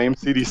from the same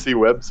CDC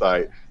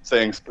website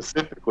saying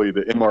specifically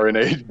that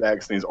mRNA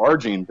vaccines are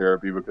gene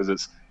therapy because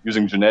it's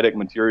using genetic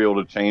material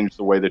to change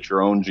the way that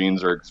your own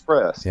genes are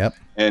expressed. Yep.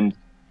 And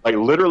like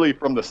literally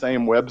from the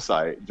same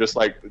website, just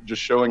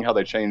showing how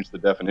they changed the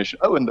definition.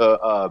 Oh, and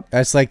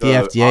that's like the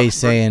FDA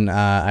saying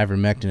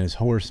ivermectin is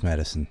horse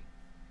medicine.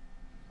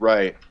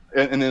 Right.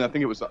 and then I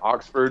think it was the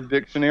Oxford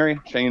Dictionary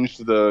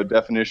changed the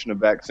definition of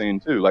vaccine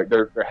too. Like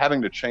they're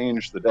having to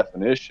change the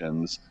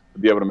definitions to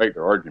be able to make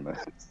their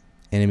arguments.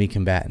 Enemy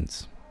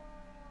combatants.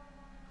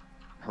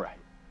 Right.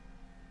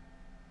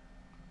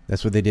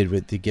 That's what they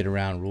did to get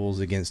around rules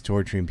against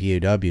torturing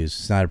POWs.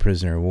 It's not a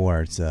prisoner of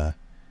war. It's a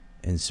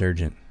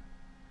insurgent.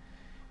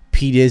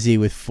 P. Dizzy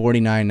with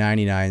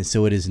 $49.99.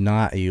 So it is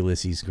not a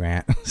Ulysses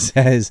Grant.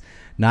 Says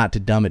not to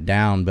dumb it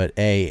down, but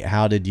A,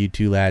 how did you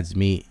two lads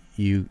meet?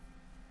 You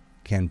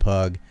can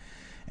pug.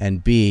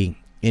 And B,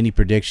 any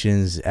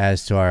predictions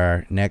as to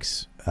our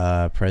next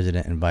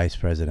president and vice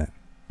president?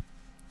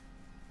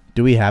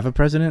 Do we have a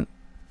president?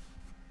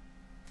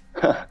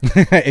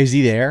 Is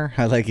he there?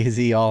 Like, is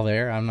he all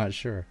there? I'm not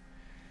sure.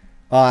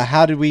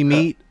 How did we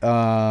meet?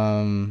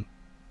 Well,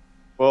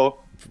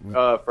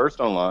 first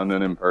online,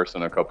 then in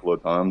person a couple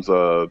of times.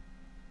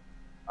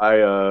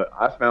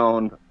 I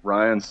found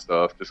Ryan's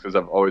stuff just because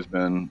I've always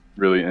been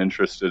really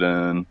interested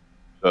in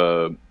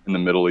the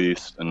Middle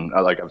East, and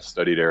I've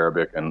studied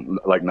Arabic, and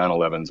like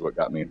 9/11 is what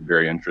got me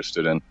very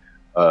interested in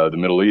the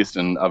Middle East,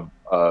 and I've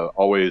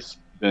always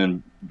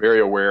been very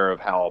aware of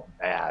how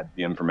bad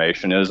the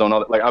information is on all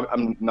that. Like,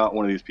 I'm not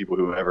one of these people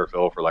who ever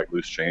fell for like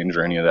loose change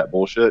or any of that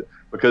bullshit,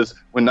 because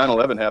when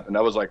 9/11 happened,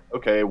 I was like,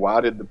 okay, why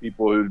did the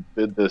people who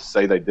did this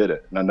say they did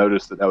it? And I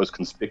noticed that was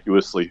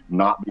conspicuously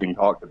not being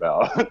talked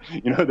about.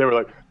 They were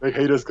like, they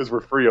hate us because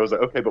we're free. I was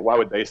like, okay, but why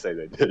would they say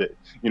they did it?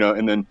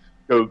 And then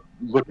go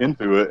look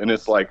into it, and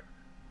it's like,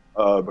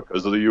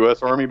 because of the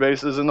U.S. Army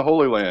bases in the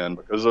Holy Land,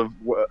 because of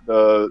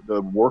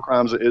the war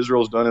crimes that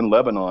Israel's done in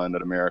Lebanon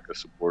that America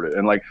supported,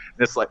 and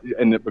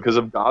because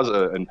of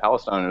Gaza and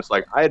Palestine. And it's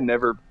like I had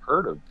never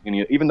heard of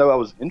any, even though I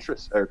was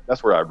interested.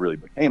 That's where I really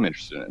became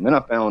interested in it. And then I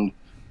found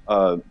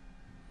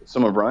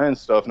some of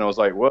Ryan's stuff, and I was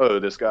like, whoa,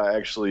 this guy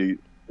actually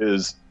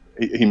is.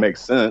 He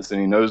makes sense,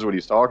 and he knows what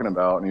he's talking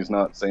about, and he's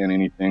not saying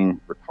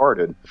anything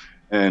retarded.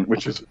 And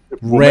which is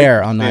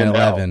rare on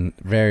 9/11,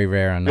 very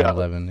rare on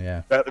 9/11.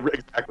 Yeah,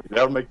 exactly.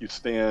 That'll make you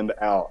stand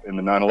out in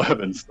the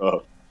 9/11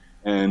 stuff.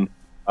 And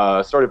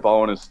I started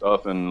following his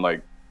stuff, and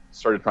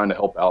started trying to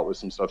help out with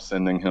some stuff,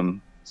 sending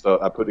him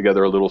stuff. I put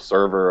together a little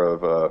server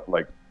of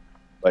like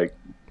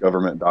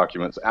government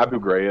documents. Abu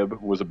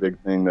Ghraib was a big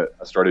thing that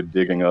I started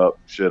digging up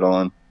shit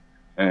on.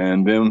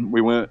 And then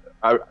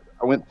I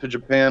went to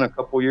Japan a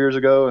couple years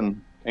ago and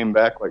came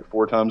back like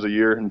 4 times a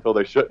year until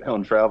they shut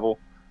down travel.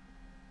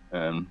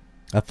 And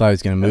I thought he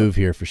was going to move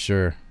here for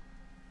sure.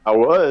 I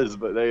was,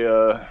 but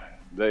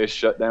they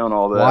shut down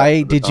all that.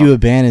 Why did you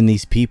abandon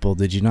these people?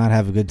 Did you not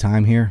have a good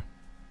time here?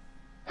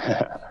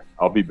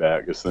 I'll be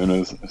back as soon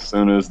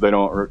as they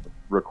don't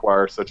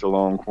require such a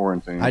long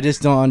quarantine. I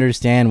just don't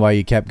understand why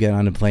you kept getting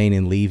on the plane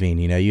and leaving.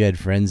 You had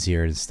friends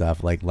here and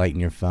stuff, like lighting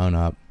your phone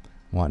up,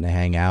 wanting to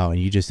hang out, and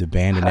you just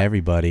abandoned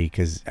everybody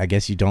because I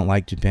guess you don't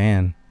like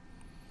Japan.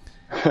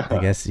 I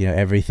guess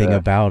everything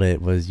about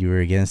it was you were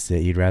against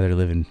it. You'd rather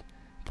live in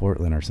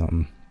Portland or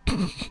something.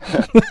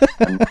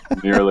 I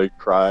nearly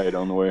cried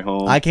on the way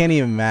home. I can't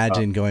even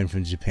imagine going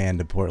from Japan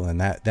to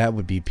Portland. That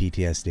would be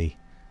PTSD.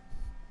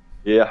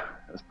 Yeah,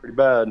 that's pretty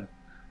bad.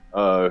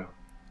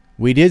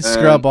 We did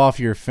scrub off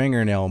your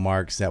fingernail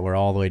marks that were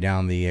all the way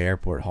down the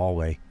airport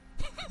hallway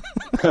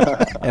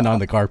and on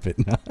the carpet.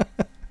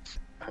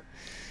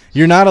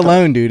 You're not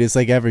alone, dude. It's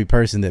like every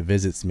person that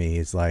visits me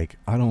is like,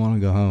 I don't want to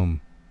go home.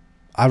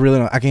 I really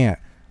don't. I can't.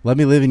 Let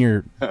me live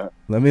in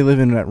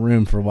that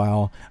room for a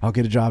while. I'll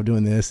get a job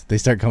doing this. They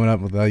start coming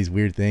up with all these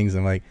weird things.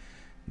 I'm like,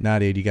 nah,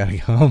 dude, you gotta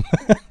go home.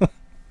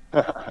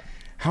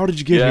 How did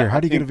you get here? How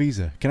did you get a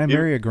visa? Can I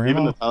marry a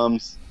grandma?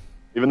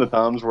 Even the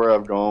times where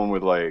I've gone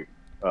with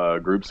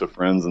groups of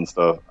friends and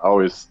stuff, I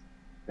always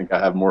think I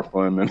have more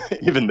fun than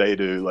even they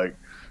do.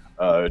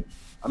 I'm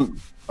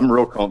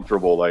real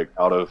comfortable. I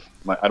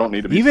don't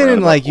need to be. Even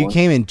in you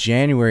came in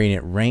January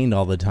and it rained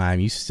all the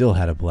time, you still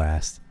had a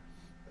blast.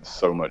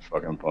 So much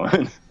fucking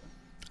fun.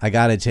 I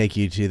gotta take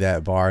you to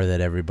that bar that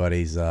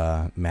everybody's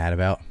mad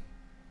about.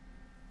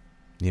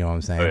 You know what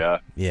I'm saying? Oh yeah.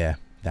 Yeah,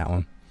 that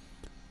one.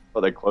 Oh,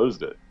 they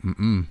closed it.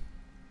 Mm-mm.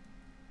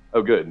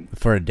 Oh, good.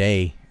 For a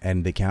day,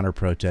 and the counter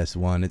protest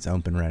won. It's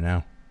open right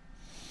now.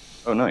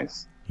 Oh,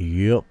 nice.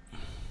 Yep.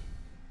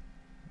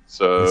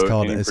 So it's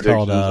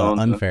called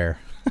Unfair.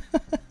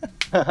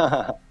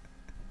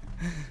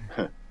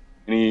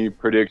 Any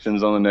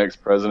predictions on the next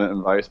president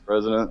and vice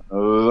president?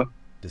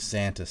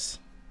 DeSantis.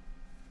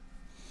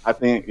 I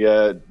think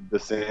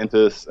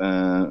DeSantis.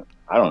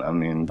 I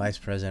mean, vice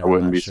president. I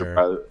wouldn't be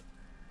surprised.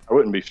 I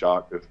wouldn't be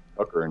shocked if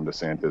Tucker and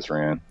DeSantis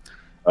ran.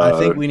 I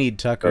think we need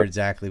Tucker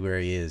exactly where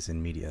he is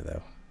in media,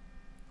 though.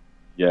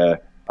 Yeah,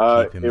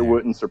 it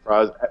wouldn't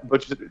surprise.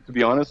 But to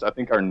be honest, I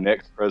think our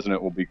next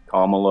president will be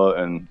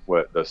Kamala and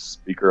the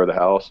Speaker of the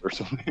House or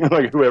something,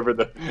 like whoever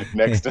the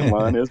next in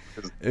line is.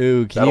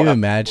 Ooh, can you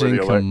imagine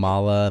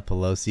Kamala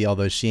Pelosi?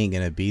 Although she ain't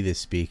gonna be the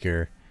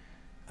Speaker,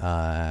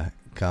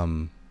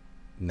 come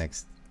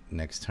next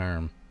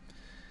term.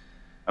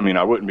 I mean,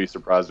 I wouldn't be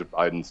surprised if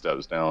Biden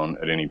steps down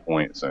at any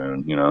point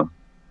soon.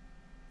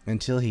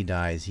 Until he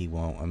dies, he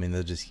won't. I mean,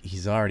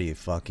 he's already a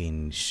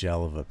fucking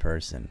shell of a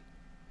person.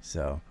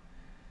 So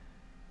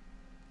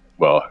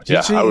Well,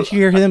 Did you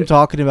hear them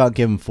talking about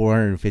giving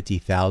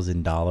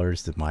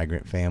 $450,000 to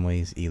migrant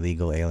families,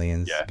 illegal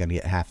aliens? Yeah. Gonna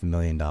get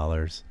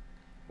 $500,000.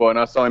 Well, and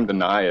I saw him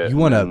deny it. You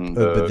want to,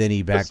 but then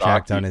he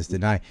backtracked on his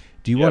deny.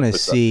 Do you want to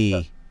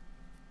see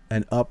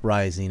an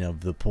uprising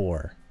of the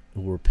poor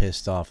who were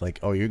pissed off? Like,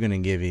 oh, you're gonna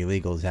give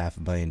illegals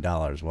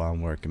 $500,000 while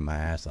I'm working my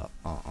ass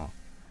off.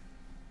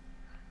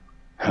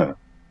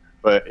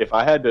 But if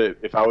I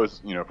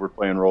was, if we're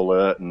playing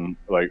roulette and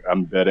like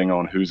I'm betting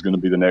on who's going to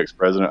be the next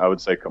president, I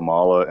would say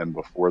Kamala and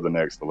before the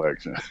next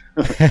election.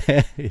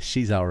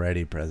 She's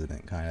already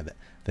president, kind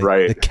of.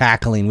 Right. The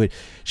cackling.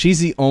 She's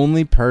the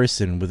only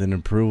person with an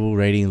approval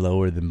rating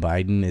lower than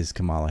Biden is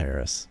Kamala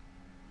Harris.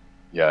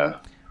 Yeah.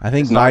 I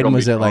think Biden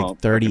was at like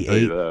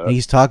 38. And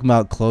he's talking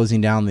about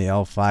closing down the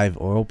L5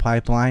 oil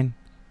pipeline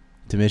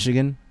to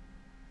Michigan.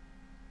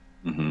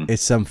 Mm-hmm.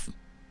 It's some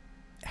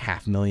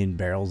 500,000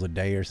 barrels a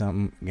day or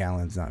something.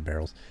 Gallons, not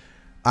barrels.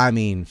 I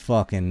mean,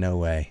 fucking no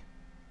way.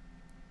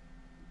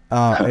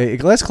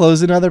 Let's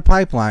close another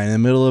pipeline in the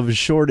middle of a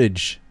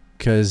shortage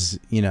because,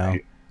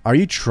 are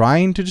you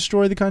trying to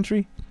destroy the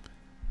country?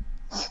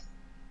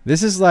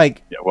 This is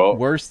like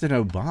worse than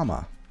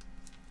Obama.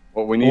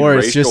 Well, we need or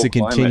it's just a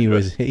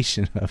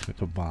continuation of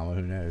Obama.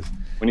 Who knows?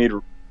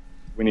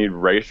 We need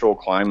racial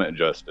climate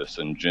justice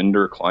and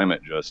gender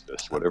climate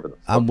justice, whatever the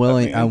fuck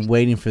I'm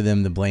waiting for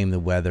them to blame the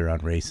weather on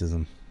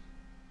racism.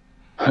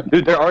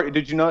 Dude,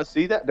 did you not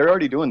see that? They're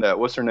already doing that.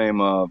 What's her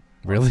name?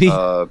 Really?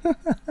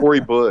 Cori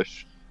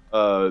Bush.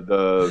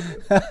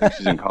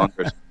 She's in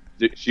Congress.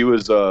 She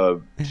was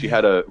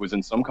was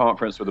in some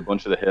conference with a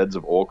bunch of the heads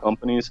of oil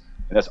companies,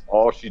 and that's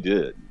all she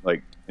did.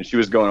 Like, and she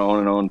was going on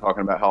and on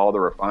talking about how all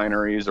the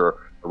refineries are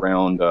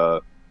around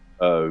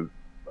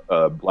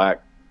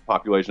black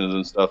populations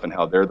and stuff, and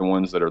how they're the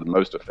ones that are the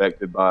most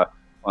affected by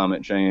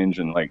climate change,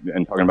 and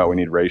talking about we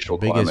need racial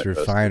climate justice.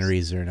 Biggest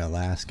refineries are in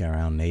Alaska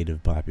around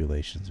native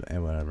populations,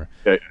 and whatever.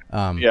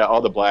 Yeah,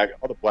 all the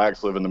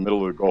blacks live in the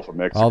middle of the Gulf of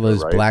Mexico. All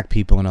those black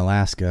people in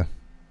Alaska.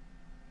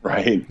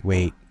 Right.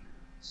 Wait,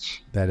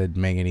 that didn't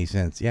make any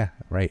sense. Yeah,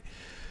 right.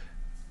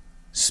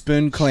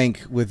 Spoon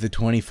Clink with the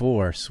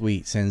 24.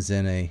 Sweet sends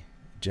in a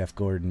Jeff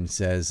Gordon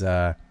says,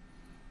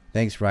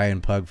 thanks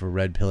Ryan Pug for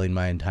red pilling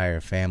my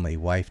entire family,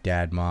 wife,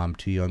 dad, mom,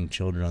 2 young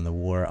children on the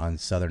war on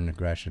southern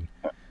aggression.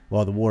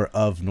 Well, the war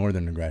of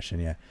northern aggression,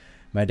 yeah.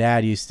 My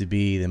dad used to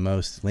be the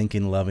most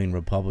Lincoln-loving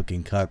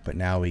Republican cuck, but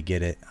now we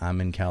get it. I'm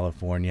in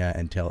California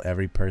and tell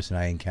every person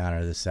I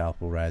encounter the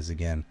South will rise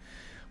again.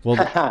 Well,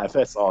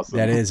 that's awesome.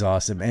 That is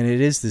awesome. And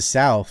it is the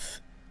South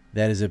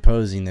that is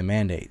opposing the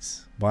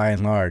mandates. By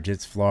and large,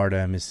 it's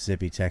Florida,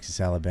 Mississippi, Texas,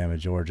 Alabama,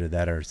 Georgia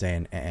that are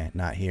saying,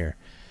 not here.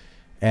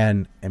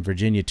 And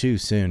Virginia, too,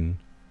 soon.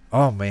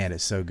 Oh, man,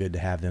 it's so good to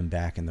have them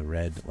back in the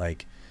red.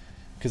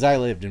 Because I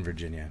lived in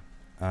Virginia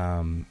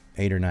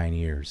 8 or 9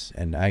 years,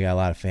 and I got a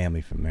lot of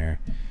family from there.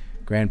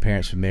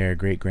 Grandparents from there,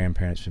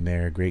 great-grandparents from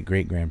there,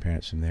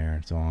 great-great-grandparents from there,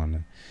 and so on.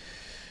 And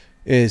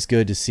it is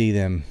good to see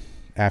them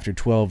after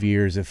 12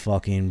 years of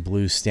fucking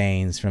blue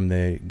stains from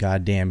the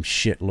goddamn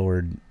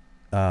shitlord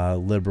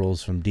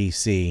liberals from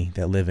D.C.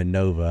 that live in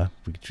Nova,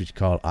 which we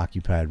call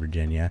occupied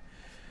Virginia.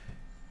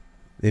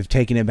 They've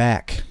taken it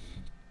back.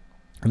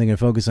 And they're going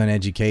to focus on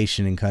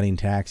education and cutting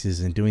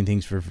taxes and doing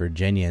things for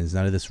Virginians.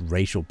 None of this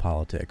racial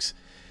politics.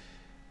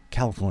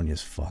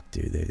 California's fucked,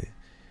 dude.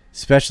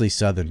 Especially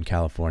Southern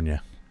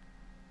California.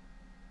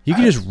 You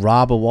can just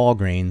rob a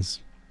Walgreens,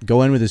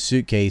 go in with a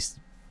suitcase,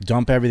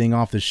 dump everything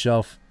off the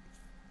shelf.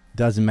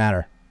 Doesn't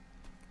matter.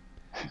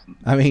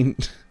 I mean,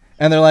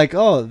 and they're like,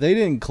 oh, they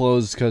didn't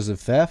close because of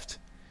theft.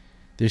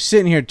 They're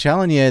sitting here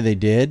telling you they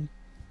did.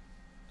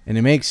 And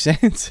it makes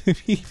sense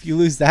if you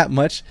lose that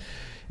much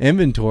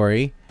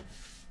inventory.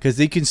 Because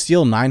they can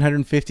steal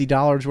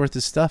 $950 worth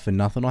of stuff and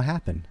nothing will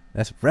happen.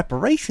 That's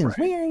reparations.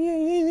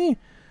 Right.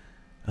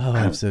 Oh,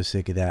 I'm so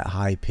sick of that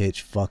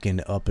high-pitched,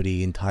 fucking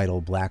uppity,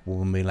 entitled black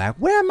woman being like,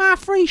 where my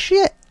free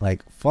shit?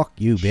 Like, fuck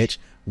you, bitch.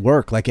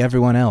 Work like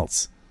everyone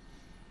else.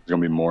 There's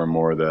going to be more and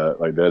more of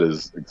that. Like, that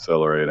is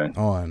accelerating.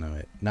 Oh, I know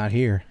it. Not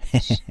here.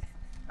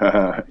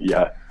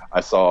 Yeah. I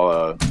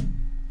saw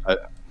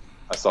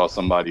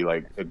somebody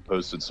had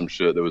posted some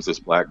shit. There was this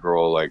black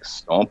girl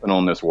stomping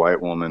on this white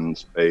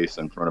woman's face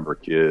in front of her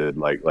kid,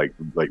 like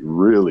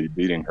really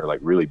beating her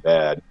really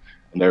bad.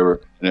 And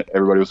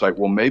everybody was like,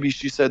 well, maybe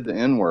she said the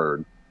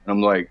N-word. And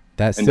I'm like,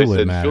 that still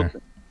wouldn't matter.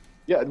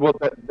 Yeah, well,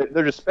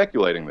 they're just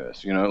speculating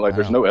this,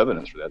 there's no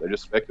evidence for that. They're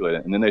just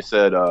speculating. And then they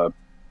said,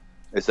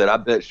 I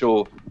bet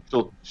she'll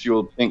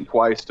think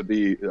twice to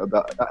be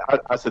about.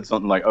 I said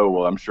something like, oh,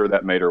 well, I'm sure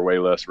that made her way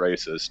less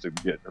racist to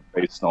get her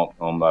face stomped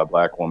on by a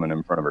black woman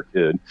in front of her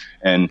kid.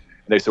 And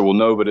they said, well,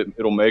 no, but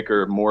it'll make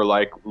her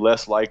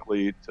less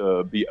likely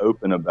to be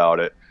open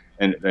about it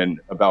and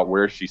about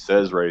where she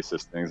says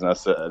racist things. And I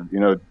said,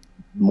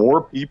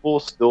 more people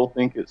still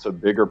think it's a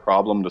bigger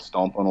problem to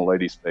stomp on a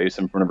lady's face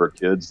in front of her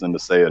kids than to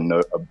say a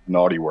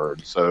naughty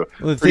word. So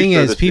the thing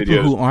is, people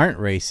who aren't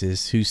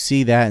racist, who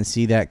see that and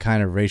see that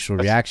kind of racial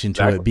reaction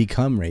to it,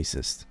 become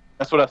racist.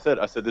 That's what I said.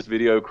 I said this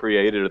video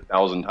created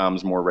 1,000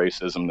 times more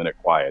racism than it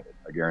quieted.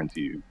 I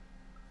guarantee you.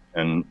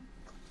 And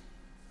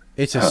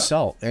It's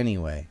assault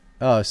anyway.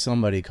 Oh,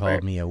 somebody called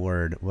Right. me a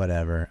word,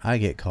 whatever. I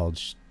get called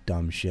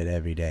dumb shit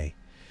every day.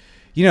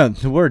 You know,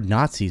 the word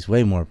Nazi is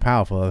way more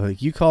powerful.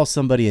 Like, you call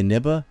somebody a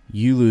nibba,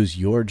 you lose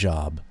your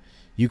job.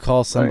 You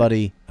call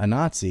somebody a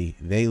Nazi,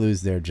 they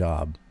lose their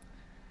job.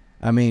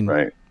 I mean,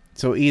 Right.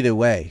 so either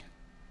way,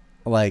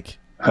 like,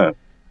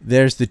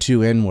 there's the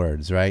two N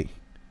words, right?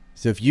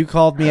 So if you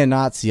called me a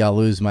Nazi, I'll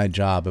lose my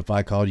job. If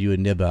I called you a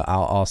nibba,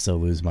 I'll also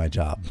lose my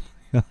job.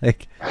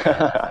 Like,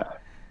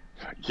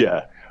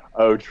 Yeah.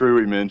 Oh, true.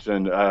 We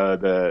mentioned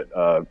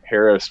that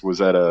Harris was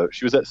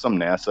she was at some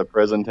NASA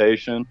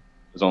presentation.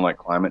 It was on like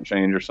climate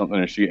change or something,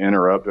 and she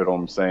interrupted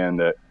him saying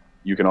that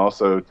you can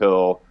also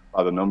tell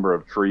by the number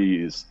of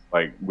trees,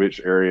 like which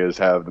areas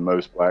have the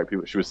most black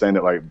people. She was saying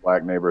that like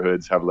black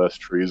neighborhoods have less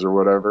trees or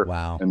whatever.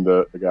 wow. And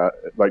the guy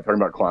like talking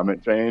about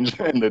climate change,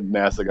 and the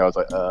NASA guy was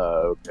like,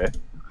 okay.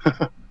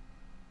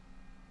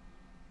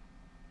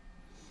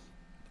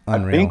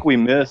 Unreal. I think we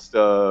missed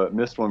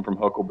one from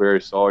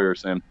Huckleberry Sawyer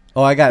saying,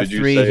 Oh, I got Did you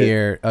 3 say-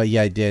 here. Oh,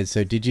 yeah, I did.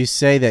 So did you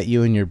say that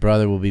you and your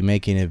brother will be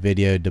making a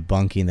video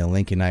debunking the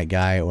Lincolnite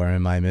guy, or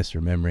am I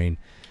misremembering?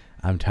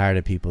 I'm tired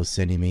of people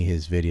sending me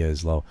his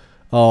videos low.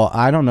 Oh,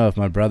 I don't know if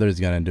my brother's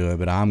going to do it,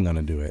 but I'm going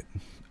to do it.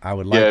 I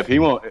would like yeah, if he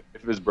won't,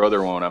 if his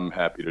brother won't, I'm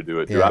happy to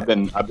do it too. Yeah. I've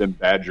been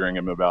badgering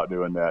him about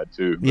doing that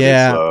too. But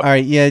Yeah, all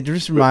right, yeah,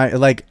 just remind,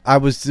 like, I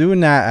was doing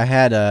that. I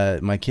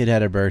had my kid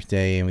had a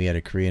birthday, and we had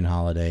a Korean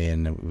holiday,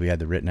 and we had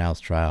the Rittenhouse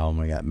trial, and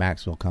we got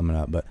Maxwell coming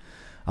up, but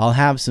I'll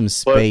have some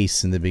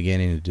space in the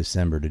beginning of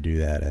December to do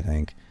that, I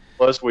think.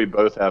 Plus, we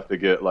both have to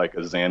get like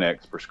a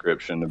Xanax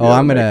prescription. To be Oh, able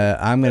I'm to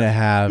gonna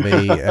have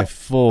a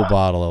full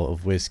bottle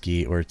of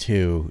whiskey or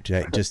 2,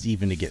 just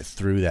even to get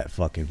through that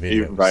fucking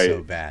video. It was Right.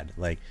 so bad,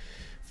 like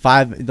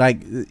 5,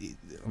 like.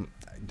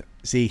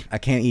 See, I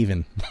can't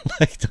even.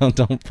 Like,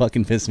 don't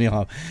fucking piss me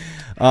off.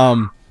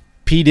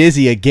 P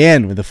Dizzy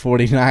again with the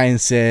 49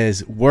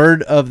 says,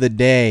 "Word of the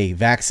day,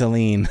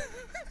 Vaseline."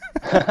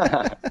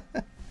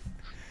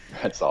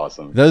 That's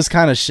awesome. Those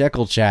kind of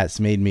shekel chats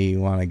made me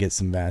want to get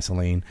some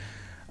Vaseline.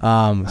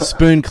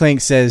 Spoon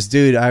Clink says,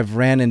 "Dude, I've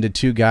ran into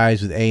 2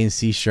 guys with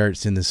A&C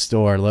shirts in the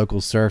store,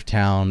 local surf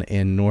town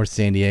in North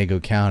San Diego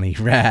County.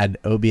 Rad.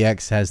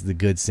 OBX has the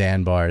good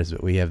sandbars,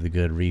 but we have the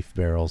good reef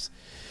barrels."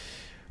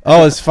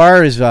 Oh, as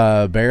far as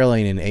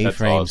barreling and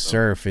A-frame awesome.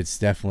 surf, it's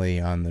definitely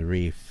on the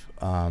reef.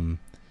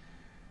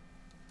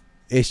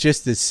 It's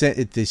just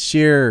the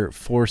sheer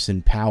force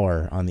and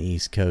power on the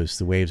East Coast.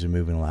 The waves are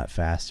moving a lot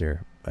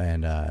faster,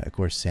 and of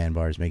course,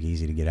 sandbars make it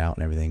easy to get out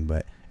and everything.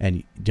 And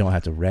you don't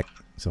have to wreck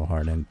so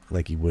hard and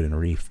like you would in a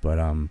reef. But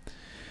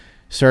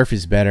surf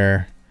is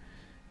better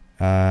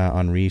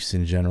on reefs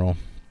in general.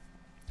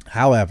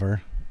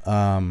 However,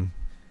 when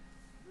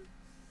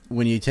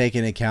you take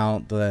into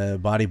account the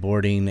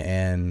bodyboarding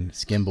and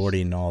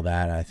skimboarding and all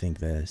that, I think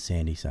the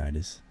sandy side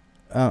is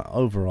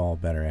overall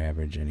better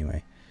average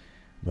anyway.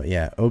 But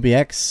yeah,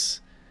 OBX,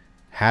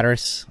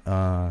 Hatteras,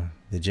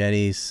 the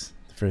jetties,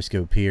 the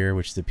Frisco Pier,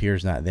 which the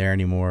pier's not there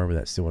anymore, but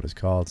that's still what it's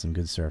called. Some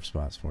good surf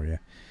spots for you.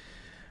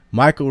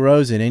 Michael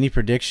Rosen, any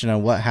prediction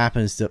on what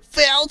happens to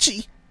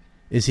Fauci?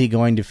 Is he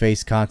going to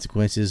face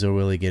consequences, or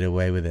will he get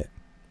away with it?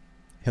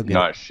 He'll get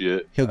Not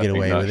shit. He'll I get think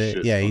away not with it.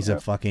 shit Yeah, from he's a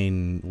that.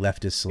 fucking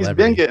leftist He's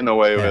celebrity. been getting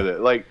away Yeah. with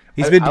it. Like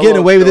He's I been getting love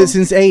away with it showing-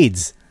 since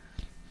AIDS.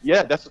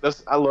 Yeah,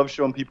 that's I love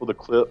showing people the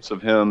clips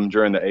of him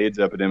during the AIDS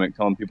epidemic,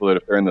 telling people that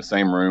if they're in the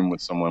same room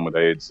with someone with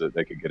AIDS, that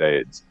they could get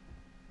AIDS.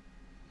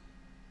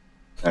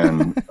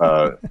 And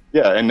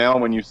yeah, and now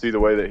when you see the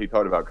way that he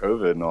talked about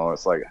COVID and all,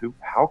 it's like,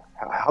 how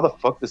the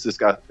fuck does this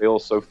guy fail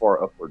so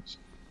far upwards?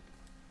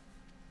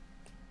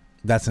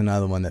 That's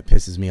another one that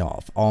pisses me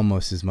off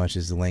almost as much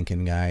as the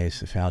Lincoln guy is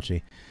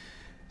Fauci.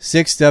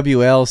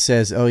 6WL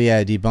says, "Oh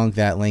yeah, debunk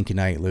that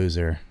Lincolnite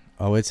loser."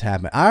 Oh, it's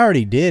happened. I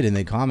already did in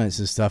the comments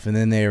and stuff, and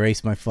then they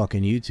erased my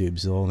fucking YouTube,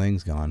 so the whole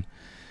thing's gone.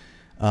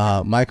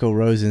 Michael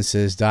Rosen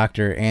says,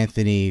 "Dr.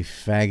 Anthony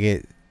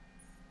Faggot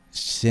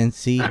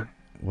Cincy."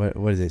 What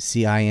is it?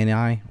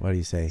 CINI? What do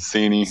you say?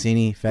 Cini,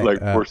 like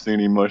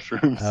porcini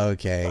mushrooms.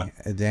 Okay,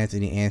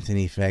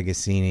 Anthony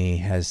Fagacini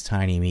has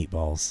tiny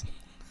meatballs.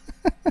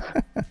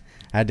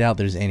 I doubt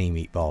there's any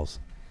meatballs.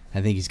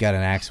 I think he's got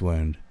an axe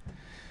wound.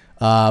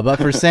 But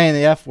for saying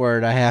the F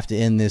word, I have to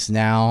end this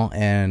now,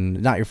 and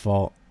not your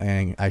fault,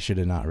 and I should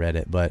have not read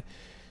it, but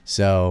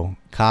so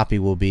copy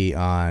will be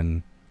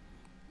on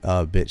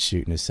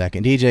BitChute in a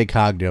second. DJ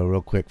Cogdo,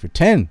 real quick, for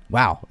 10.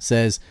 Wow,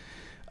 says,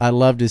 "I'd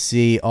love to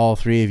see all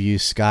 3 of you,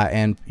 Scott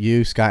and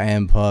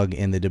Pug,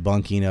 in the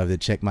debunking of the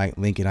Checkmate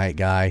Lincolnite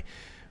guy.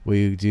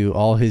 We do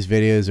all his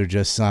videos or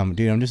just some?"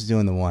 Dude, I'm just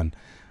doing the one.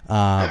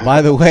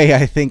 By the way,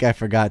 I think I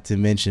forgot to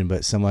mention,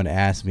 but someone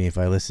asked me if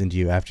I listened to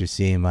you after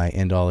seeing my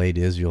End All Aid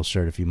to Israel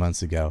shirt a few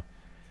months ago.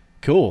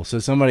 Cool. So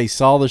somebody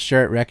saw the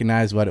shirt,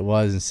 recognized what it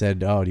was, and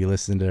said, "Oh, do you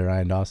listen to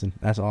Ryan Dawson?"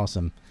 That's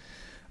awesome.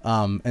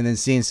 And then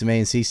seeing some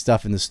A&C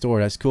stuff in the store,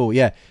 that's cool.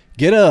 Yeah,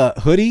 get a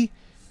hoodie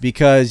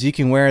because you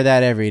can wear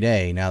that every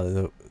day. Now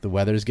that the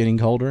weather's getting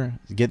colder,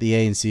 get the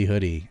A&C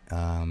hoodie.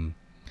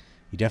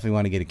 You definitely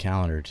want to get a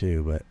calendar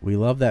too, but we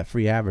love that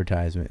free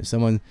advertisement. If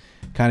someone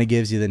kind of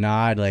gives you the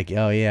nod, like,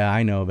 oh yeah,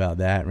 I know about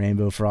that,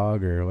 Rainbow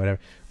Frog or whatever.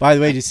 By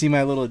the way, did you see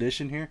my little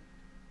addition here?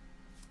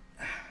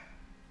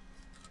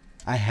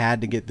 I had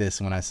to get this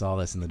when I saw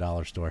this in the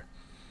dollar store.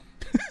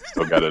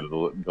 Still got a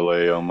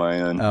delay on my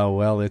end. Oh,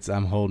 well,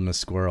 I'm holding a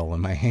squirrel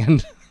in my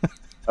hand.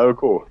 Oh,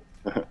 cool.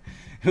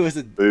 It was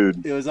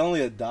Food. It was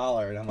only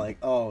 $1, and I'm like,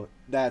 oh,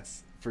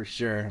 that's for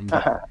sure.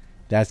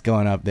 That's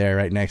going up there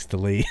right next to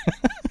Lee.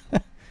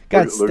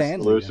 Got It looks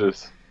Stanley.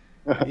 delicious.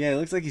 Yeah, it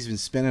looks like he's been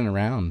spinning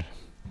around.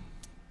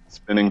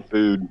 Spinning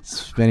food.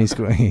 Spinning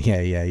squirrel.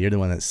 Yeah. You're the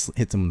one that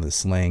hits him with a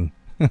sling.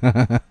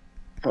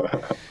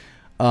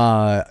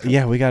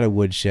 Yeah, we got a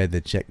woodshed,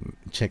 the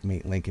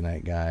checkmate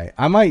Lincolnite guy.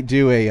 I might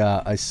do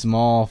a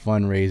small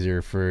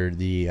fundraiser for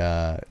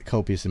the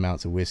copious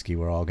amounts of whiskey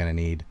we're all gonna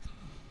need.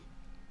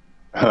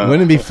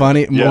 Wouldn't it be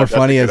funny? Yeah, more that's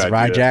funny a as good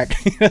idea.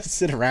 Ryjack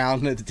sit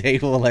around at the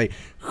table like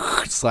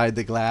slide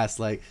the glass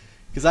like,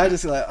 because I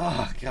just like,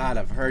 oh god,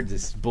 I've heard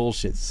this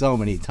bullshit so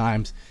many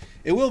times.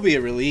 It will be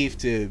a relief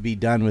to be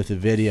done with the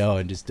video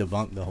and just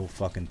debunk the whole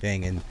fucking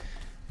thing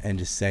and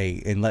just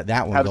say and let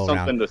that one Have go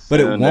something around. to But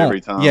it send won't.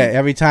 every time. Yeah,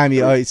 every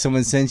time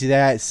someone sends you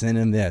that, send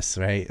them this,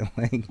 right?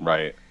 Like,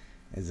 Right.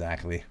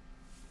 exactly.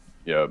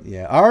 Yep.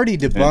 Yeah, I already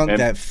debunked And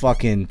that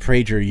fucking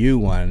PragerU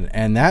one,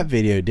 and that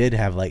video did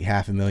have like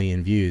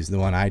 500,000 views, the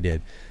one I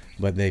did,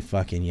 but they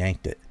fucking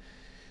yanked it.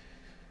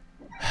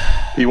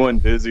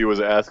 P1 Dizzy was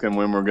asking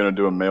when we're going to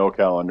do a mail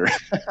calendar.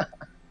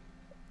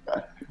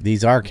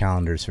 These are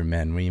calendars for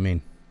men. What do you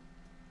mean?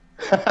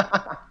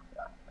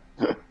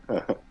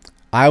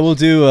 I will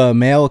do a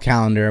male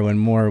calendar when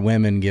more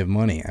women give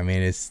money. I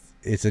mean, it's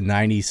a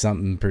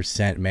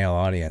 90-something% male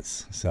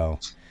audience, so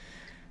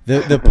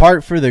the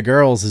part for the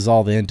girls is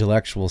all the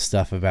intellectual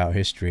stuff about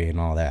history and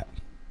all that.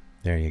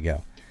 There you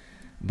go.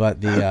 But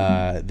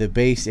the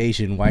base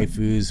Asian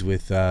waifus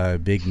with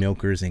big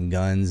milkers and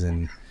guns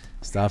and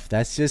stuff,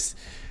 that's just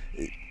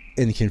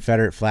in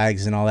Confederate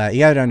flags and all that.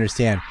 You got to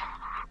understand.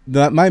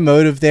 My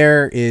motive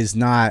there is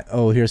not,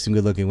 oh, here's some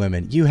good-looking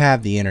women. You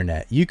have the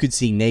internet. You could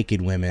see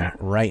naked women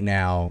right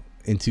now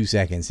in 2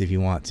 seconds if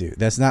you want to.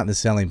 That's not the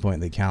selling point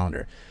of the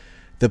calendar.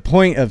 The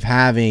point of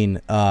having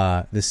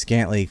the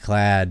scantily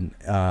clad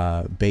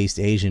based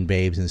Asian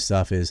babes and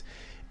stuff is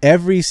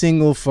every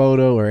single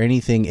photo or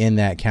anything in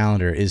that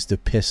calendar is to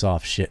piss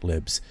off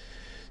shitlibs.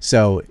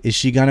 So is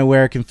she going to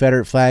wear a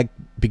Confederate flag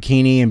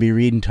bikini and be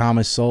reading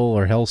Thomas Sowell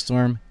or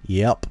Hellstorm?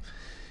 Yep.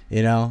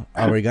 You know,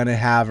 are we going to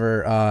have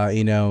her,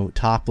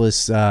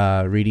 topless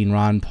reading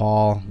Ron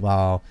Paul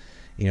while,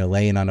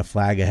 laying on a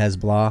flag of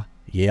Hezbollah?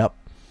 Yep.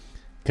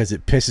 Because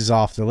it pisses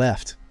off the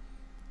left.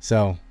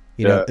 So,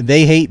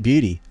 they hate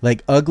beauty.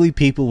 Like, ugly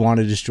people want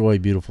to destroy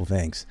beautiful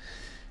things.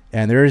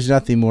 And there is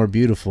nothing more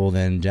beautiful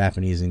than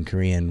Japanese and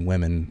Korean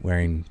women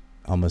wearing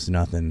almost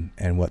nothing,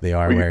 and what they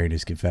are wearing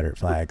is Confederate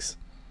flags.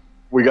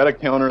 We got to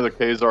counter the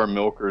Khazar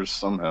milkers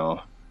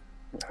somehow.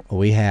 Well,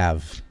 we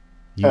have.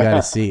 You got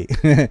to see.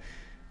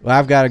 Well,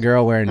 I've got a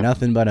girl wearing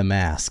nothing but a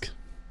mask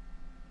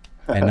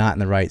and not in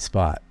the right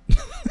spot.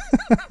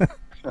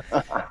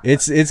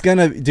 It's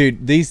gonna,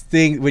 dude, these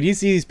things, when you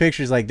see these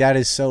pictures, like, that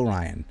is so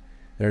Ryan.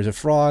 There's a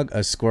frog,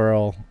 a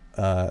squirrel,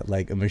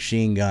 like a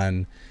machine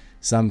gun,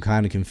 some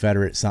kind of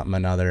Confederate something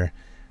another,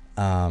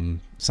 some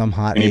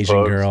hot Any Asian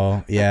pugs?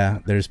 girl. Yeah,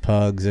 there's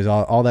pugs. There's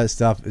all that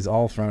stuff is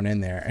all thrown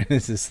in there. And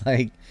it's just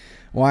like,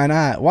 why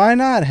not? Why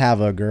not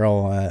have a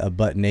girl a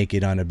butt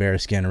naked on a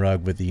bearskin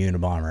rug with the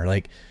Unabomber?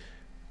 Like,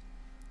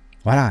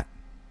 why not?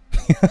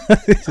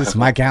 This is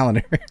my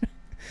calendar.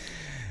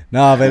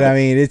 No, but I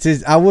mean,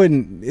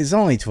 it's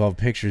only 12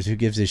 pictures. Who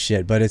gives a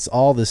shit? But it's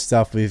all the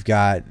stuff. We've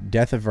got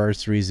death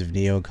anniversaries of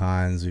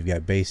neocons. We've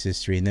got base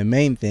history. And the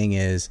main thing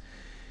is,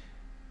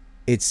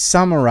 it's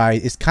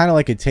summarized. It's kind of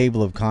like a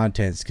table of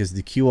contents, because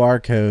the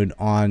QR code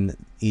on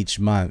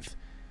each month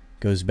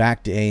goes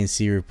back to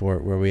A&C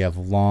report, where we have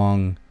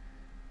long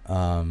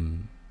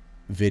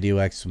video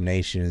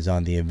explanations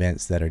on the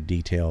events that are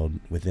detailed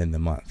within the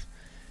month.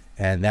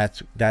 And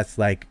that's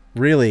like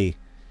really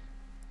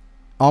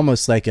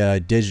almost like a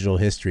digital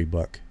history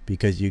book,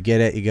 because you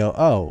get it, you go,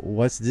 oh,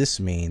 what's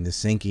this mean? The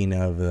sinking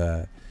of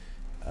the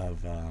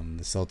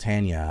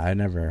Sultana. I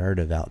never heard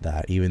about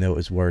that, even though it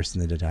was worse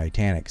than the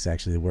Titanic. It's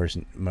actually the worst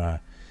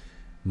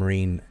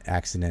marine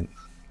accident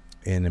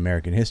in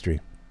American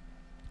history.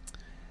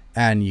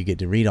 And you get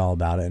to read all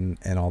about it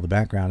and all the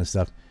background and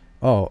stuff.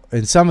 Oh,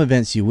 and some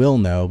events you will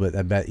know, but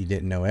I bet you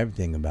didn't know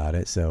everything about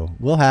it. So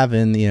we'll have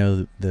in,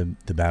 the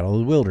Battle of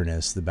the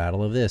Wilderness, the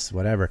Battle of this,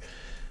 whatever.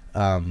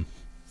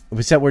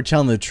 Except we're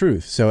telling the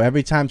truth. So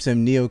every time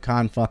some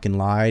neocon fucking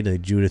lied,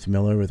 like Judith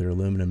Miller with her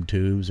aluminum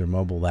tubes, or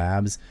Mobile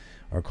Labs,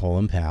 or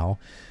Colin Powell,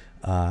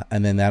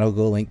 and then that'll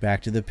go link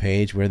back to the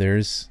page where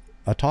there's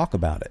a talk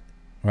about it,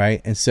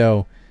 right? And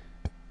so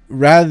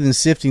rather than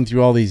sifting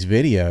through all these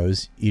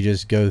videos, you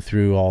just go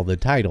through all the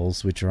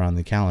titles, which are on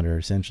the calendar,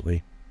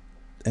 essentially.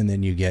 And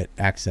then you get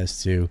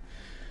access to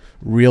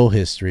real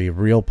history,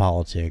 real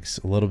politics,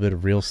 a little bit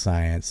of real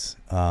science,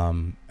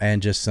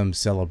 and just some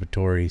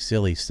celebratory,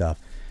 silly stuff.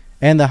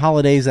 And the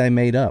holidays I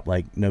made up,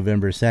 like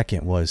November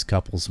 2nd was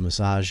couples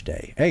massage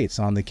day. Hey, it's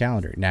on the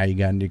calendar. Now you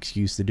got an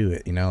excuse to do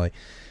it. You know, like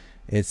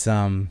it's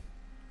all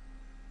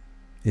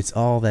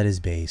that is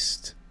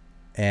based.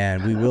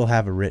 And we will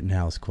have a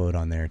Rittenhouse quote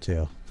on there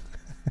too.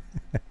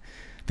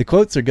 The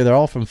quotes are good. They're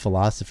all from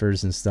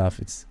philosophers and stuff.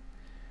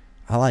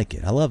 I like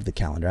it. I love the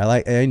calendar. I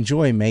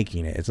enjoy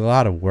making it. It's a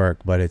lot of work,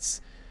 but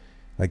it's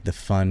like the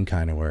fun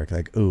kind of work.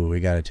 Like, ooh,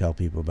 we got to tell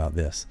people about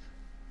this.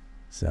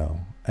 So,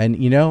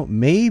 and you know,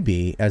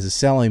 maybe as a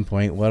selling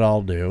point, what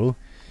I'll do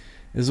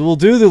is we'll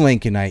do the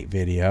Lincolnite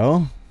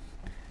video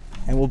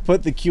and we'll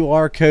put the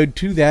QR code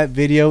to that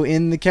video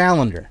in the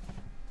calendar.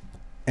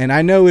 And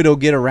I know it'll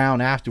get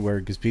around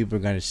afterward because people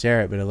are going to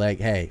share it, but like,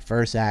 hey,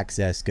 first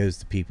access goes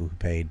to people who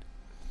paid.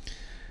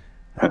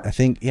 I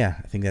think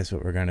that's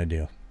what we're going to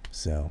do.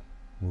 So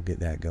we'll get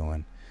that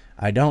going.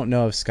 I don't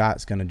know if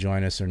Scott's going to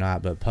join us or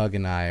not, but Pug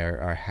and I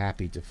are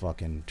happy to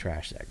fucking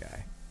trash that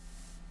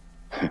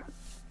guy.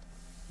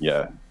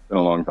 Yeah, it's been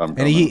a long time.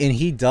 And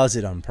he does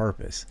it on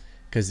purpose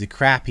because the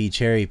crap he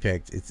cherry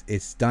picked,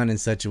 it's done in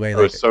such a way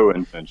like so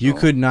intentional. You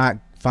could not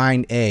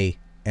find A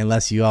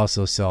unless you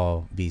also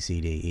saw B,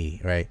 C, D,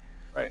 E, right?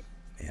 Right.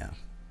 Yeah.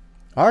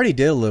 I already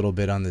did a little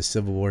bit on the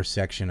Civil War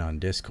section on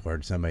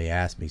Discord. Somebody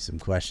asked me some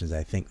questions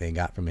I think they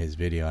got from his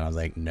video, and I was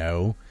like,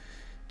 no,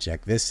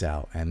 check this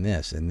out, and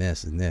this, and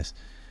this, and this.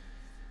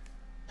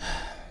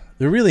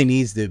 There really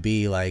needs to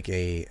be like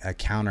a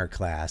counter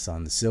class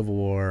on the Civil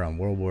War, on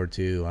World War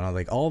II, on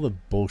like all the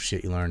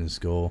bullshit you learn in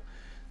school.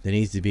 There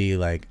needs to be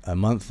like a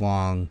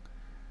month-long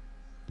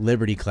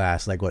Liberty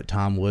class like what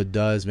Tom Wood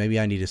does. Maybe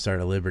I need to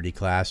start a Liberty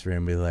class for him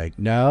and be like,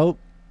 nope,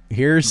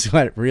 here's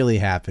what really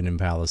happened in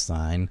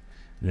Palestine.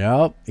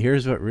 Nope,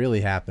 here's what really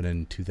happened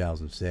in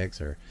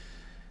 2006 or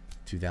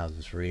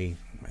 2003.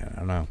 I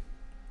don't know.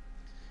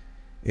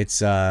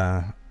 It's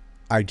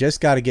I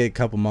just got to get a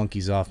couple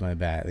monkeys off my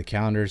back. The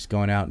calendar's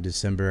going out in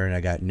December, and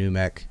I got New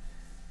Mech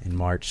in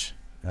March.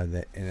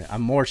 And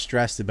I'm more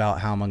stressed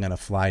about how I'm going to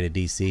fly to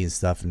DC and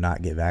stuff and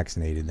not get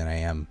vaccinated than I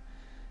am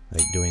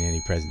like doing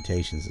any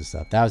presentations and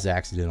stuff. That was an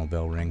accidental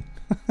bell ring.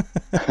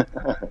 I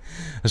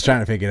was trying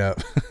to pick it up.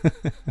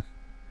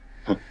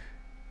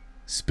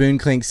 Spoon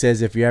Clink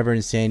says, if you're ever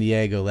in San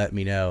Diego, let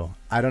me know.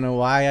 I don't know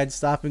why I'd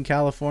stop in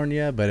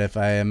California, but if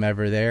I am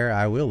ever there,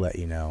 I will let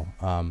you know.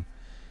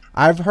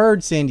 I've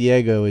heard San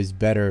Diego is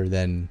better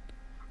than,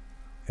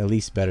 at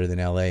least better than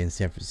LA and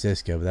San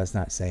Francisco, but that's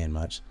not saying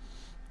much.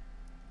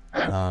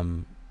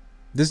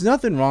 There's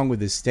nothing wrong with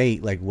the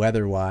state, like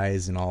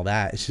weather-wise and all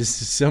that. It's just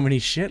so many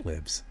shit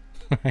libs,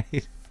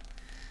 right?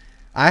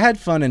 I had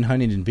fun in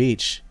Huntington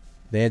Beach.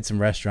 They had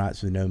some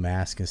restaurants with no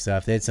mask and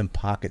stuff. They had some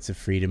pockets of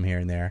freedom here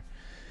and there.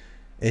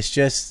 It's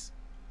just,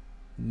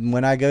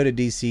 when I go to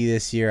DC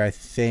this year, I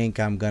think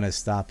I'm going to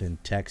stop in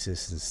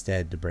Texas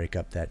instead to break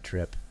up that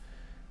trip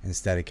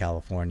instead of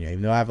California.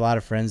 Even though I have a lot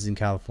of friends in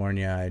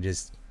California, I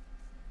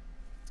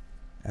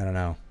don't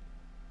know.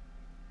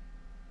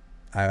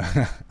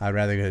 I'd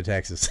rather go to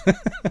Texas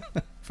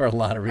for a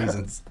lot of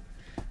reasons.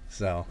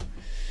 So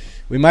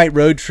we might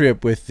road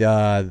trip with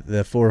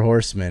the Four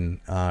Horsemen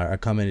are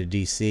coming to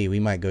DC. We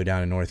might go down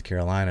to North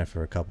Carolina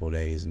for a couple of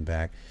days and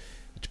back.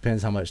 It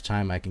depends how much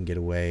time I can get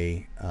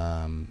away.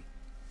 I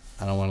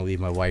don't want to leave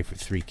my wife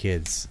with 3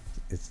 kids.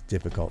 It's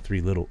difficult.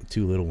 2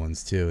 little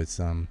ones too. It's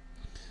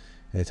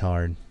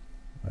hard.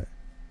 But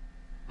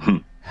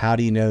how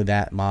do you know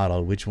that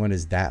model? Which one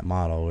is that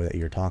model that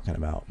you're talking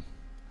about?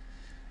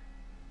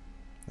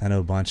 I know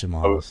a bunch of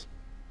models.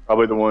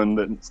 Probably the one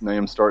that's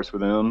name starts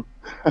with M.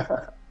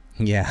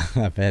 Yeah,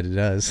 I bet it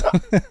does.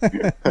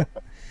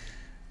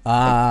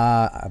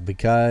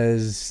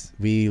 Because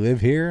we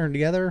live here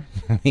together.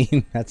 I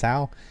mean, that's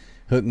how.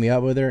 Hook me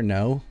up with her?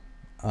 No.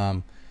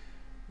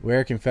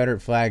 Wear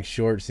Confederate flag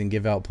shorts and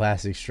give out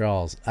plastic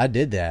straws. I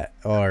did that.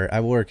 Or I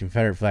wore a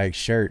Confederate flag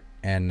shirt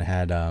and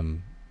had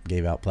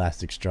gave out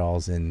plastic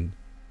straws in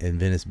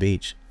Venice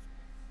Beach.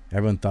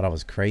 Everyone thought I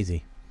was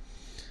crazy.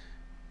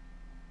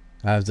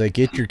 I was like,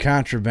 get your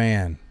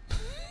contraband.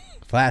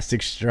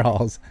 Plastic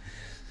straws.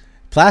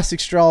 Plastic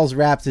straws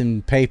wrapped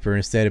in paper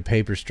instead of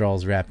paper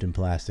straws wrapped in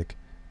plastic.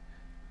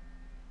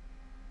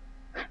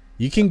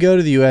 You can go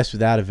to the U.S.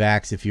 without a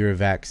vax if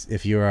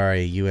you are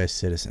a U.S.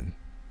 citizen,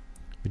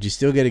 but you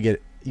still got to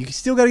get a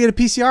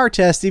PCR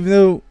test, even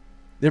though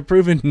they're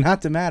proven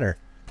not to matter.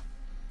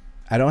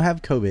 I don't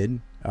have COVID.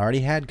 I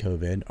already had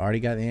COVID. Already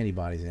got the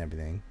antibodies and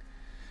everything.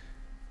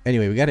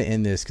 Anyway, we got to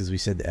end this because we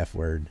said the F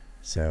word.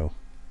 So.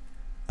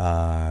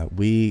 I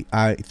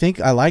think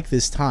I like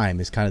this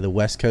time. It's kind of the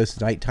West Coast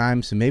night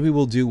time, so maybe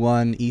we'll do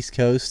one East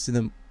Coast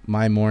in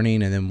my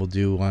morning, and then we'll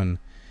do one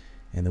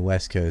in the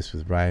West Coast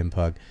with Brian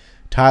Pug.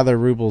 Tyler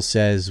Rubel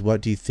says, what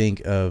do you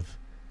think of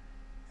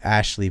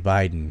Ashley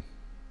Biden?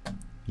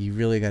 You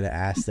really got to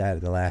ask that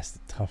at the last.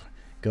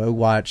 Go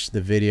watch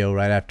the video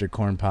right after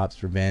Corn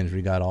Pop's Revenge.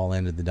 We got all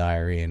into the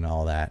diary and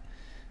all that.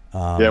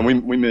 Yeah,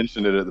 and we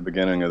mentioned it at the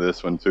beginning of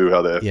this one too,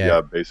 how the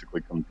FBI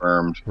basically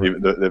confirmed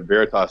that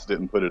Veritas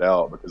didn't put it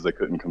out because they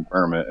couldn't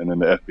confirm it, and then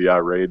the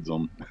FBI raids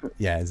them.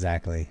 Yeah,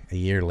 exactly. A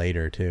year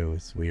later too.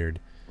 It's weird.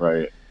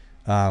 Right.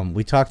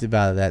 We talked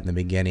about that in the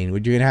beginning. You're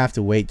going to have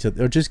to wait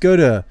or just go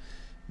to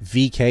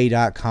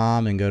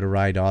vk.com and go to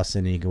Rye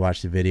Dawson and you can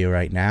watch the video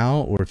right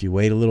now. Or if you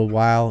wait a little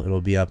while,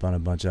 it'll be up on a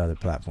bunch of other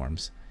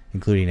platforms,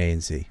 including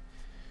ANC.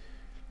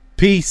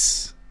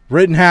 Peace.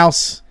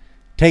 Rittenhouse,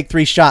 take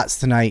 3 shots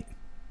tonight.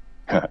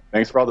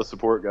 Thanks for all the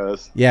support,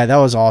 guys. Yeah, that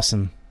was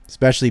awesome.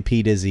 Especially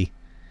P. Dizzy.